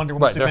 Like Wonder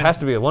Woman, Right, Superman. there has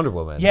to be a Wonder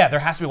Woman. Yeah, there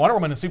has to be Wonder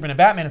Woman and Superman and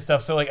Batman and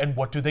stuff. So, like, and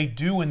what do they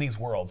do in these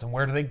worlds, and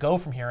where do they go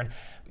from here? And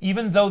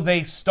even though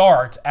they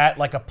start at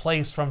like a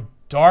place from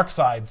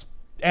Darkseid's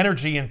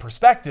energy and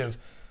perspective,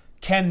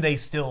 can they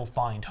still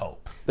find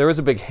hope? There is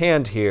a big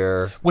hand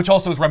here. Which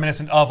also is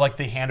reminiscent of like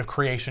the hand of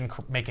creation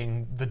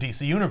making the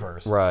DC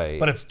universe. Right.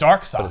 But it's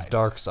Darkseid's. But it's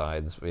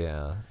Darkseid's,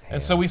 yeah.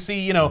 And so we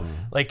see, you know,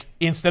 like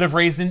instead of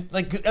raised in,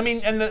 like, I mean,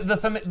 and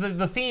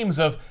the themes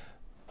of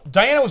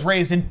Diana was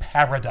raised in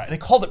paradise. They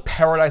called it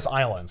Paradise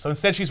Island. So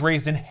instead she's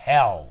raised in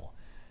hell.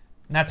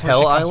 And that's where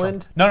Hell she comes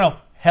Island? from. No,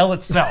 hell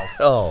itself.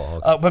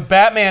 Oh, okay. But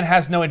Batman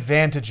has no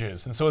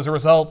advantages. And so as a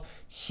result,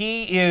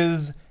 he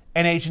is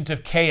an agent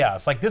of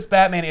chaos. Like, this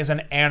Batman is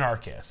an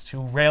anarchist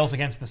who rails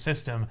against the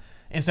system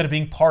instead of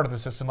being part of the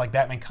system like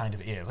Batman kind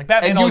of is. Like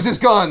Batman And uses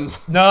guns.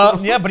 No,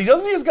 yeah, but he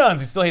doesn't use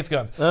guns. He still hates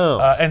guns. Oh.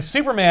 And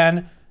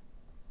Superman,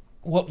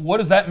 what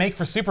does that make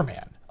for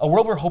Superman? A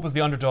world where hope is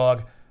the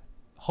underdog.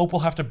 Hope will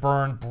have to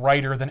burn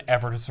brighter than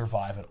ever to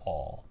survive at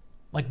all.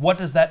 Like, what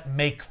does that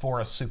make for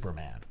a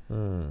Superman?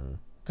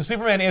 Because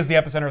Superman is the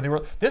epicenter of the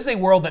world. This is a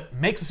world that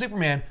makes a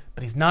Superman,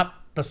 but he's not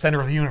the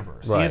center of the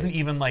universe. Right. He isn't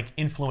even like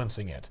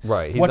influencing it.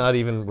 Right. He's not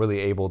even really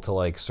able to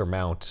like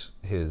surmount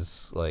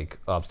his like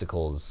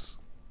obstacles.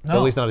 No.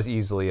 At least not as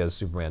easily as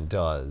Superman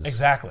does.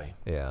 Exactly.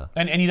 Yeah.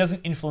 And he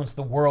doesn't influence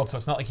the world, so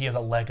it's not like he has a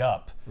leg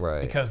up.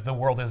 Right. Because the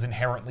world is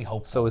inherently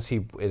hopeful. So is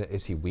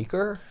he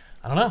weaker?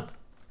 I don't know.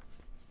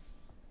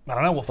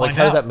 We'll Like, find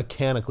how out. does that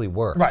mechanically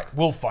work? Right,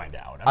 we'll find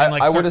out. I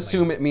like, would certainly.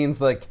 assume it means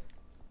like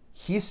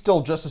he's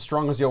still just as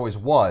strong as he always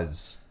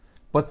was,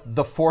 but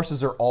the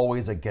forces are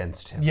always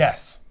against him.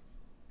 Yes.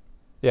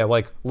 Yeah,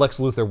 like Lex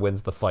Luthor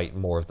wins the fight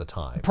more of the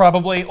time.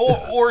 Probably,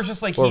 or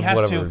just like he Or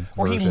has to, whatever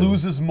or he version.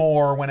 loses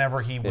more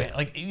whenever he wins. Yeah.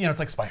 Like, you know, it's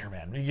like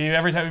Spider-Man.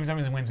 Every time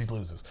he wins, he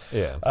loses.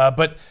 Yeah.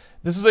 But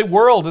this is a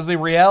world, this is a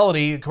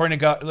reality, according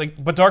to God.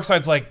 Like, but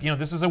Darkseid's like, you know,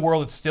 this is a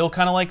world that's still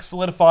kind of like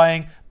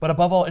solidifying, but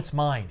above all, it's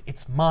mine.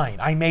 It's mine.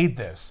 I made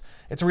this.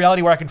 It's a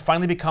reality where I can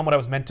finally become what I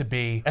was meant to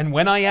be. And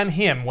when I am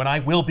him, when I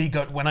will be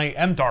good, when I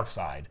am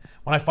Darkseid,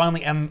 when I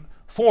finally am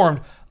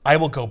formed, I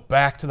will go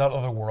back to that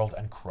other world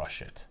and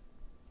crush it.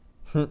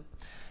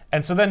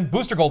 And so then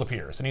Booster Gold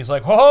appears, and he's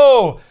like,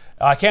 whoa,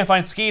 I can't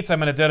find Skeets, I'm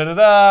gonna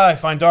da-da-da-da, I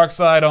find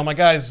Darkseid, oh my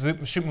god, he's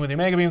shooting with the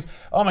Omega Beams,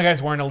 oh my god,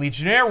 he's wearing a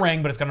Legionnaire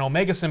ring, but it's got an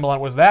Omega symbol on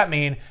it, what does that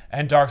mean?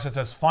 And Darkseid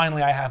says,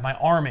 finally, I have my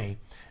army.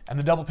 And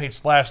the double-page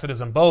splash that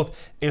is on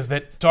both is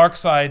that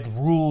Darkseid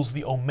rules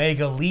the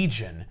Omega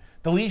Legion.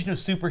 The Legion of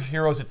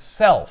Superheroes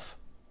itself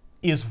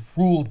is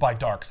ruled by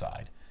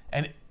Darkseid,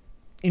 and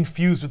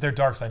infused with their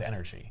Darkseid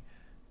energy.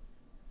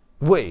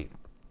 Wait,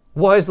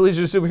 why is the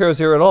Legion of Superheroes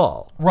here at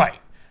all? Right.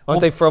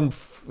 Aren't they from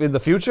in the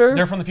future?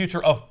 They're from the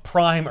future of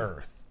Prime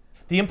Earth.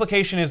 The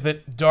implication is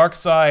that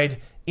Darkseid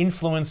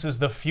influences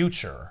the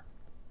future.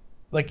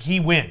 Like, he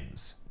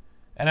wins.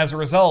 And as a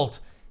result,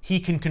 he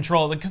can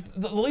control it. Because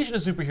the Legion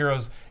of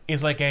Superheroes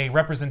is like a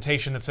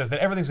representation that says that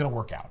everything's going to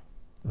work out.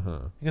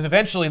 Because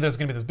eventually there's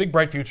going to be this big,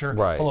 bright future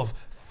full of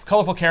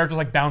colorful characters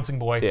like Bouncing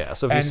Boy. Yeah,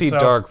 so if you see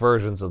dark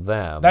versions of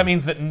them... That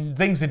means that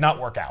things did not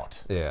work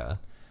out. Yeah.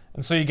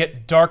 And so you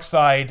get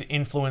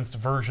Darkseid-influenced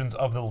versions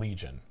of the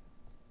Legion.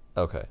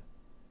 Okay.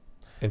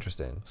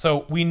 Interesting.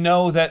 So we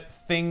know that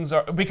things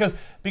are... Because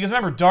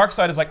remember,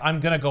 Darkseid is like, I'm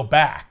going to go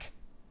back.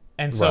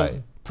 And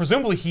so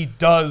presumably he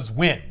does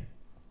win.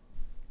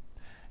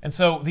 And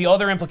so the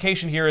other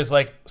implication here is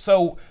like,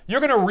 so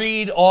you're going to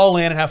read All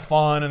In and have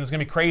fun, and there's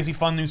going to be crazy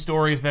fun new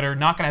stories that are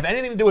not going to have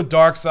anything to do with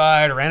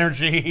Darkseid or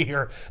energy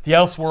or the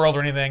Elseworld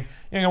or anything.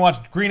 You're going to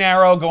watch Green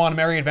Arrow go on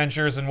merry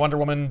adventures and Wonder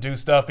Woman do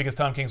stuff because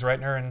Tom King's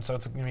writing her, and so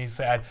it's going to be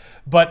sad.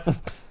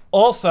 But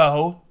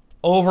also,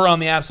 over on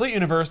the Absolute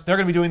Universe, they're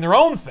going to be doing their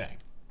own thing.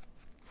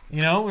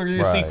 You know, we're going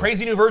to see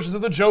crazy new versions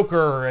of the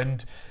Joker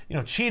and, you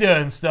know, Cheetah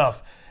and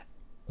stuff.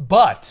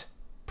 But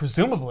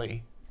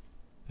presumably,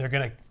 they're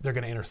going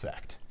to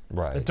intersect.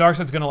 Right. The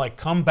Darkseid's going to like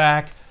come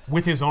back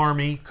with his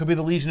army. Could be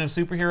the Legion of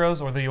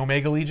Superheroes or the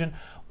Omega Legion,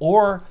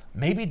 or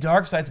maybe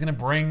Darkseid's going to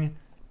bring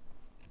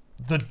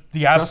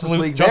the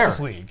absolute Justice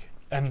League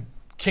and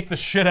kick the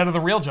shit out of the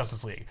real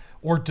Justice League,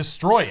 or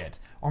destroy it,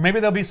 or maybe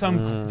there'll be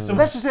some.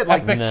 That's just it.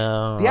 Like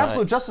No, the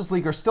Absolute Justice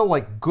League are still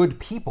like good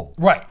people.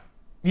 Right.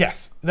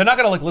 Yes. They're not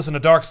going to like listen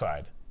to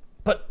Darkseid,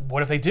 but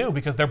what if they do?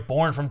 Because they're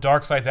born from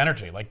Darkseid's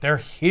energy. Like, they're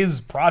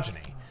his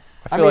progeny.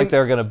 I feel like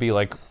they're going to be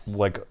like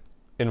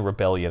in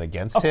rebellion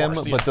against him,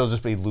 course, but they'll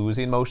just be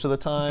losing most of the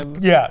time.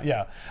 Yeah,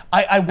 yeah.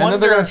 I wonder. And then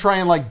they're gonna try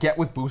and like get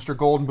with Booster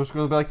Gold, and Booster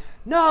Gold will be like,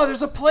 "No,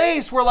 there's a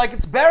place where like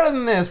it's better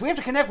than this. We have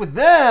to connect with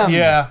them."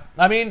 Yeah,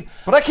 I mean,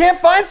 but I can't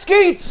find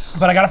Skeets.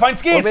 But I gotta find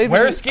Skeets. maybe-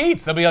 Where is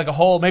Skeets? There'll be like a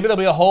whole. Maybe there'll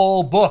be a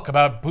whole book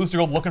about Booster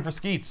Gold looking for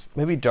Skeets.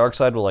 Maybe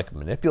Darkseid will like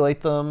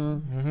manipulate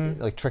them,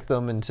 like trick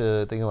them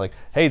into thinking like,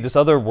 "Hey, this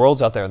other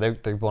world's out there.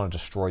 They want to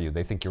destroy you.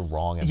 They think you're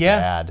wrong and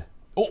bad."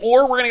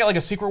 Or we're gonna get like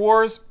a Secret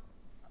Wars,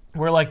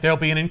 where like there'll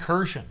be an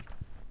incursion.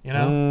 You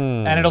know,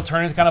 and it'll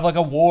turn into kind of like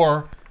a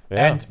war,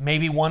 and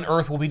maybe one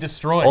Earth will be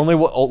destroyed.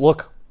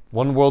 Look,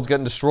 one world's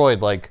getting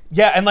destroyed. Like,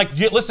 yeah, and like,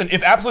 listen,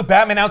 if Absolute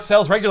Batman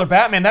outsells regular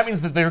Batman, that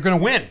means that they're going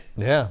to win.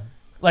 yeah.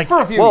 Like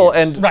For a few Well,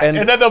 years. and and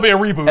then there'll be a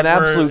reboot. an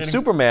absolute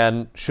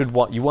Superman should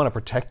want you want to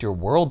protect your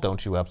world,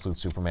 don't you, Absolute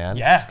Superman?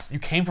 Yes, you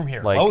came from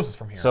here. Like, Lois is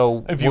from here.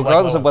 So If you like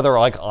regardless of Lois. whether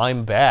like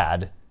I'm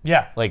bad,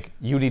 Yeah. Like,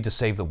 you need to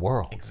save the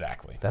world.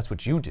 Exactly. That's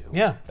what you do.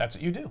 Yeah, that's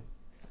what you do.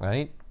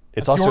 Right?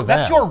 It's That's also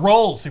that's your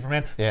role,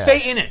 Superman.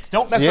 Stay in it.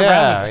 Don't mess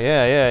around with it.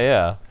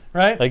 Yeah.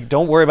 Right? Like,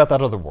 don't worry about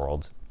that other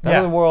world. That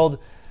other world,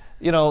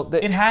 you know...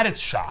 it had its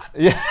shot.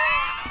 Yeah.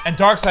 And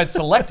Darkseid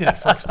selected it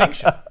for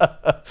extinction.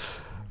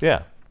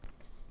 Yeah.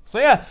 So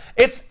yeah,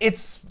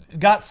 it's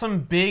got some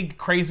big,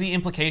 crazy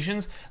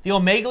implications. The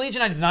Omega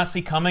Legion I did not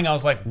see coming. I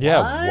was like, what? Yeah,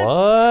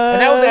 what?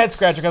 And that was a head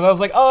scratcher because I was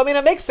like, oh, I mean,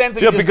 it makes sense.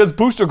 Yeah, because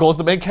Booster Gold's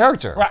the main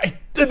character. Right.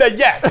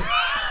 Yes.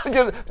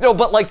 No,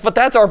 but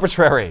that's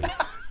arbitrary.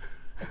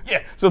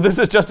 Yeah. So this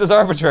is just as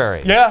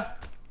arbitrary. Yeah.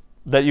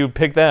 That you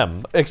pick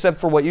them, except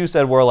for what you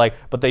said, where like,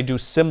 but they do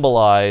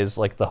symbolize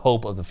like the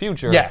hope of the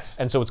future. Yes.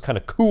 And so it's kind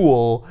of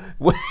cool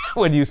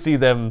when you see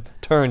them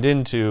turned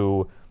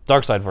into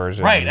Darkseid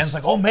versions. Right. And it's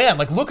like, oh man,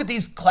 like look at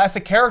these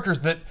classic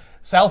characters that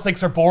Sal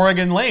thinks are boring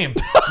and lame.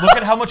 Look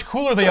at how much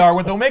cooler they are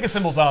with Omega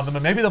symbols on them,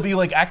 and maybe they'll be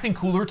like acting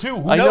cooler too.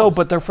 Who knows? I know,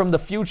 but they're from the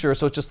future,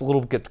 so it's just a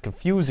little bit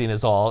confusing.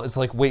 Is all. It's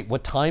like, wait,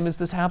 what time is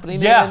this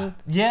happening? Yeah.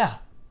 Yeah.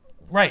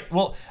 Right.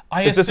 Well,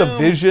 Is this a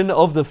vision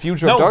of the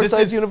future of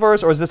Darkseid's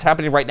universe, or is this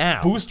happening right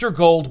now? Booster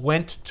Gold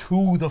went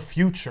to the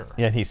future.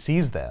 Yeah, and he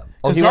sees them.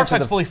 Because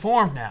Darkseid's fully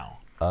formed now.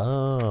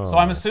 Oh. So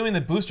I'm assuming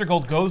that Booster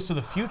Gold goes to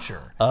the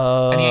future.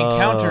 Oh. And he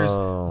encounters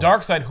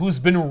Darkseid, who's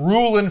been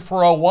ruling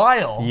for a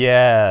while.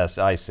 Yes,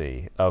 I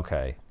see.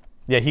 Okay.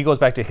 Yeah, he goes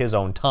back to his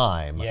own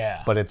time.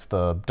 Yeah. But it's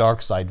the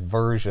Darkseid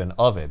version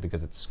of it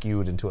because it's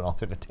skewed into an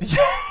alternate time.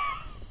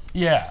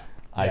 Yeah.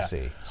 I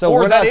see. So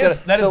or that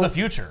is the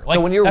future. Like,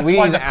 so when you're that's reading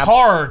why the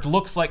card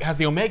looks like has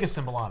the Omega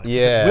symbol on it.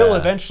 Yeah. It will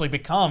eventually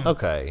become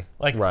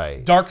like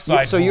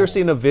Darkseid. So you're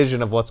seeing a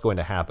vision of what's going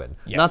to happen.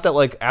 Yes. Not that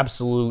like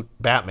absolute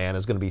Batman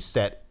is going to be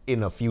set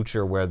in a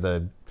future where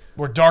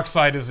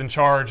Darkseid is in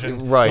charge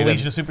and the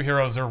Legion of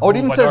Superheroes are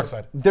ruled by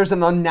Darkseid. There's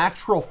an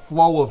unnatural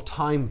flow of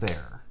time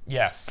there.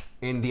 Yes.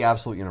 In the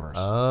Absolute Universe.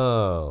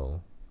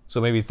 Oh.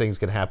 So maybe things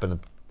can happen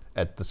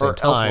at the same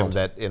time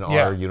that in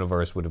our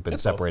universe would have been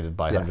separated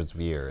by hundreds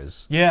of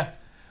years. Yeah.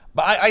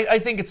 But I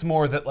think it's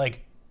more that,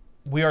 like,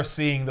 we are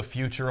seeing the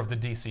future of the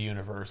DC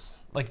universe.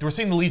 Like, we're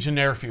seeing the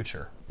Legionnaire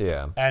future.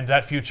 Yeah. And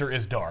that future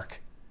is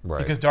dark. Right.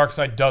 Because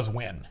Darkseid does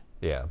win.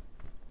 Yeah.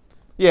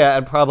 Yeah,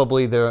 and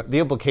probably the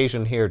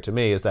implication here to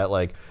me is that,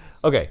 like,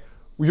 okay,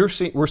 we're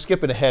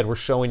skipping ahead. We're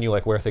showing you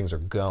like where things are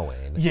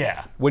going.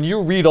 Yeah. When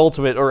you read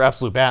Ultimate or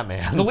Absolute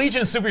Batman, the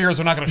Legion of Superheroes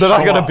are not going to show up.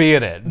 They're not going to be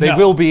in it. They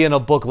will be in a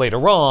book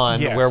later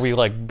on where we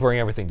like bring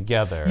everything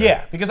together.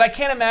 Yeah, because I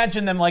can't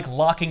imagine them like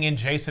locking in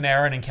Jason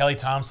Aaron and Kelly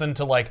Thompson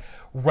to like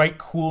write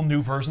cool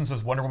new versions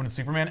of Wonder Woman and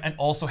Superman and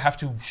also have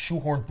to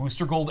shoehorn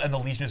Booster Gold and the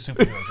Legion of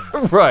Superheroes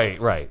in there.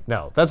 Right.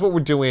 No, that's what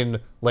we're doing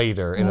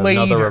later in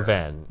another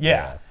event.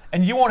 Yeah.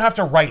 And you won't have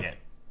to write it.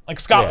 Like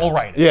Scott will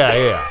write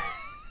it.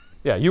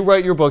 Yeah, you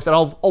write your books, and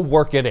I'll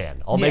work it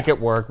in. I'll make it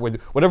work with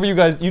whatever you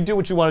do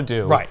what you want to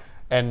do. Right.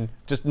 And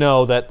just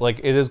know that like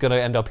it is going to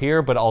end up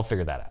here, but I'll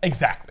figure that out.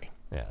 Exactly.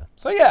 Yeah.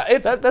 So yeah,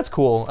 that's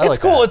cool. It's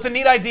cool. It's a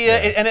neat idea,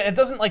 and it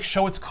doesn't like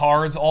show its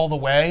cards all the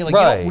way. Like you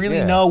don't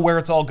really know where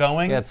it's all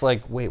going. Yeah, it's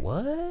like, wait,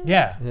 what?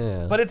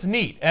 Yeah. But it's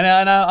neat, and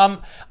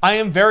I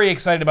am very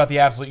excited about the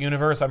Absolute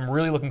Universe. I'm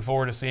really looking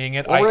forward to seeing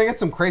it. Well, we're gonna get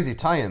some crazy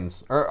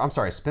tie-ins, or I'm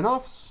sorry,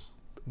 spin-offs,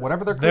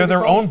 whatever they're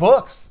their own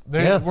books.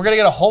 We're gonna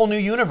get a whole new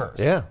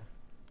universe. Yeah.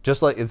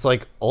 Just like it's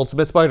like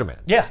Ultimate Spider-Man.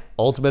 Yeah.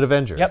 Ultimate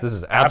Avengers. This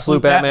is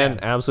Absolute Batman,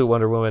 Absolute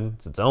Wonder Woman.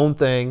 It's its own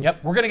thing.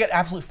 Yep. We're gonna get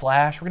Absolute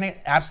Flash. We're gonna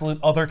get Absolute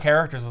other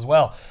characters as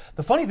well.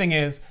 The funny thing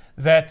is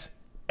that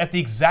at the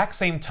exact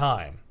same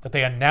time that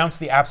they announced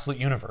the Absolute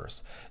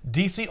Universe,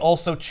 DC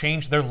also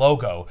changed their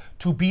logo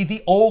to be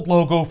the old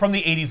logo from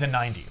the 80s and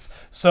 90s.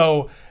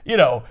 So, you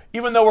know,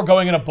 even though we're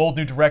going in a bold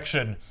new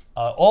direction,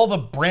 all the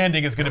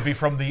branding is gonna be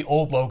from the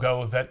old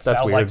logo that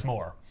Sal likes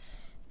more.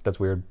 That's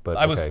weird, but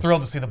I was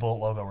thrilled to see the Bullet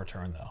logo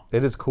return, though.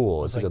 It is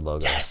cool. It's a good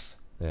logo. Yes,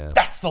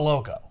 that's the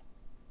logo.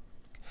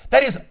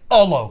 That is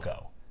a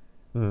logo.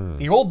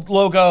 The old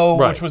logo,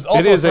 which was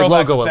also a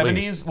throwback to the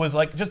 70s, was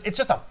like it's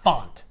just a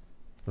font.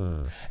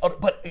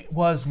 But it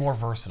was more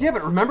versatile. Yeah,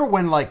 but remember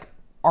when like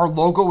our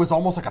logo was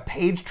almost like a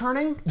page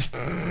turning?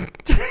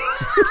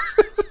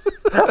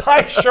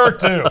 I sure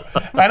do.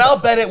 And I'll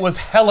bet it was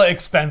hella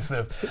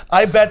expensive.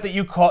 I bet that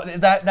you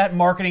that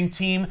marketing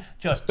team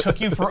just took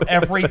you for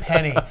every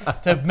penny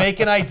to make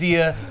an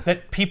idea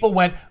that people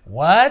went,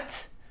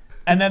 what?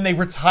 And then they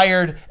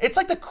retired. It's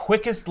like the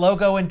quickest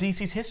logo in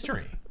DC's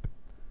history.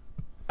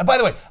 And by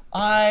the way,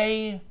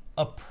 I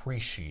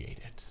appreciate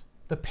it.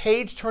 The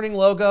page turning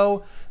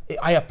logo,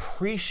 I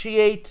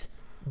appreciate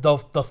the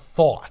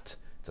thought.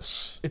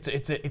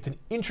 It's an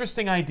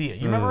interesting idea.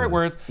 You remember it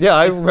where it's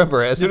I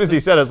remember it. As soon as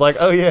he said it, it's like,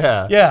 oh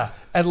yeah. Yeah.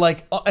 And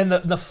like and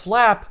the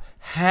flap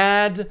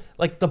had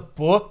like the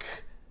book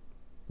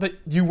that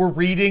you were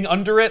reading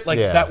under it, like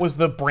that was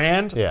the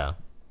brand. Yeah.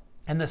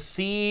 And the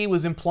C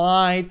was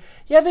implied.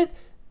 Yeah,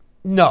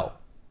 no.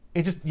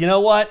 It just, you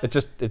know what?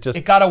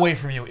 It got away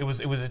from you. It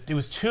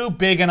was too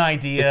big an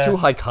idea. It's too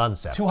high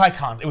concept.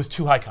 It was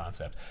too high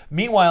concept.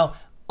 Meanwhile,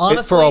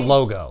 honestly, for a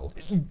logo.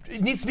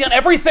 It needs to be on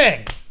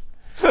everything.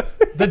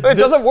 It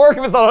doesn't work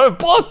if it's not on a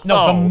book.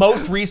 No, the though.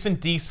 most recent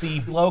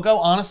DC logo,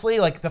 honestly,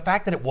 like the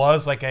fact that it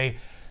was like a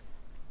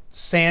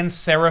sans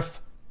serif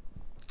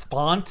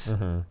font,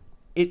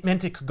 it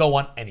meant it could go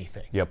on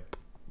anything. Yep.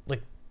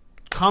 Like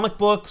comic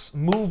books,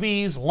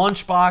 movies,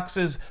 lunch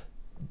boxes,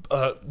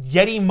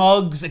 Yeti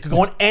mugs, it could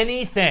go on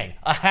anything.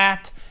 A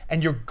hat,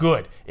 and you're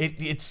good.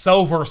 It's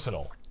so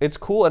versatile. It's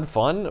cool and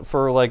fun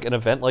for like an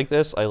event like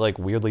this. I like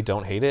weirdly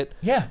don't hate it.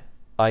 Yeah.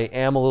 I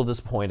am a little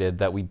disappointed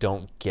that we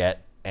don't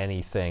get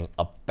anything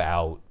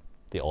about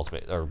the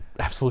ultimate or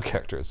absolute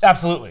characters.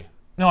 Absolutely.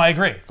 No, I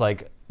agree. It's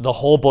like the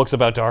whole book's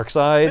about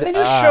Darkseid. They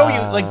just show you,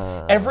 like,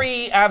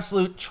 every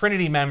Absolute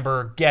Trinity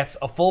member gets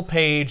a full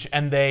page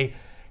and they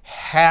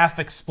half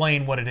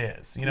explain what it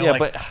is. You know, Yeah,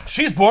 like, but-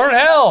 she's born in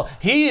hell,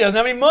 he doesn't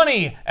have any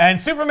money, and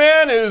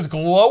Superman is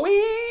glowy,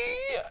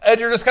 and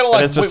you're just kind of like,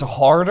 And it's just wait,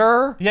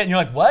 harder. yeah, and you're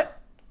like, what?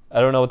 I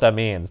don't know what that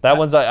means. That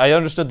one's I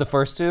understood the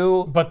first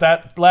two. But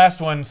that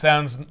last one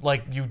sounds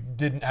like you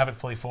didn't have it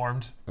fully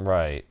formed.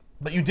 Right.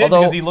 But you did Although,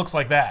 because he looks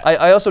like that.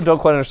 I also don't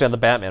quite understand the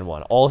Batman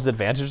one. All his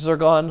advantages are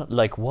gone.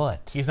 Like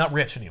what? He's not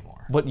rich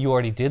anymore. But you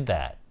already did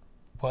that.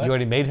 What? You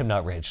already made him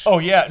not rich. Oh,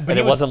 yeah, but And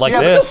he it wasn't like he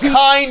was this. still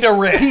kind of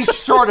rich. He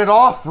started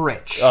off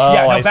rich.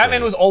 yeah, I no,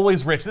 Batman see. was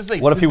always rich. This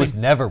is What if he this was is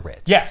never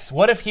rich? Yes,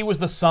 what if he was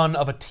the son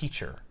of a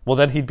teacher? Well,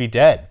 then he'd be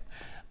dead.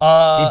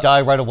 He'd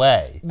die right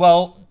away.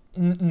 Well,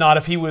 not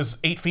if he was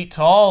 8 feet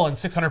tall and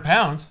 600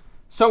 pounds.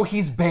 So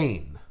he's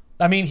Bane.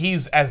 I mean,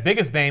 he's as big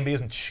as Bane, but he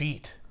doesn't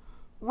cheat.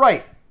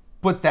 Right.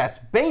 But that's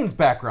Bane's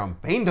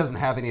background. Bane doesn't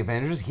have any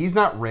advantages. He's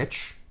not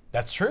rich.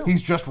 That's true.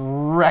 He's just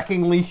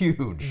wreckingly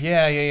huge.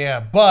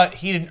 Yeah. But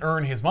he didn't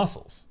earn his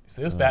muscles.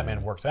 See, this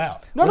Batman works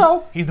out.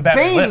 No. He's the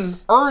Batman who Bane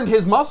lives. earned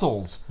his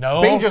muscles.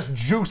 No. Bane just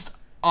juiced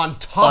on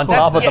top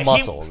of of the it.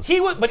 muscles. He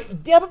would,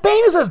 but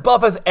Bane is as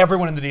buff as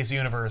everyone in the DC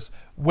universe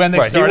when they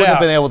Right. He start wouldn't out.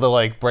 have been able to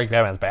like break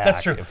Batman's back.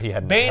 That's true. If he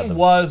hadn't. had Bane the-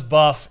 was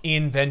buff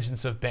in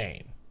Vengeance of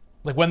Bane.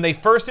 Like when they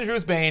first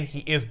introduced Bane, he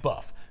is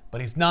buff, but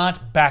he's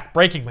not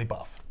back-breakingly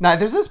buff. Now,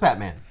 there's this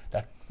Batman.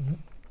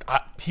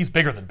 He's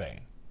bigger than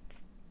Bane.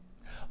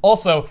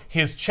 Also,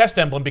 his chest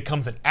emblem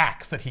becomes an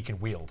axe that he can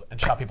wield and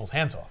chop people's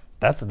hands off.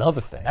 That's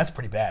another thing. That's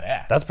pretty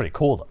badass. That's pretty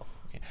cool though.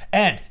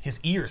 And his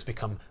ears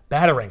become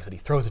batarangs that he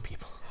throws at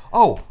people.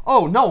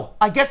 Oh, no.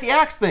 I get the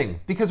axe thing.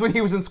 Because when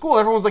he was in school,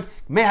 everyone was like,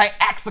 may I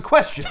axe a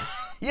question?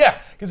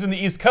 Yeah, because in the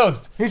East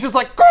Coast. He's just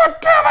like, God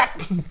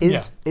damn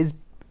it!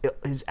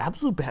 Is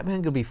Absolute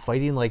Batman gonna be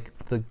fighting like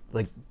the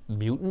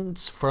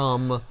mutants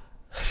from? No,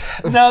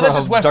 that's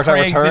just Wes Dark Knight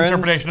Craig's Returns?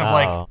 interpretation of Oh.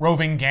 like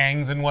roving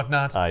gangs and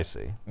whatnot. I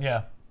see.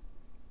 Yeah.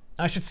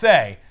 I should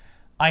say,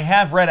 I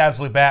have read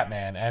Absolute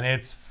Batman, and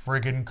it's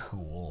friggin'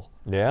 cool.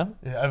 Yeah.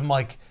 I'm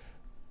like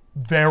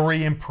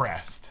very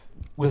impressed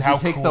with Does how he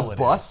take cool the it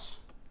bus?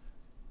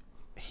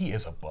 is. He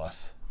is a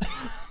bus.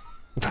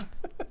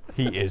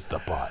 He is the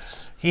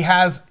boss. He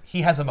has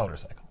a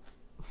motorcycle.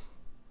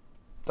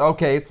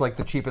 Okay, it's like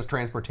the cheapest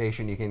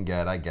transportation you can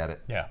get. I get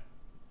it. Yeah.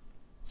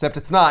 Except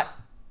it's not.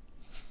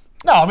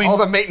 No, I mean All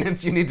the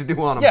maintenance you need to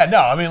do on him. yeah, no,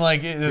 I mean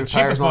like the tires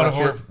cheapest and all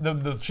mode that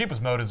of the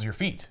cheapest mode is your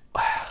feet.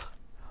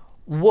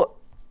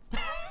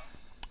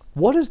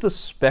 What is the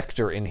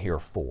Spectre in here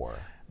for?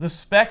 The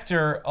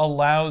Spectre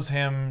allows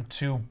him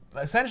to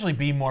essentially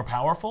be more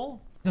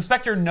powerful. The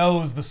Spectre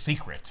knows the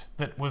secret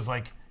that was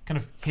like kind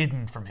of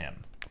hidden from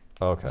him.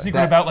 Okay.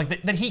 Secret about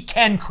like that he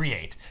can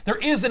create. There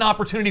is an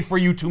opportunity for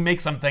you to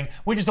make something.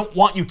 We just don't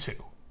want you to.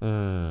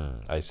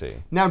 I see.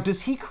 Now,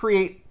 does he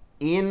create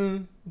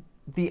in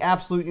the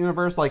Absolute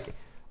Universe? Like,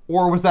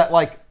 or was that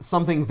like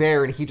something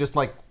there and he just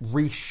like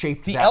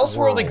reshaped The that Elseworld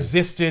world?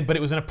 existed, but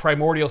it was in a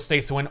primordial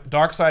state. So when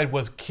Darkseid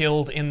was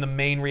killed in the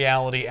main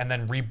reality and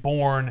then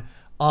reborn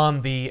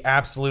on the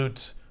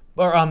Absolute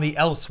or on the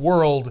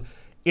Elseworld,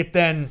 it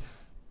then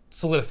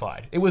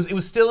solidified. It was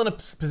still in a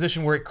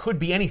position where it could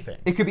be anything.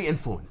 It could be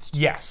influenced.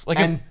 Yes, like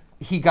And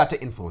he got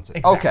to influence it.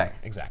 exactly, Okay.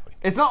 exactly.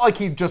 It's not like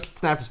he just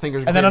snapped his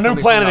fingers And then a created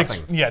new something from planet.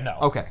 nothing. Yeah, no.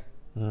 Okay.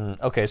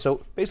 Okay,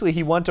 so basically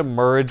he wanted to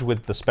merge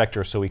with the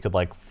Spectre so he could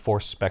like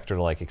force Spectre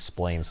to like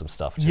explain some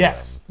stuff to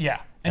Yes, him. yeah,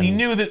 and he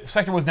knew that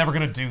Spectre was never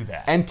going to do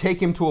that. And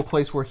take him to a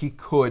place where he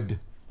could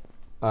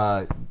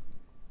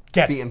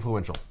Get be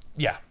influential.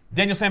 yeah.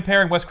 Daniel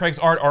Sampere and Wes Craig's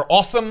art are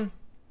awesome.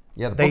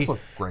 Yeah, the They books look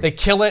great. they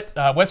kill it.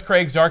 Wes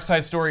Craig's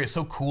Darkseid story is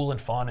so cool and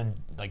fun and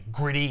like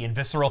gritty and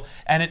visceral,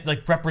 and it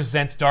like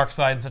represents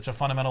Darkseid in such a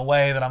fundamental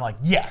way that I'm like,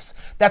 yes,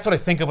 that's what I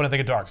think of when I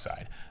think of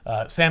Darkseid.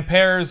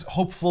 Sampere's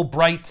hopeful,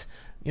 bright,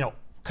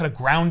 kind of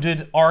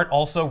grounded art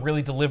also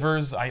really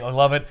delivers. I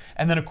love it.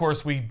 And then of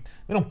course we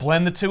don't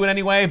blend the two in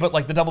any way, but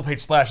like the double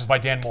page splash is by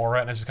Dan Mora,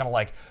 and it's just kind of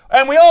like,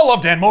 and we all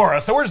love Dan Mora,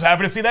 so we're just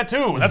happy to see that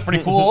too. That's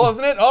pretty cool,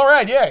 isn't it? All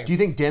right, yay. Do you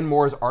think Dan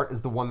More's art is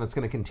the one that's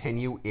going to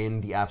continue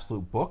in the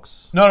Absolute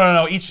books?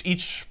 No.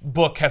 Each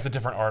book has a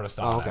different artist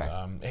on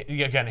okay.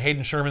 it. Again,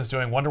 Hayden Sherman's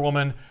doing Wonder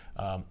Woman.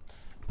 But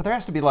there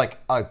has to be like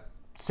a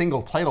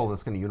single title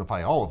that's going to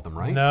unify all of them,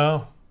 right?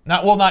 No.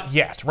 Not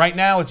yet. Right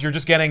now, you're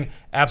just getting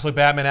Absolute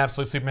Batman,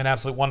 Absolute Superman,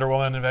 Absolute Wonder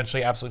Woman,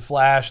 eventually Absolute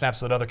Flash, and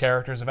Absolute other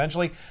characters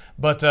eventually.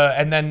 But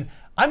and then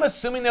I'm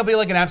assuming there'll be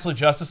like an Absolute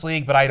Justice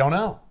League, but I don't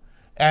know.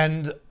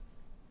 And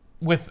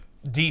with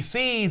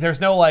DC,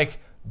 there's no like,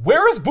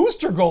 where is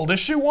Booster Gold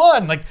issue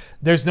 1? Like,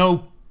 there's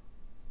no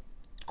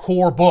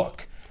core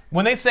book.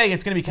 When they say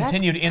it's going to be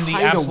continued in the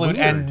absolute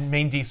and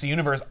main DC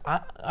universe,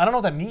 I don't know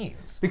what that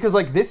means. Because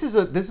like this is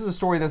a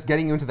story that's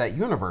getting you into that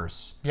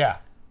universe. Yeah.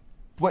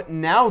 But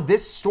now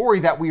this story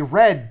that we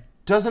read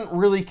doesn't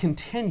really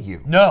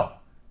continue. No.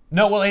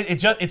 Well,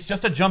 it's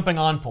just a jumping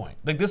on point.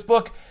 Like this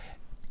book,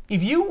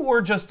 if you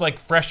were just like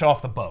fresh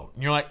off the boat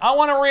and you're like, I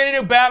want to read a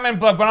new Batman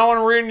book, but I don't want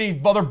to read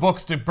any other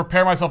books to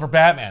prepare myself for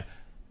Batman.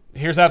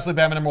 Here's Absolute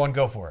Batman #1.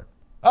 Go for it.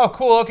 Oh,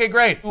 cool. Okay,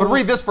 great. But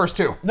read this first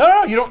too.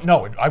 No, you don't.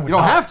 No, I would. You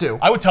don't have to.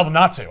 I would tell them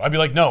not to. I'd be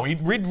like, no,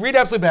 read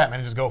Absolute Batman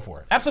and just go for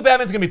it. Absolute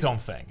Batman's gonna be its own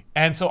thing,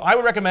 and so I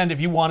would recommend if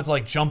you wanted to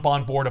like jump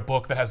on board a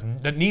book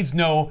that needs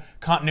no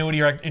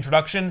continuity or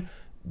introduction,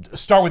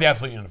 start with the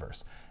Absolute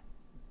Universe.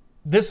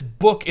 This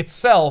book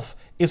itself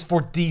is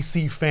for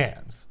DC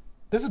fans.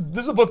 This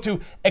is a book to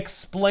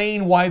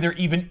explain why there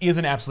even is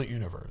an Absolute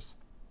Universe.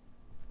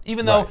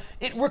 Even though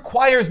it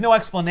requires no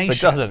explanation. It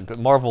doesn't.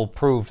 Marvel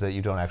proved that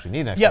you don't actually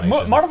need an explanation.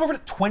 Yeah, Marvel proved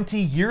it 20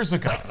 years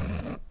ago.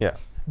 Yeah.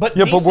 But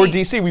yeah, DC, but we're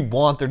DC. We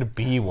want there to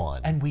be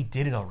one. And we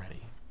did it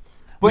already.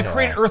 We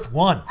created Earth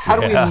 1. How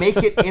do we make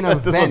it an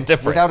event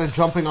without a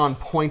jumping on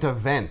point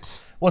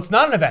event? Well, it's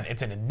not an event.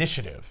 It's an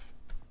initiative.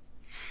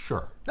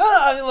 Sure.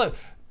 No, look.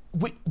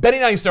 Benny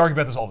and I used to argue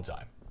about this all the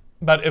time.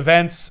 About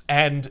events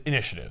and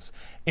initiatives.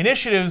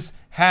 Initiatives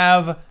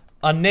have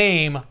a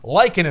name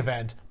like an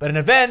event, but an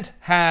event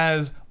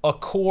has a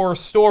core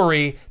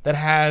story that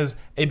has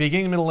a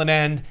beginning, middle, and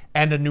end,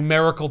 and a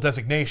numerical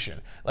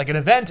designation. Like an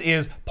event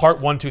is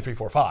part 1, 2, 3,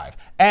 4, 5.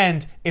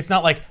 And it's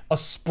not like a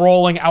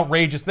sprawling,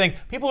 outrageous thing.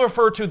 People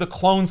refer to the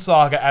Clone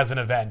Saga as an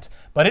event,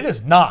 but it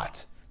is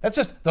not. That's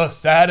just the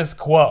status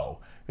quo.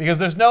 Because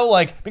there's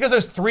because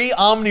there's 3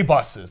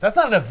 omnibuses. That's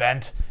not an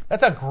event.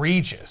 That's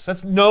egregious.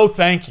 That's no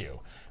thank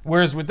you.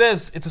 Whereas with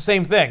this, it's the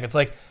same thing. It's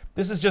like,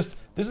 this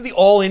is the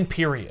all-in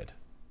period.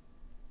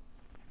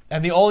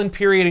 And the all-in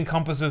period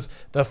encompasses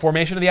the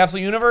formation of the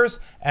Absolute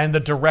Universe and the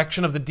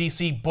direction of the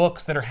DC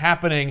books that are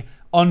happening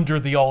under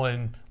the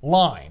all-in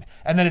line.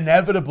 And then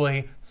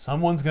inevitably,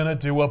 someone's gonna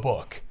do a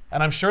book.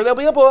 And I'm sure there'll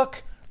be a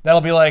book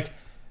that'll be like,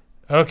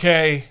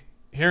 okay,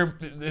 here,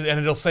 and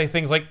it'll say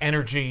things like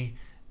energy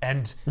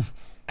and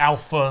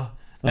alpha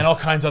and all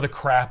kinds of other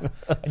crap.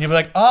 And you'll be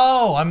like,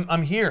 oh,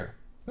 I'm here.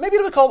 Maybe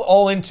it'll be called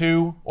All-In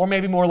 2, or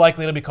maybe more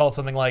likely it'll be called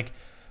something like,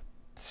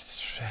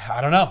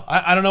 I don't know.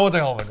 I don't know what the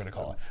hell they're going to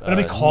call it. But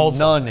it'll be called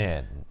None something.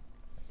 in.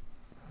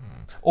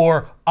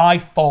 Or I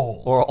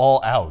Fold. Or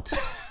All Out.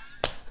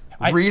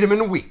 Read them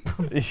and weep.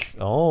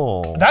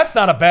 Oh. That's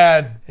not a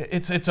bad...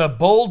 It's a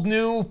bold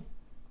new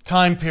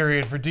time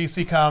period for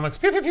DC Comics.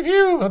 Pew, pew, pew,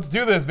 pew. Let's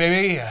do this,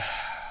 baby.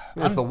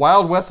 It's the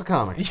Wild West of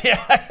comics.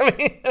 Yeah, I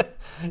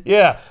mean,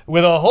 yeah,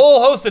 with a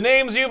whole host of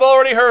names you've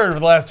already heard for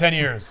the last 10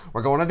 years.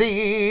 We're going to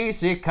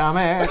DC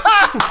Comics.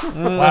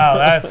 Wow,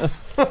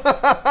 that's...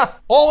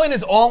 All In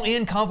is all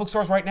in comic book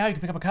stores right now. You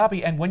can pick up a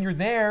copy, and when you're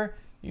there,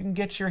 you can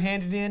get your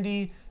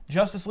handy-dandy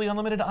Justice League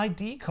Unlimited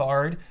ID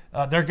card.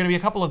 There are going to be a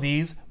couple of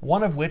these,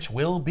 one of which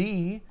will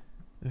be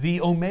the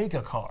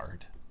Omega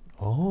card.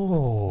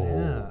 Oh.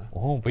 Yeah.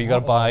 Oh, but you got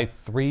to buy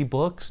 3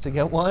 books to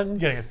get one? You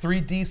got to get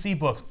 3 DC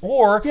books,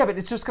 or... Yeah, but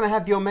it's just going to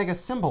have the Omega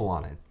symbol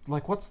on it.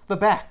 Like, what's the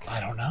back? I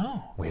don't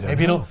know.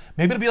 Maybe it'll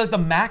be like the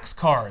Max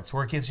cards,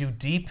 where it gives you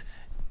deep,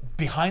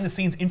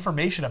 behind-the-scenes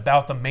information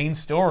about the main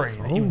story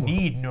that you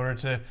need in order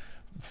to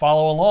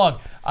follow along.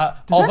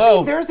 Does that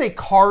mean there's a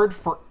card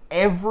for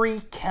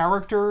every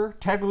character,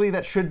 technically,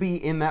 that should be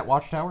in that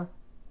Watchtower?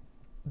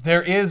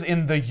 There is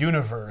in the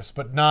universe,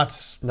 but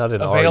not in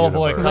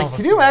available our at universe. comic book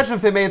Can you imagine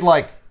if they made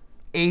like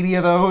 80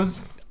 of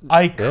those?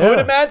 I could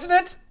imagine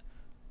it,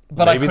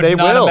 but Maybe I could they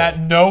not will.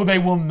 imagine. No, they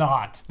will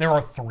not. There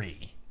are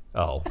 3.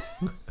 Oh.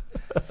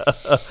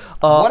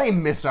 What a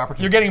missed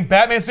opportunity. You're getting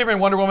Batman,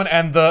 Superman, Wonder Woman,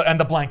 and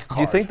the blank card.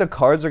 Do you think the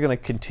cards are going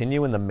to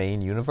continue in the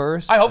main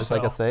universe? I hope as so.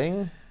 like a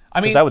thing? I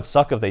mean, that would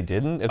suck if they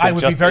didn't. If they I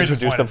would be just very introduced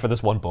them disappointed. for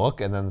this one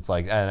book, and then it's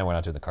like, no, we're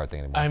not doing the card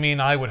thing anymore. I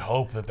mean, I would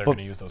hope that they're going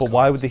to use those But cards.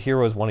 why would the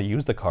heroes want to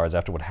use the cards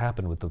after what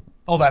happened with the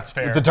Oh, that's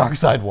fair. Dark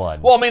Side one?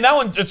 Well, I mean, that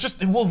one, it's just,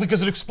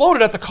 because it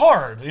exploded at the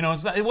card. You know,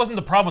 it wasn't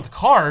the problem with the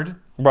card.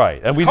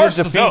 Right, and we card's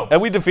did still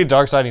dope. defeat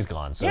Darkseid, and he's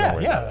gone. So don't Yeah,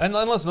 worry yeah. about it.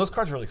 And listen, those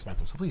cards are really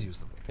expensive, so please use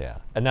them. Yeah,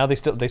 and now they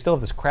still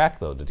have this crack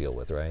though to deal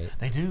with, right?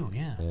 They do,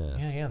 yeah.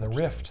 Yeah, the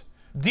Rift.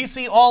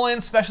 DC All In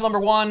Special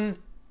 #1.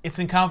 It's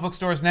in comic book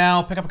stores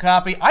now. Pick up a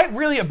copy. I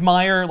really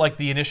admire like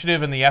the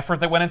initiative and the effort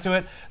that went into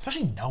it,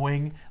 especially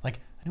knowing I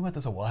knew about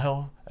this a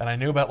while, and I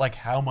knew about like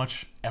how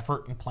much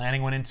effort and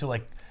planning went into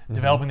like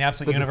developing the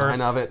Absolute Universe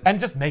design of it. and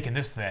just making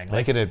this thing.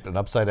 Making it an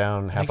upside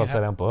down, half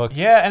upside down book.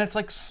 Yeah, and it's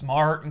like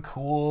smart and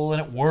cool,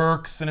 and it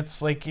works, and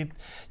it's like you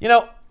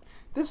know.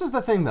 This was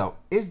the thing though.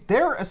 Is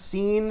there a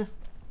scene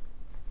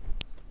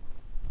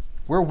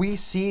where we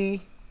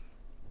see?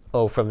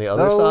 Oh, from the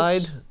other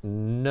side?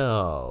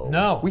 No.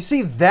 No. We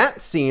see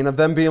that scene of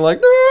them being like,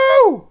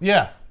 no!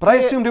 Yeah. But I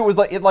assumed it was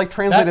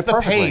translated That's the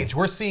perfectly. page.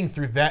 We're seeing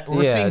through that.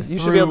 We're Yeah, seeing you through...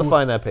 should be able to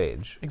find that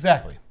page.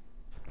 Exactly.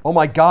 Oh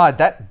my God,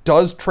 that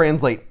does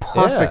translate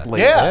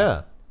perfectly.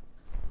 Yeah.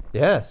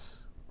 Yes.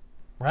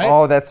 Right?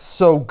 Oh, that's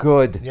so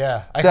good.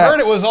 Yeah. I That's heard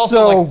it was also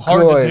so like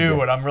hard good. to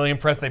do, and I'm really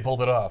impressed they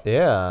pulled it off.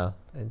 Yeah.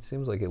 It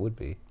seems like it would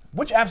be.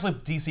 Which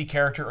absolute DC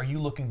character are you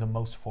looking the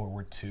most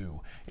forward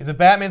to? Is it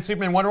Batman,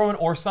 Superman, Wonder Woman,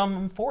 or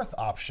some fourth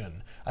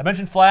option? I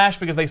mentioned Flash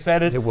because they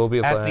said it, It will be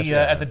a at Flash,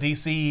 at the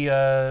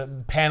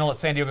DC panel at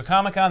San Diego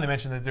Comic-Con. They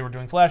mentioned that they were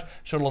doing Flash,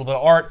 showed a little bit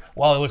of art.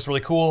 While it looks really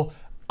cool,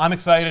 I'm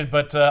excited,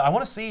 but I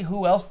want to see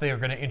who else they are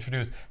going to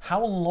introduce.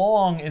 How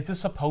long is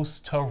this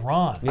supposed to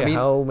run? Yeah, I mean,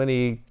 how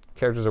many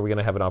characters are we going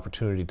to have an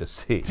opportunity to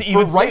see? To For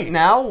even right see.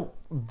 now,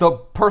 the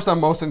person I'm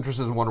most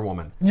interested in is Wonder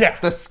Woman. Yeah.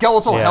 The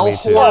skeletal Yeah, hell me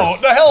too. horse.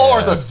 Oh, the Hell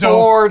Horse The is dope.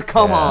 sword,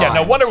 come on. Yeah,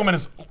 no, Wonder Woman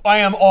is. I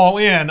am all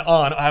in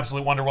on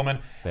Absolute Wonder Woman.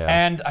 Yeah.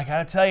 And I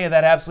gotta tell you,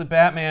 that Absolute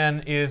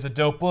Batman is a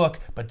dope book,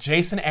 but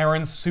Jason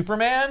Aaron's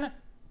Superman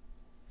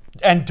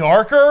and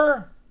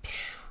darker,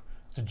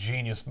 it's a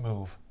genius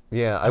move.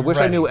 Yeah, I wish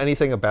I knew ready.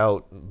 anything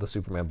about the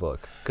Superman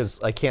book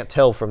because I can't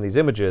tell from these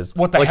images.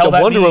 What the like hell the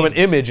that Wonder Woman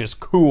means. image is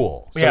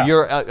cool, so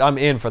Yeah. I'm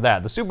in for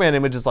that. The Superman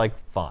image is like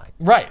fine,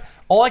 Right.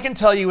 All I can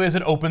tell you is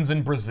it opens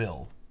in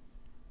Brazil.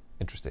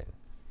 interesting.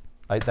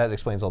 That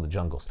explains all the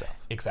jungle stuff.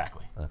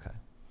 Exactly. Okay.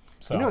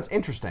 So You know, it's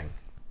interesting.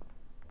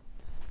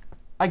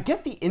 I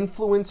get the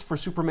influence for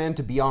Superman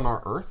to be on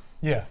our Earth.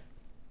 yeah,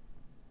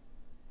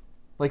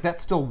 Like,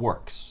 that still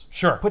works.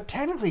 sure. But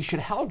technically, should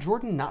Hal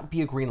Jordan not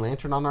be a Green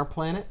Lantern on our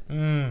planet?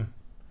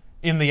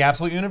 In the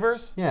Absolute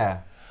Universe, Yeah.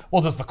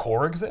 well, does the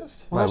core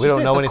exist? Right, that's we just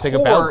don't it. know The anything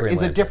core about Green is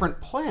a Lantern.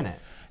 different planet.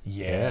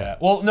 Yeah.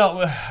 Well,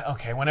 no.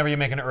 Okay. Whenever you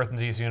make an Earth in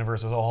the DC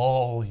universe, there's a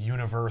whole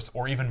universe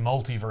or even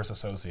multiverse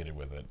associated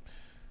with it.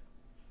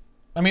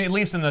 I mean, at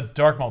least in the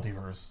Dark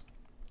Multiverse.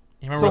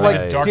 You remember So, like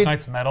like, Dark did-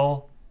 Knight's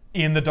Metal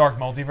in the Dark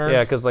Multiverse?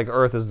 Yeah, because like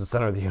Earth is the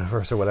center of the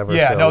universe or whatever.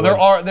 Yeah. so No,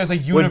 when- there's a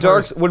When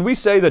universe. when we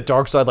say that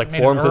Darkseid like made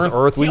an forms as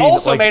Earth, we he need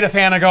also like, made a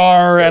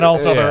Thanagar and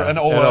also yeah, and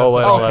all that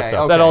Okay, stuff.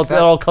 okay, That all that-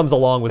 that all comes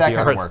along with that the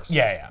kinda Earth. works.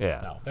 Yeah.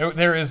 Yeah. No,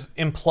 there is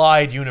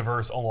implied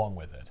universe along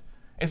with it.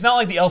 It's not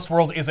like the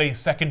Elseworld is a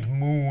second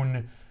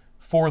moon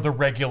for the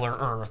regular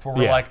Earth, where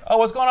we're Yeah. like, oh,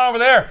 what's going on over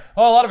there?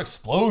 Oh, a lot of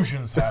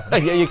explosions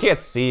happening. Yeah, you can't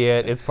see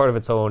it. It's part of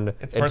its own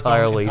It's for its own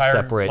entirely entire,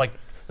 separate like,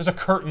 there's a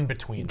curtain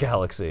between them.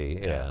 galaxy.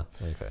 Yeah.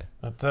 Okay.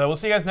 But we'll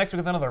see you guys next week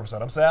with another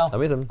episode. I'm Sal. I'm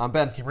with him. I'm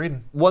Ben. Keep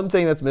reading. One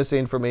thing that's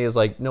missing for me is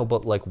like, no,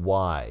 but like,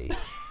 why?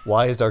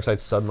 Why does Darkseid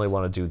suddenly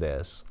want to do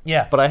this?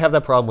 Yeah. But I have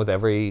that problem with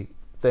everything.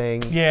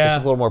 Yeah. It's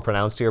just a little more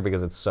pronounced here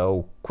because it's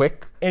so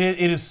quick. It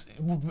is.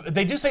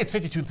 They do say it's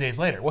 52 days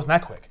later. It wasn't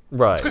that quick.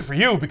 Right. It's quick for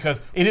you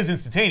because it is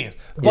instantaneous.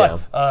 But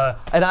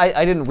And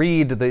I didn't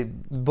read the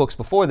books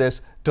before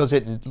this. Does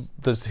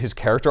his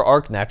character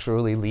arc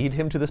naturally lead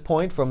him to this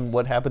point from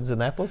what happens in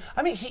that book?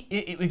 I mean,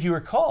 if you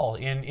recall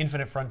in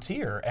Infinite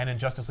Frontier and in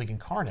Justice League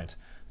Incarnate,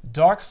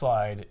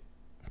 Darkseid.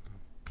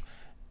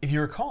 If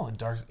you recall in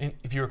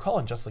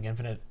Justice League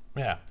Infinite,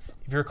 yeah.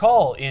 If you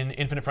recall in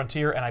Infinite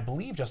Frontier and I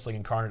believe Justice League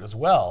Incarnate as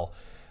well,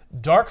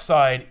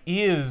 Darkseid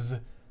is,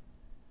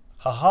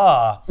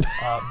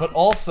 but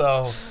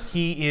also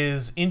he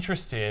is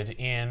interested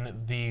in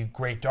the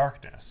Great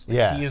Darkness. Like,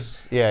 Yes. he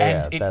is,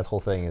 Yeah. and That whole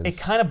thing is. it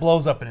kind of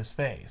blows up in his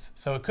face.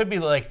 So it could be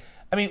like,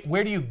 I mean,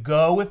 where do you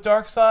go with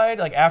Darkseid?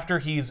 Like after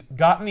he's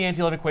gotten the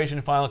anti-love equation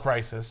in Final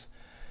Crisis,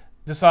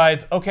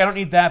 decides, okay, I don't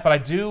need that, but I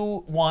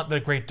do want the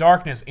Great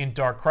Darkness in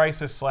Dark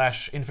Crisis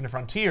 / Infinite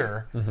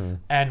Frontier.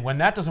 And when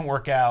that doesn't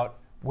work out,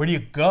 where do you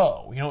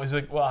go? You know, it's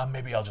like, well,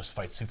 maybe I'll just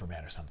fight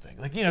Superman or something.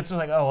 Like, you know, it's just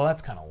like, oh, well,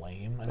 that's kind of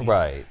lame. I mean,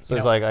 Right. So you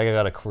it's know, like I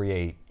gotta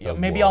create.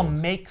 maybe I'll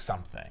make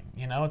something.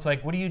 You know, it's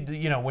like, what do you do?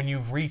 You know, when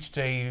you've reached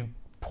a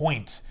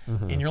point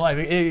in your life,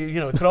 you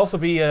know, it could also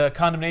be a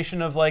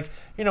condemnation of like,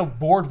 you know,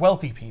 bored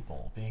wealthy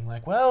people being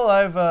like, well,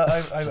 I've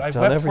done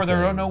wept for there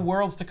are everything. no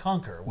worlds to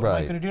conquer. What am I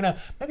Right. going to do now?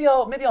 Maybe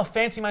I'll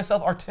fancy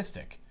myself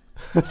artistic.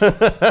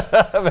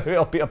 Maybe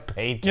I'll be a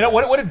painter. You know,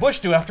 what did Bush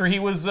do after he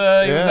was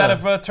out Yeah.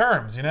 of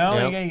terms? You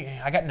know,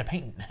 Yep. I got into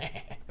painting.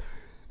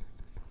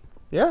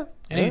 Yeah.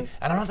 And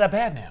I'm not that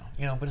bad now,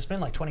 you know, but it's been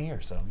like 20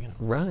 years, so, you know.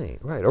 Right.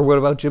 Or what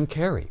about Jim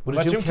Carrey? What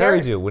did about Jim Jim Carrey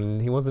Carrey? do when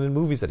he wasn't in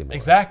movies anymore?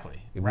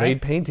 Exactly. He right?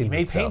 made paintings. He made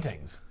and stuff.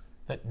 paintings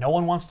that no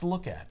one wants to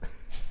look at.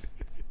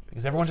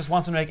 Because everyone just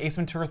wants him to make Ace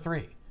Ventura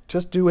 3.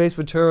 Just do Ace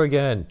Ventura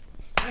again.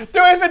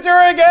 Do Ace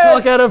Ventura again!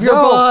 Talk out of your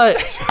butt.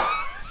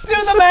 Do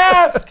the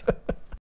mask!